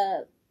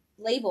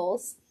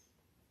labels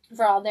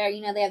for all their,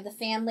 they have the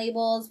fan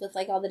labels with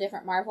like all the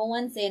different Marvel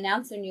ones. They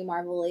announced their new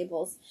Marvel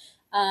labels.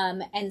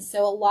 And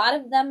so a lot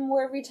of them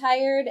were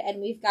retired, and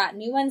we've got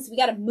new ones. We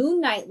got a Moon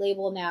Knight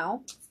label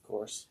now. Of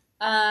course.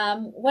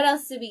 What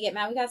else did we get,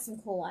 Matt? We got some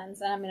cool ones,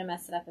 and I'm going to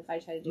mess it up if I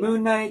try to do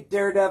Moon Knight,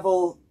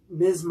 Daredevil,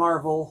 Ms.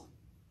 Marvel,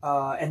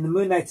 and the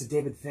Moon Knight's a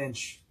David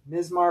Finch.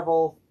 Ms.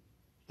 Marvel,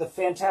 the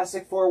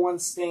Fantastic Four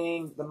one's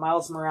staying, the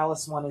Miles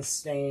Morales one is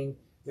staying,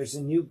 there's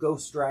a new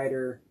Ghost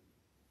Rider,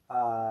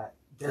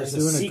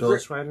 there's a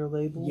Ghost Rider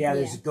label? Yeah,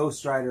 there's a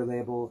Ghost Rider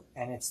label,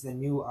 and it's the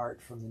new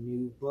art from the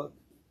new book.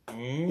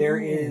 There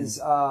is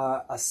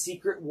a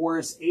Secret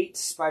Wars 8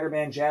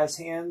 Spider-Man Jazz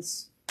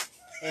Hands,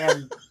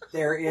 and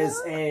there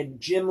is a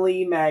Jim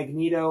Lee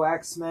Magneto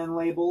X-Men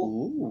label.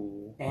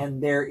 Ooh.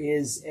 And there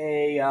is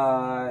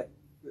a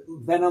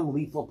Venom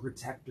Lethal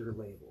Protector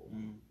label.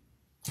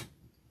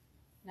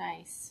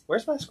 Nice.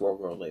 Where's my Squirrel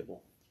Girl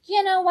label?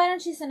 Why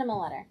don't you send him a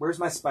letter? Where's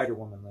my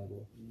Spider-Woman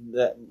label?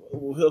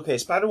 Okay,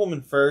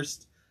 Spider-Woman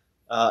first,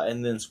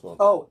 and then Squirrel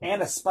Girl. Oh,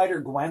 and a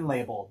Spider-Gwen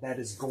label that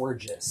is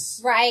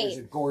gorgeous. Right. There's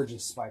a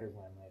gorgeous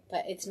Spider-Gwen label.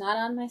 But it's not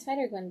on my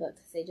Spider-Gwen book,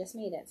 because they just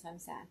made it, so I'm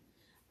sad.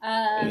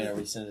 Are you going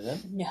to resend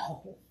it in?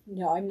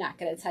 No, I'm not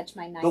going to touch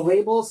my knife. The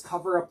labels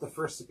cover up the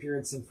first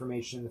appearance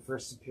information. The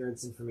first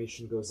appearance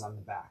information goes on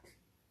the back.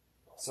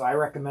 So I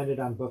recommend it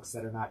on books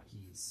that are not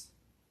keys.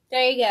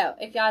 There you go.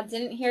 If y'all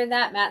didn't hear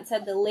that, Matt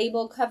said the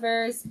label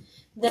covers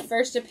the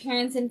first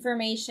appearance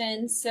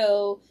information,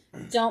 so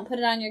don't put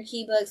it on your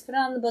key books. Put it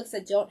on the books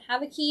that don't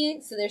have a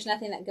key, so there's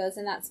nothing that goes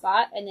in that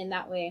spot, and in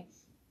that way.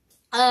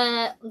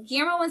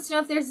 Guillermo wants to know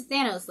if there's a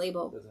Thanos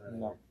label.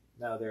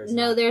 No,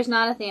 there's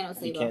not a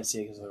Thanos label. You can't see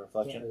it because of the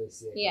reflection. Can't really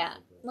see it. Yeah.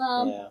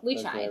 Well, we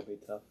tried. That'd be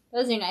tough.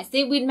 Those are nice.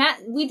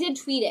 We did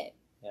tweet it.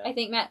 Yeah. I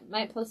think Matt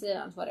might post it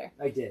on Twitter.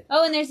 I did.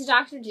 Oh, and there's a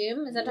Dr.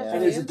 Doom. Is that Dr. Doom?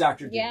 And there's a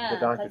Dr. Doom. Yeah, the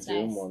Dr. that's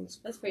Doom nice. one's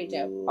That's pretty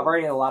dope. I've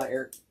already had a lot of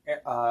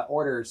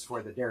orders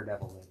for the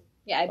Daredevil label.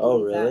 Yeah, I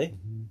believe really?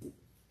 that.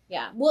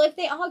 Yeah. Well, if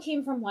they all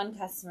came from one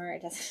customer,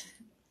 it doesn't...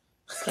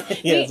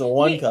 It's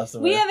one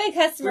customer. We have a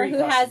customer who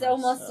has customers.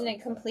 almost a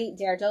complete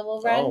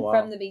Daredevil run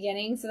from the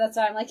beginning, so that's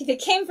why I'm like, if it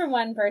came from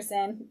one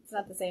person, it's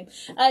not the same.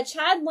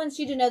 Chad wants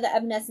you to know that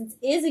Evanescence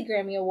is a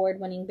Grammy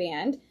Award-winning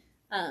band,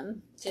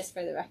 just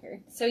for the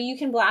record. So you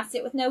can blast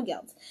it with no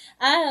guilt.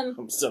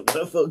 I'm still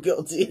gonna feel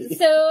guilty.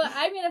 So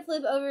I'm going to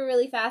flip over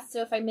really fast,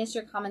 so if I miss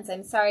your comments,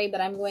 I'm sorry,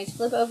 but I'm going to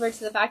flip over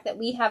to the fact that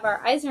we have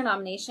our Eisner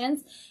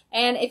nominations.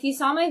 And if you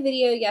saw my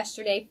video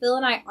yesterday, Phil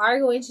and I are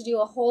going to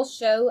do a whole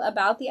show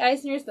about the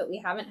Eisners, but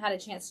we haven't had a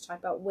chance to talk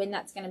about when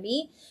that's going to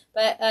be.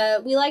 But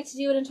we like to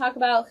do it and talk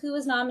about who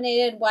was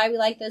nominated, why we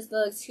like those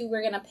books, who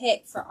we're going to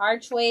pick for our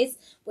choice,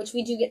 which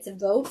we do get to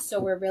vote, so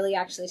we're really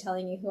actually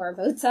telling you who our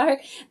votes are.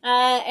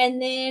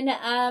 And then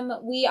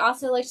we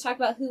also like to talk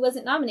about who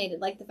wasn't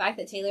nominated, like the fact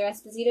that Taylor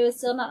Esposito is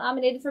still not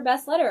nominated for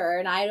Best Letterer,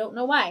 and I don't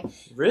know why.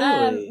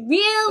 Really?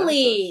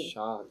 Really? That's a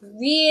shock.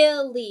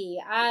 Really?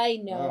 I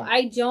know. Oh.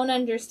 I don't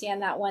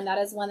understand that one. That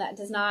is one that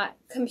does not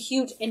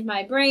compute in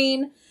my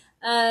brain.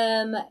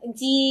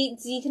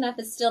 D. Knuff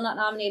is still not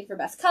nominated for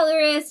Best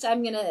Colorist.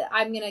 I'm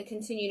gonna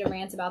continue to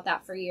rant about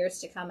that for years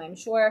to come, I'm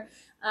sure.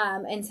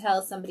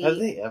 Until somebody... Have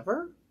they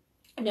ever?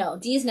 No,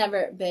 D's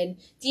never been.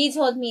 D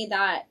told me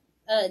that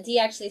D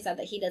actually said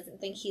that he doesn't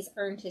think he's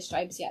earned his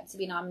stripes yet to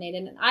be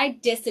nominated, and I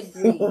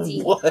disagree,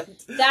 D. What?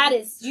 That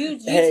is, you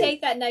take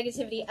that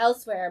negativity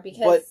elsewhere,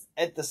 because... But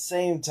at the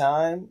same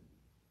time,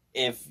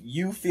 if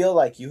you feel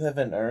like you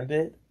haven't earned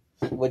it,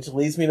 which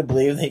leads me to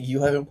believe that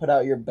you haven't put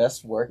out your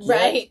best work yet.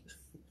 Right.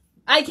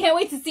 I can't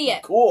wait to see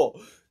it. Cool.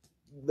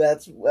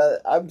 That's,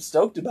 I'm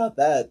stoked about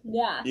that.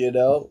 Yeah.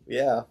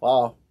 Yeah,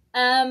 wow.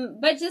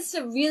 But just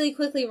to really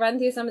quickly run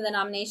through some of the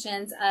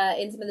nominations,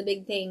 and some of the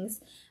big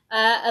things.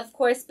 Of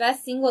course,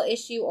 Best Single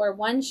Issue or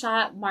One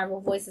Shot,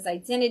 Marvel Voices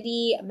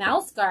Identity,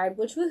 Mouse Guard,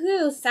 which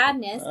woohoo,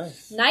 sadness.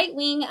 Nice.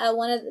 Nightwing,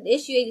 one of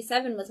issue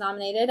 87 was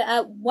nominated.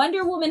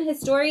 Wonder Woman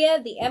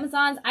Historia, The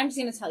Amazons. I'm just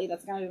gonna tell you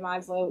that's gonna be my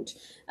vote,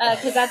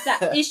 because that's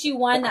that issue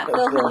 1 that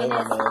Phil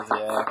Jimenez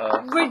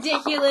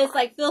ridiculous.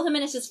 Like Phil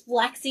Jimenez just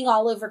flexing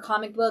all over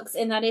comic books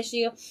in that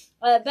issue.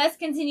 Best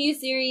Continued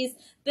Series,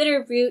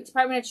 Bitter Root,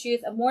 Department of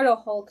Truth, Immortal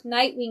Hulk,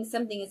 Nightwing,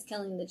 Something is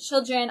Killing the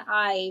Children.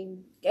 I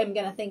am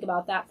going to think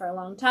about that for a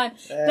long time.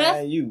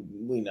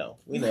 We know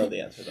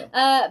the answer though.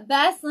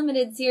 Best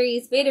Limited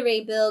Series, Beta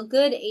Ray Bill,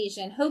 Good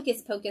Asian,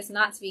 Hocus Pocus,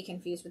 not to be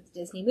confused with the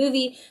Disney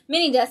movie,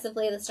 Mini Deaths of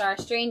Layla Starr,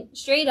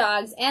 Stray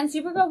Dogs, and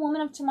Supergirl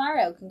Woman of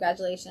Tomorrow.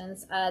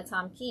 Congratulations,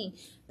 Tom King.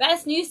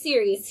 Best New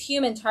Series,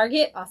 Human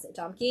Target, also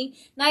Tom King,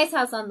 Nice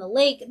House on the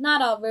Lake,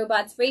 Not All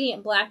Robots,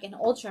 Radiant Black, and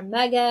Ultra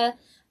Mega.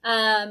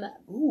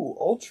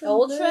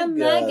 Ultra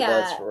Mega.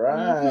 That's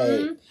right.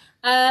 Mm-hmm.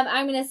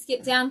 I'm going to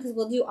skip down because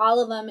we'll do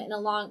all of them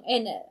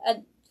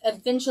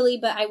eventually,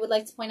 but I would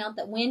like to point out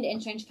that Wind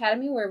and Strange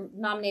Academy were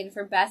nominated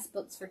for Best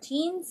Books for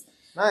Teens.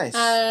 Nice.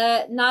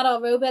 Not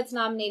All Robots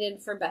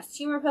nominated for Best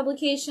Humor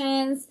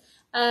Publications.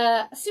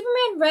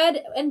 Superman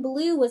Red and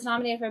Blue was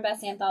nominated for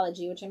Best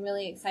Anthology, which I'm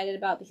really excited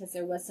about because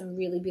there was some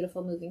really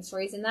beautiful moving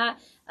stories in that.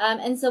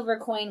 And Silver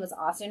Coin was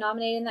also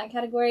nominated in that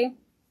category.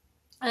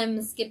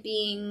 I'm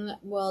skipping,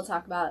 we'll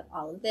talk about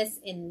all of this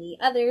in the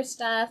other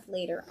stuff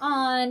later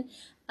on.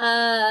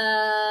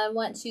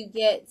 Want to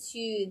get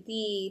to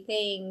the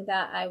thing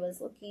that I was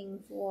looking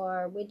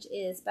for, which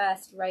is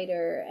Best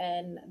Writer,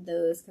 and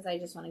those, because I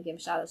just want to give a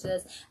shout out to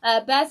this.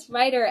 Best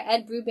Writer,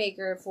 Ed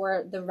Brubaker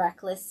for the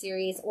Reckless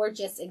series, or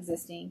just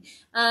existing.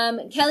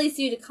 Kelly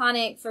Sue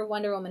DeConnick for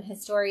Wonder Woman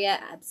Historia,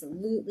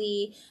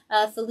 absolutely.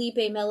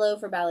 Felipe Melo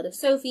for Ballad of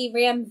Sophie.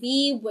 Ram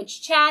V,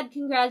 which, Chad,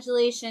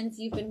 congratulations,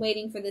 you've been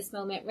waiting for this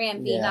moment.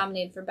 Ram V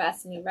nominated for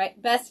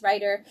Best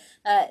Writer,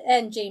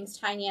 and James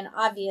Tynion,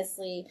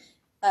 obviously,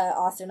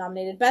 also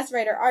nominated. Best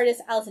Writer Artist,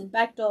 Alison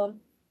Bechtel,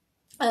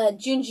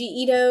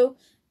 Junji Ito,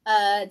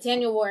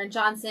 Daniel Warren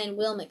Johnson,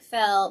 Will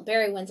McFell,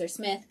 Barry Windsor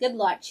Smith. Good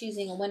luck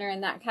choosing a winner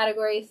in that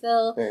category,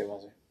 Phil. Barry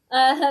Windsor.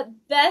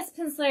 Best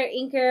Penciler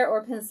Inker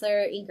or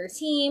Penciler Inker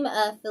Team,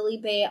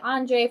 Felipe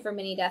Andrade for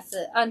Mini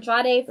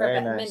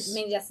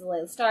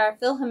Desolate Star,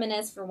 Phil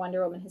Jimenez for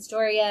Wonder Woman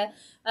Historia,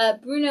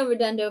 Bruno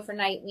Redondo for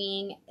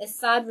Nightwing,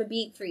 Assad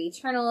Rabiq for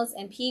Eternals,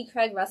 and P.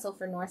 Craig Russell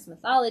for Norse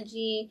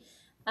Mythology.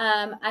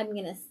 I'm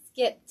gonna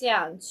skip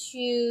down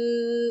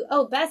to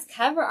Best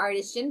Cover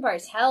Artist. Jen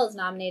Bartel is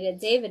nominated.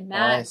 David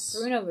Mack, nice.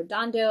 Bruno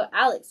Redondo,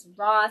 Alex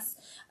Ross,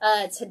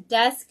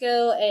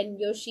 Tedesco, and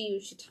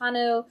Yoshi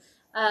Ushitano.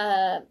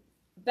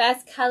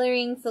 Best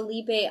Coloring,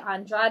 Felipe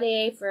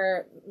Andrade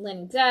for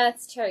Living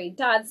Deaths, Terry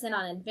Dodson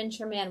on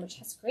Adventure Man, which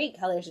has great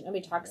colors that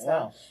nobody talks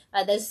about.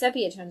 Those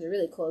sepia tones are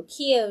really cool.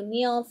 Kia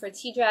O'Neill for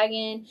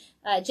T-Dragon,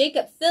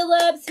 Jacob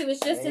Phillips, who was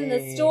just in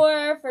the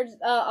store for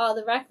all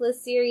the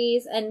Reckless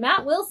series, and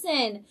Matt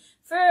Wilson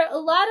for a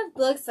lot of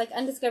books like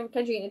Undiscovered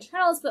Country and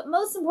Eternals, but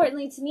most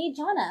importantly to me,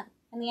 Jonna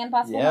and the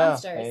Impossible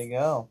Monsters. There you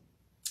go.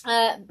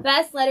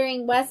 Best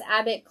Lettering, Wes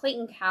Abbott,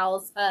 Clayton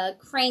Cowles,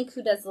 Crank,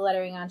 who does the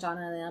lettering on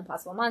Jonna and the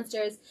Impossible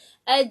Monsters,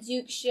 Ed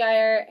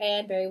Dukeshire,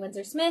 and Barry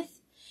Windsor Smith.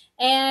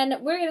 And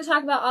we're going to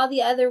talk about all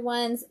the other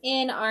ones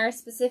in our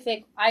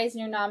specific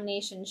Eisner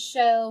nomination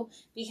show,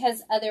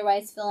 because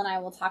otherwise Phil and I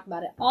will talk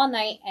about it all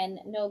night, and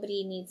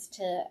nobody needs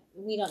to,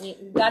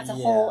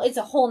 it's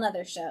a whole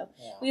nother show.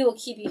 Yeah. We will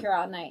keep you here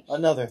all night.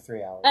 Another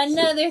 3 hours.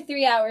 Another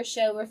 3 hour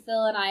show where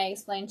Phil and I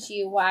explain to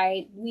you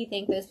why we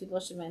think those people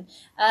should win.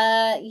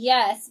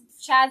 Yes,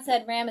 Chad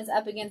said Ram is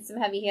up against some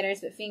heavy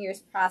hitters, but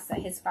fingers crossed that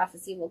his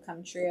prophecy will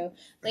come true.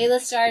 Layla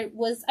Starr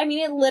was,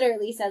 it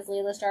literally says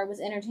Layla Starr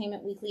was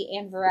Entertainment Weekly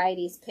and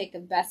Variety's pick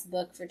of best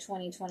book for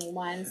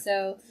 2021.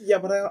 So yeah,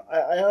 but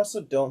I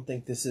also don't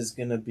think this is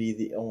going to be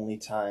the only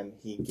time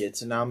he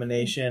gets a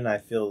nomination. I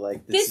feel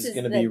like this is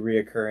going to be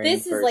reoccurring.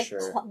 This is like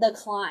the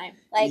climb.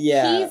 Like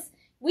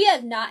we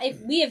have not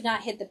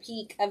hit the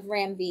peak of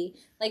Ram V.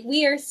 Like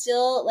we are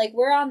still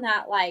we're on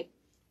that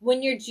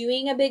when you're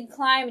doing a big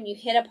climb and you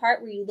hit a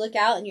part where you look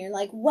out and you're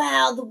like,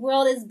 wow, the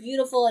world is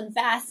beautiful and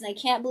vast and I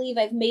can't believe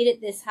I've made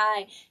it this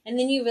high. And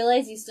then you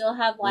realize you still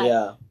have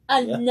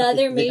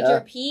another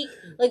major peak.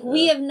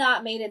 We have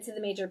not made it to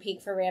the major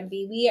peak for Ram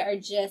V. We are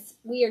just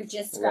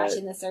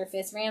scratching the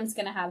surface. Ram's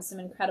going to have some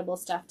incredible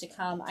stuff to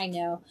come. I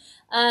know.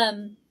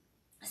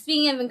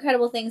 Speaking of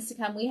incredible things to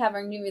come, we have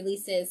our new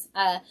releases.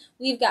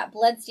 We've got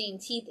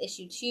Bloodstained Teeth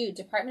issue 2.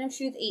 Department of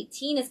Truth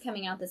 18 is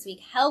coming out this week.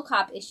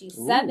 Hellcop issue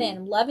 7.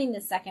 Ooh. Loving the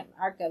second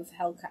arc of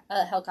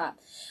Hellcop.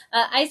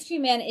 Ice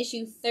Cream Man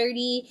issue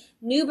 30.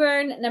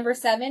 Newburn number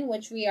 7,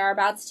 which we are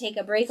about to take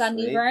a break on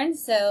Newburn.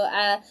 So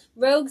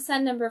Rogue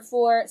Sun number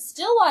 4.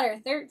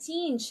 Stillwater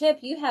 13. Chip,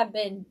 you have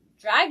been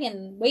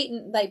dragging,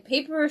 waiting,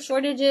 paper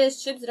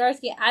shortages, Chip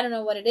Zdarsky, I don't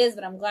know what it is,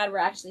 but I'm glad we're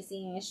actually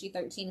seeing issue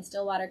 13 of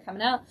Stillwater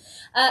coming out.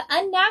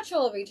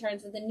 Unnatural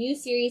returns with a new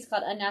series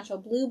called Unnatural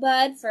Blue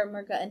Blood for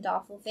Merca and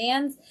Doffel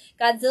fans.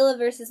 Godzilla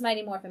vs.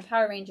 Mighty Morphin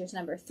Power Rangers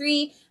number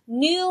 3.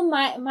 New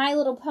My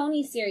Little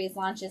Pony series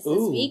launches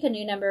this week, a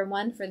new number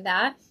 1 for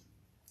that.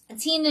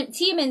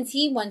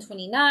 TMNT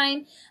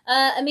 129,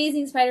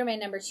 Amazing Spider-Man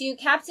number 2,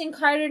 Captain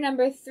Carter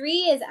number 3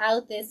 is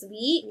out this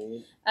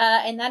week,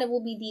 and that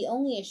will be the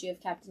only issue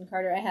of Captain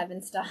Carter I have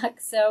in stock,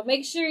 so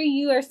make sure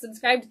you are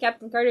subscribed to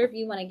Captain Carter if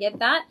you want to get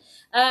that,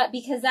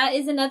 because that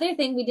is another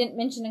thing we didn't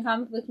mention in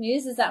comic book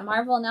news, is that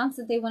Marvel announced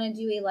that they want to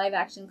do a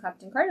live-action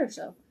Captain Carter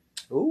show.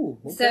 Ooh,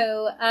 okay.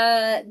 So,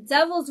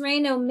 Devil's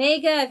Reign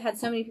Omega, I've had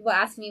so many people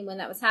asking me when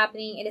that was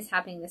happening, it is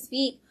happening this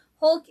week.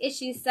 Hulk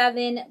issue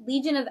 7,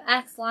 Legion of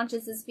X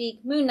launches this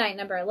week, Moon Knight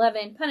number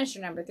 11, Punisher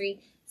number 3,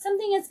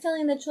 Something is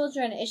Killing the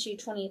Children issue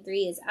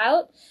 23 is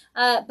out,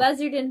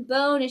 Buzzard and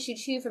Bone issue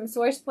 2 from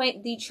Source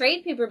Point, the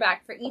trade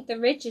paperback for Eat the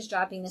Rich is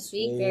dropping this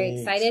week, very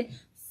excited.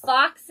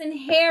 Fox and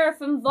Hare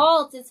from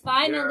Vault is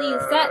finally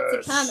set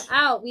to come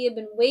out. We have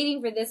been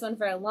waiting for this one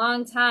for a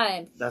long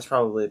time. That's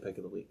probably a pick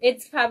of the week.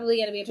 It's probably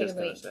going to be a pick of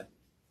the week.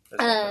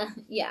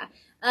 Yeah.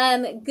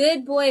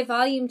 Good Boy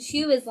Volume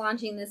 2 is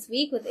launching this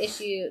week with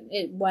issue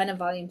 1 of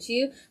Volume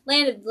 2.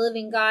 Land of the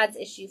Living Gods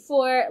issue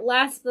 4.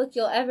 Last Book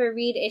You'll Ever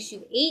Read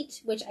issue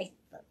 8, which I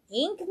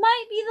think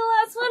might be the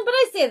last one, but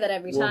I say that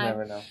every time.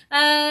 We'll never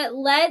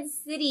know. Lead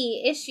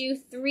City issue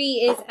 3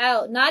 is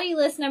out. Naughty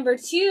List number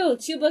 2.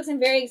 2 books I'm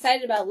very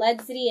excited about.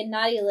 Lead City and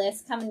Naughty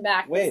List coming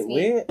back. Wait, this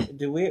week.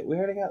 we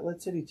already got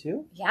Lead City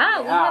 2?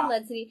 Yeah, we have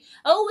Lead City.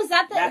 Oh, was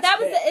that the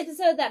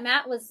episode that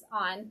Matt was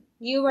on?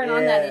 You weren't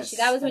on that issue.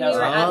 That was when you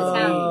were out of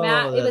town.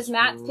 Matt, it was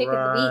Matt's pick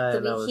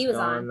of the week he was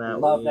on.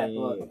 Love that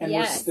book. And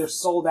they're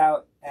sold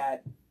out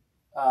at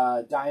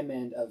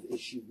Diamond of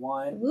issue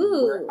 1.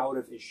 Ooh. We're out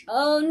of issue 1.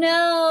 Oh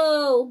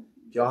no!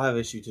 Y'all have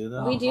issue 2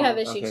 though? We do have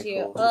issue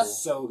 2. Cool.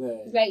 It's so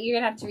good. Right, you're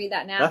gonna have to read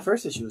that now. That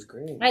first issue was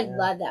great. I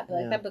love that book.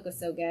 Yeah. That book was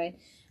so good.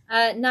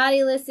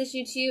 Naughty List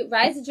issue 2.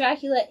 Rise of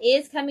Dracula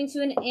is coming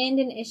to an end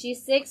in issue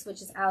 6,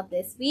 which is out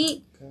this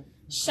week. Okay.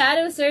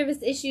 Shadow Service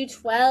issue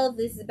 12.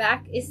 This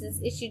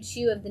is issue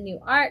 2 of the new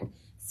arc.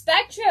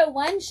 Spectra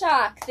One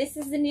Shock. This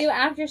is the new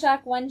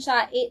Aftershock one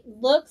shot. It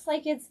looks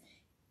like it's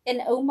an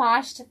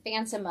homage to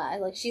Phantoma.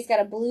 Like she's got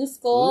a blue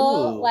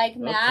skull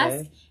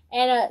mask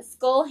and a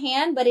skull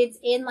hand, but it's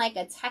in like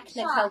a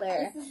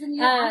Technicolor,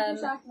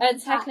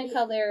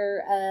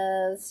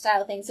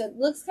 style thing. So it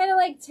looks kind of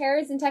like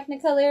Terrors in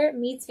Technicolor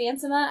meets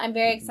Phantoma. I'm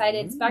very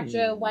excited.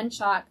 Spectra One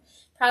Shock,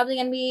 probably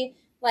gonna be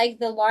like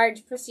the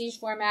large prestige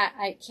format.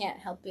 I can't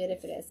help it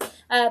if it is.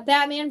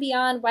 Batman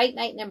Beyond White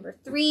Knight number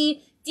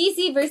 3.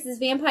 DC versus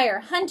Vampire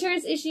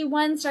Hunters issue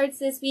 1 starts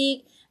this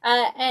week.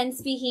 And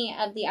speaking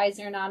of the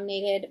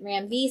Eisner-nominated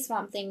Ram V,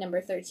 Swamp Thing number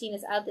 13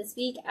 is out this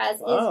week, as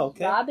is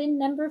Robin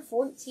number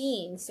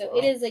 14. So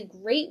it is a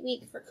great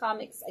week for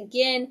comics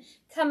again.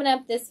 Coming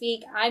up this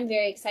week, I'm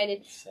very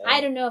excited. Same.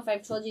 I don't know if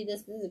I've told you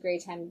this, but this is a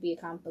great time to be a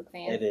comic book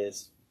fan. It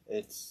is.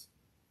 It's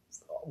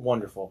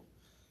wonderful.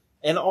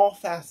 In all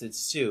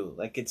facets, too.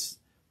 Like, it's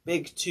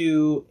big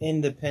to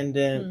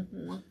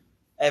independent,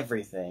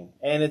 everything.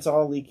 And it's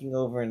all leaking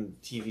over in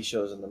TV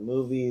shows and the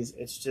movies.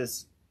 It's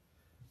just,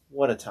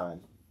 what a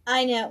time.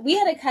 I know. We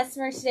had a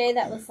customer today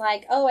that was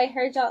like, oh, I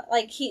heard y'all,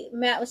 like,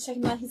 Matt was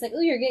checking out, he's like,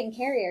 oh, you're getting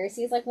carriers.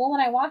 He's like, well,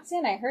 when I walked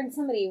in, I heard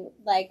somebody,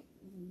 like,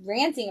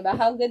 ranting about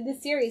how good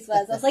this series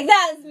was. I was like,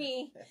 that is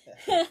me.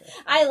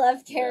 I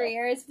love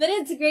carriers, but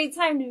it's a great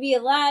time to be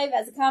alive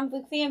as a comic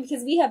book fan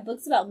because we have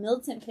books about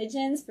militant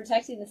pigeons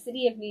protecting the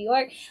city of New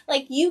York.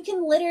 Like, you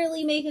can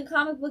literally make a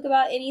comic book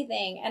about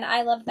anything, and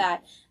I love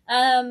that.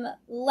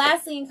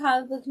 Lastly, in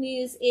comic book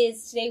news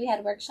is today we had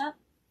a workshop.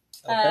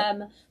 Okay.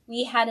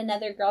 We had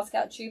another Girl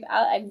Scout troop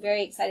out. I'm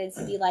very excited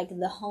to be like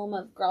the home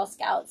of Girl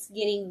Scouts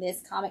getting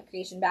this comic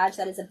creation badge.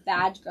 That is a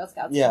badge Girl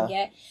Scouts can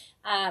get.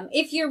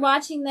 If you're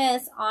watching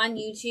this on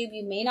YouTube,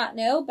 you may not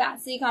know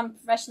Bat City Comic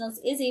Professionals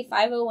is a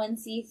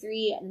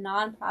 501c3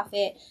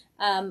 nonprofit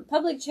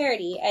public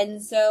charity.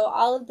 And so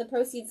all of the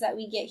proceeds that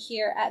we get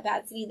here at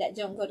Bat City that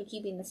don't go to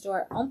keeping the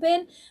store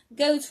open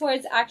go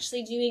towards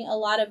actually doing a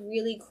lot of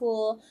really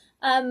cool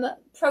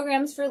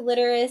programs for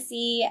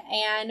literacy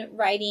and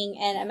writing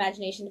and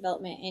imagination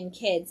development in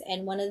kids.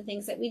 And one of the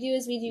things that we do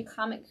is we do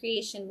comic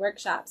creation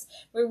workshops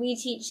where we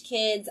teach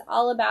kids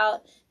all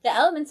about the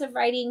elements of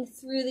writing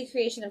through the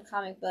creation of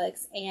comic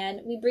books.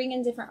 And we bring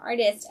in different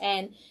artists.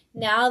 And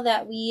now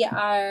that we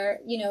are,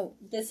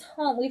 this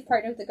home, we've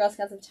partnered with the Girl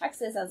Scouts of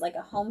Texas as like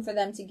a home for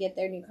them to get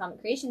their new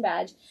comic creation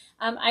badge.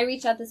 I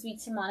reached out this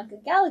week to Monica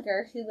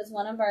Gallagher, who was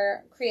one of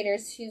our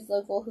creators who's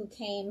local, who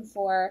came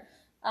for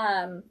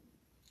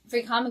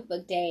Free Comic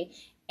Book Day,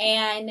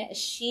 and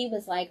she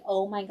was like,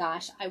 oh my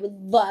gosh, I would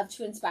love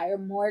to inspire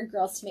more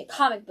girls to make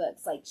comic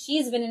books. Like,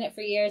 she's been in it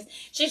for years.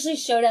 She actually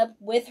showed up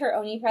with her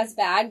Oni Press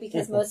bag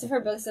because most of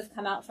her books have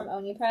come out from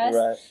Oni Press.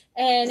 Right.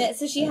 And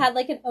so she had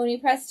like an Oni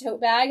Press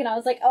tote bag, and I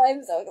was like, oh,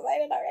 I'm so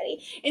excited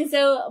already. And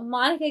so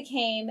Monica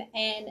came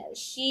and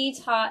she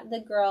taught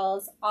the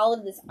girls all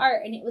of this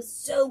art, and it was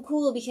so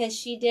cool because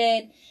she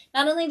did,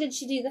 not only did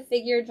she do the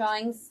figure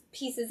drawings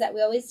pieces that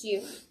we always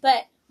do,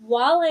 but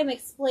while I'm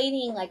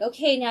explaining, like,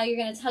 okay, now you're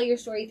going to tell your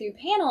story through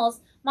panels,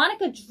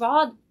 Monica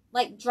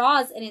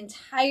draws an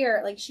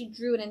entire, like, she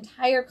drew an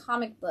entire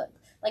comic book,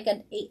 like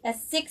a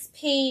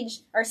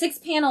 6-page or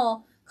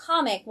 6-panel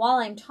comic while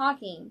I'm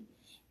talking.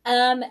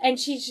 And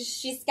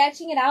she's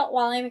sketching it out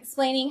while I'm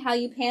explaining how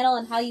you panel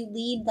and how you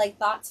lead, like,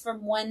 thoughts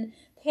from one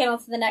panel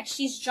to the next.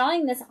 She's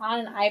drawing this on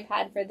an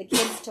iPad for the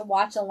kids to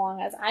watch along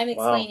as I'm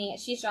explaining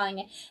it. She's drawing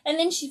it. And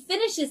then she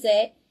finishes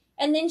it.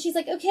 And then she's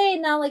like, okay,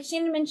 now, like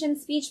Shannon mentioned,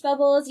 speech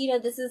bubbles,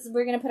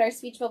 we're going to put our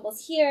speech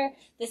bubbles here.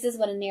 This is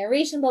what a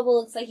narration bubble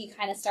looks like. You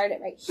kind of start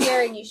it right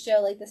here and you show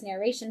like this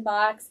narration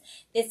box.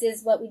 This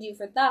is what we do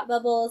for thought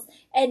bubbles.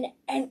 And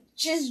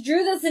just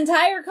drew this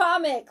entire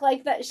comic,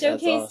 like that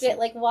showcased it,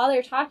 like while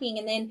they're talking.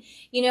 And then,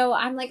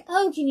 I'm like,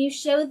 oh, can you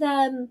show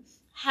them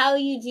how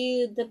you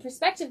do the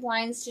perspective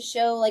lines to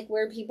show like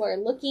where people are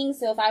looking?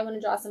 So if I want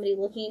to draw somebody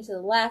looking to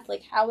the left,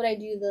 like how would I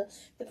do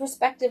the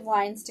perspective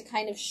lines to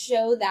kind of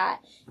show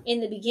that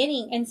in the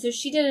beginning? And so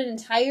she did an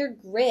entire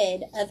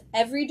grid of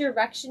every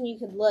direction you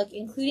could look,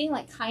 including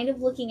like kind of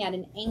looking at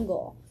an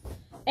angle.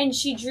 And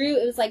she drew,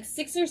 it was like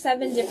 6 or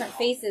 7 different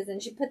faces,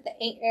 and she put the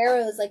 8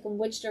 arrows like in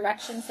which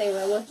directions they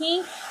were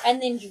looking,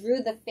 and then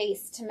drew the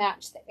face to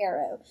match the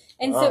arrow.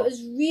 And so it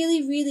was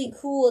really, really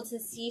cool to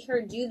see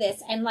her do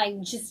this and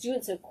like just do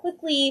it so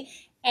quickly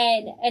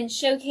and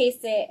showcase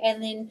it,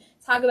 and then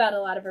talk about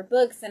a lot of her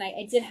books. And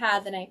I did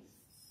have, and I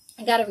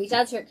got to reach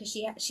out to her because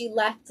she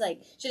left,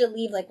 like, she had to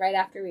leave, like, right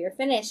after we were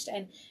finished,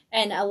 and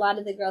a lot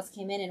of the girls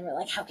came in and were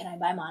like, how can I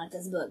buy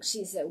Monica's book?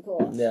 She's so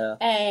cool. Yeah.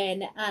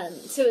 And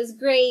so it was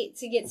great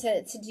to get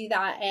to do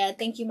that, and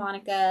thank you,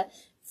 Monica,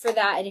 for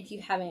that. And if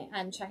you haven't,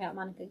 check out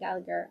Monica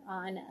Gallagher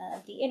on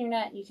the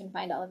internet. You can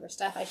find all of her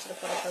stuff. I should have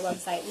put up her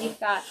website. We've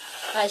got,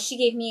 she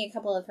gave me a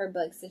couple of her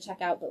books to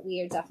check out, but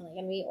we are definitely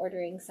going to be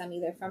ordering some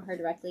either from her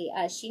directly.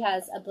 She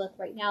has a book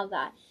right now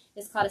that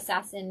is called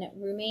Assassin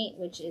Roommate,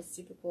 which is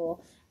super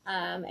cool.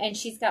 And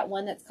she's got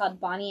one that's called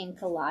Bonnie and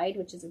Collide,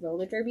 which is a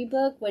roller derby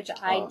book, which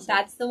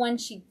that's the one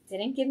she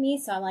didn't give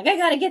me. So I'm like, I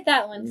got to get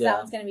that one. That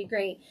one's going to be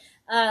great.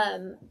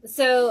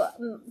 So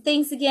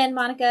thanks again,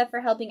 Monica, for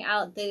helping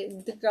out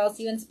the girls.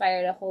 You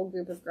inspired a whole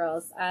group of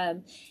girls,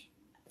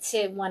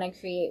 to want to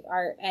create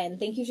art. And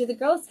thank you to the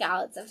Girl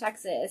Scouts of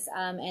Texas,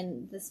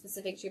 and the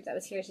specific group that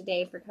was here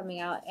today for coming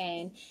out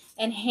and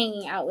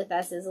hanging out with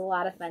us. It was a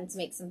lot of fun to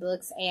make some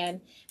books,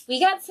 and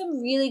we got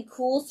some really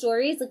cool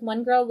stories. Like,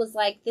 one girl was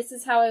like, this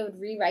is how I would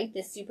rewrite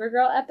this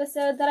Supergirl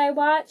episode that I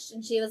watched,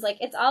 and she was like,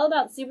 it's all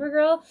about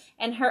Supergirl,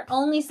 and her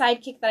only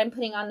sidekick that I'm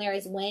putting on there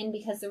is Win,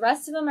 because the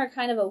rest of them are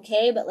kind of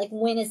okay, but like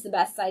Win is the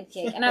best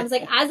sidekick. And I was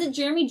like, as a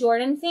Jeremy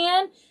Jordan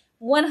fan,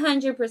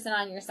 100%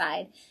 on your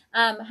side.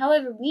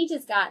 However, we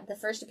just got the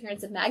first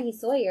appearance of Maggie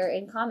Sawyer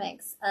in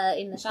comics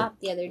in the shop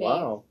the other day.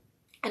 Wow.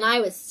 And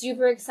I was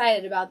super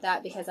excited about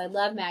that because I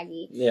love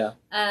Maggie. Yeah.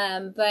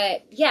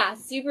 But yeah,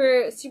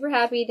 super, super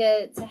happy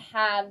to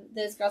have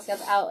those Girl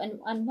Scouts out.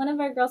 And one of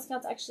our Girl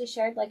Scouts actually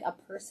shared like a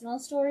personal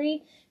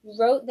story,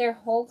 wrote their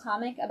whole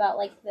comic about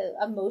like the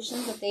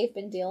emotions that they've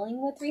been dealing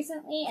with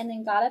recently, and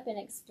then got up and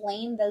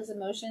explained those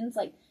emotions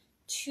like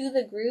to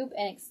the group,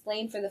 and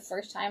explained for the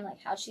first time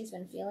like how she's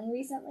been feeling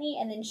recently,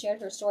 and then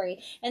shared her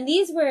story. And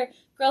these were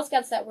Girl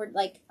Scouts that were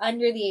like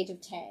under the age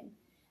of 10.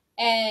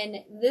 And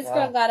this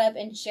girl got up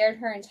and shared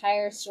her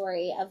entire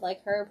story of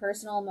like her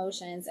personal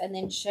emotions, and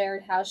then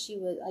shared how she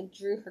would like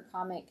drew her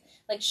comic,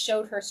 like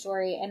showed her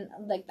story, and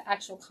like the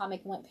actual comic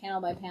went panel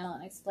by panel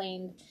and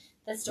explained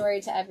the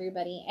story to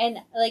everybody. And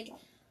like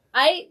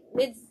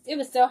it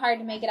was so hard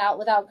to make it out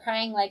without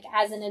crying, like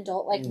as an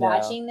adult, like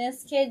watching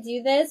this kid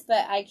do this,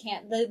 but I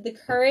can't. The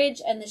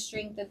courage and the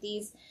strength that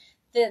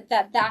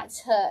that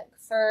took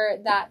for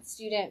that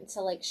student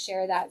to like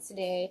share that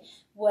today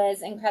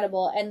was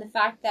incredible. And the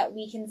fact that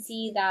we can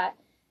see that,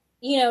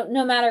 you know,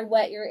 no matter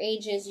what your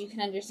age is, you can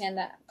understand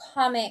that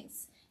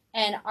comics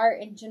and art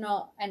in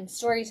general and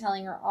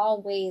storytelling are all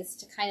ways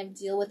to kind of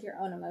deal with your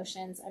own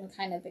emotions and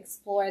kind of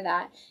explore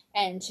that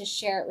and to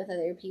share it with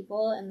other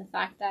people. And the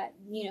fact that,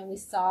 you know, we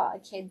saw a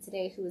kid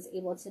today who was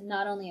able to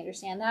not only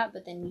understand that,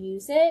 but then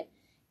use it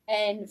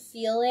and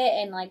feel it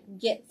and like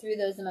get through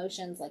those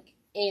emotions like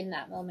in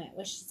that moment,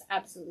 which is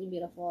absolutely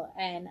beautiful.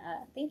 And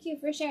thank you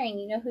for sharing.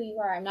 You know who you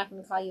are. I'm not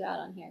going to call you out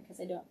on here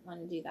because I don't want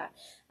to do that,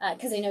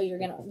 because I know you're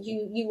gonna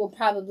you will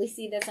probably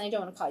see this, and I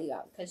don't want to call you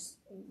out because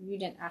you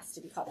didn't ask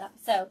to be called out.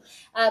 So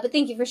but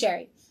thank you for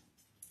sharing.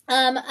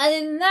 Other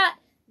than that,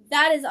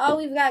 that is all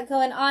we've got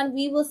going on.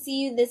 We will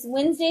see you this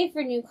Wednesday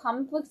for New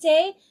Comic Book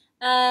Day.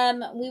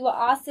 We will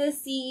also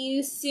see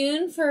you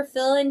soon for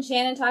Phil and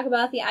Shannon talk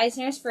about the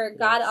Eisners for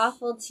God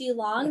Awful Too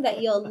Long,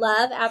 that you'll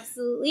love,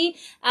 absolutely.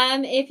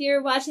 If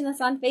you're watching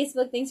this on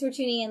Facebook, thanks for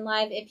tuning in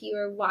live. If you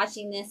are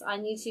watching this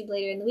on YouTube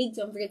later in the week,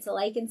 don't forget to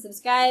like and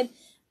subscribe.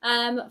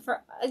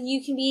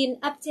 You can be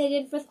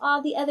updated with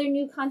all the other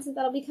new content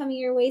that'll be coming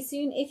your way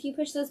soon if you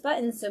push those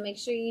buttons, so make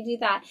sure you do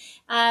that.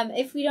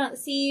 If we don't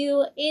see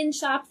you in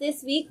shop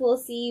this week, we'll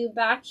see you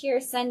back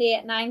here Sunday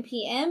at 9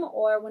 p.m.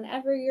 or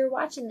whenever you're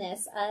watching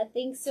this.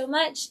 Thanks so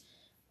much.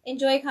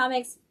 Enjoy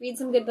comics. Read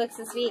some good books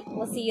this week.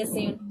 We'll see you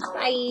soon.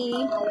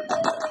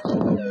 Bye.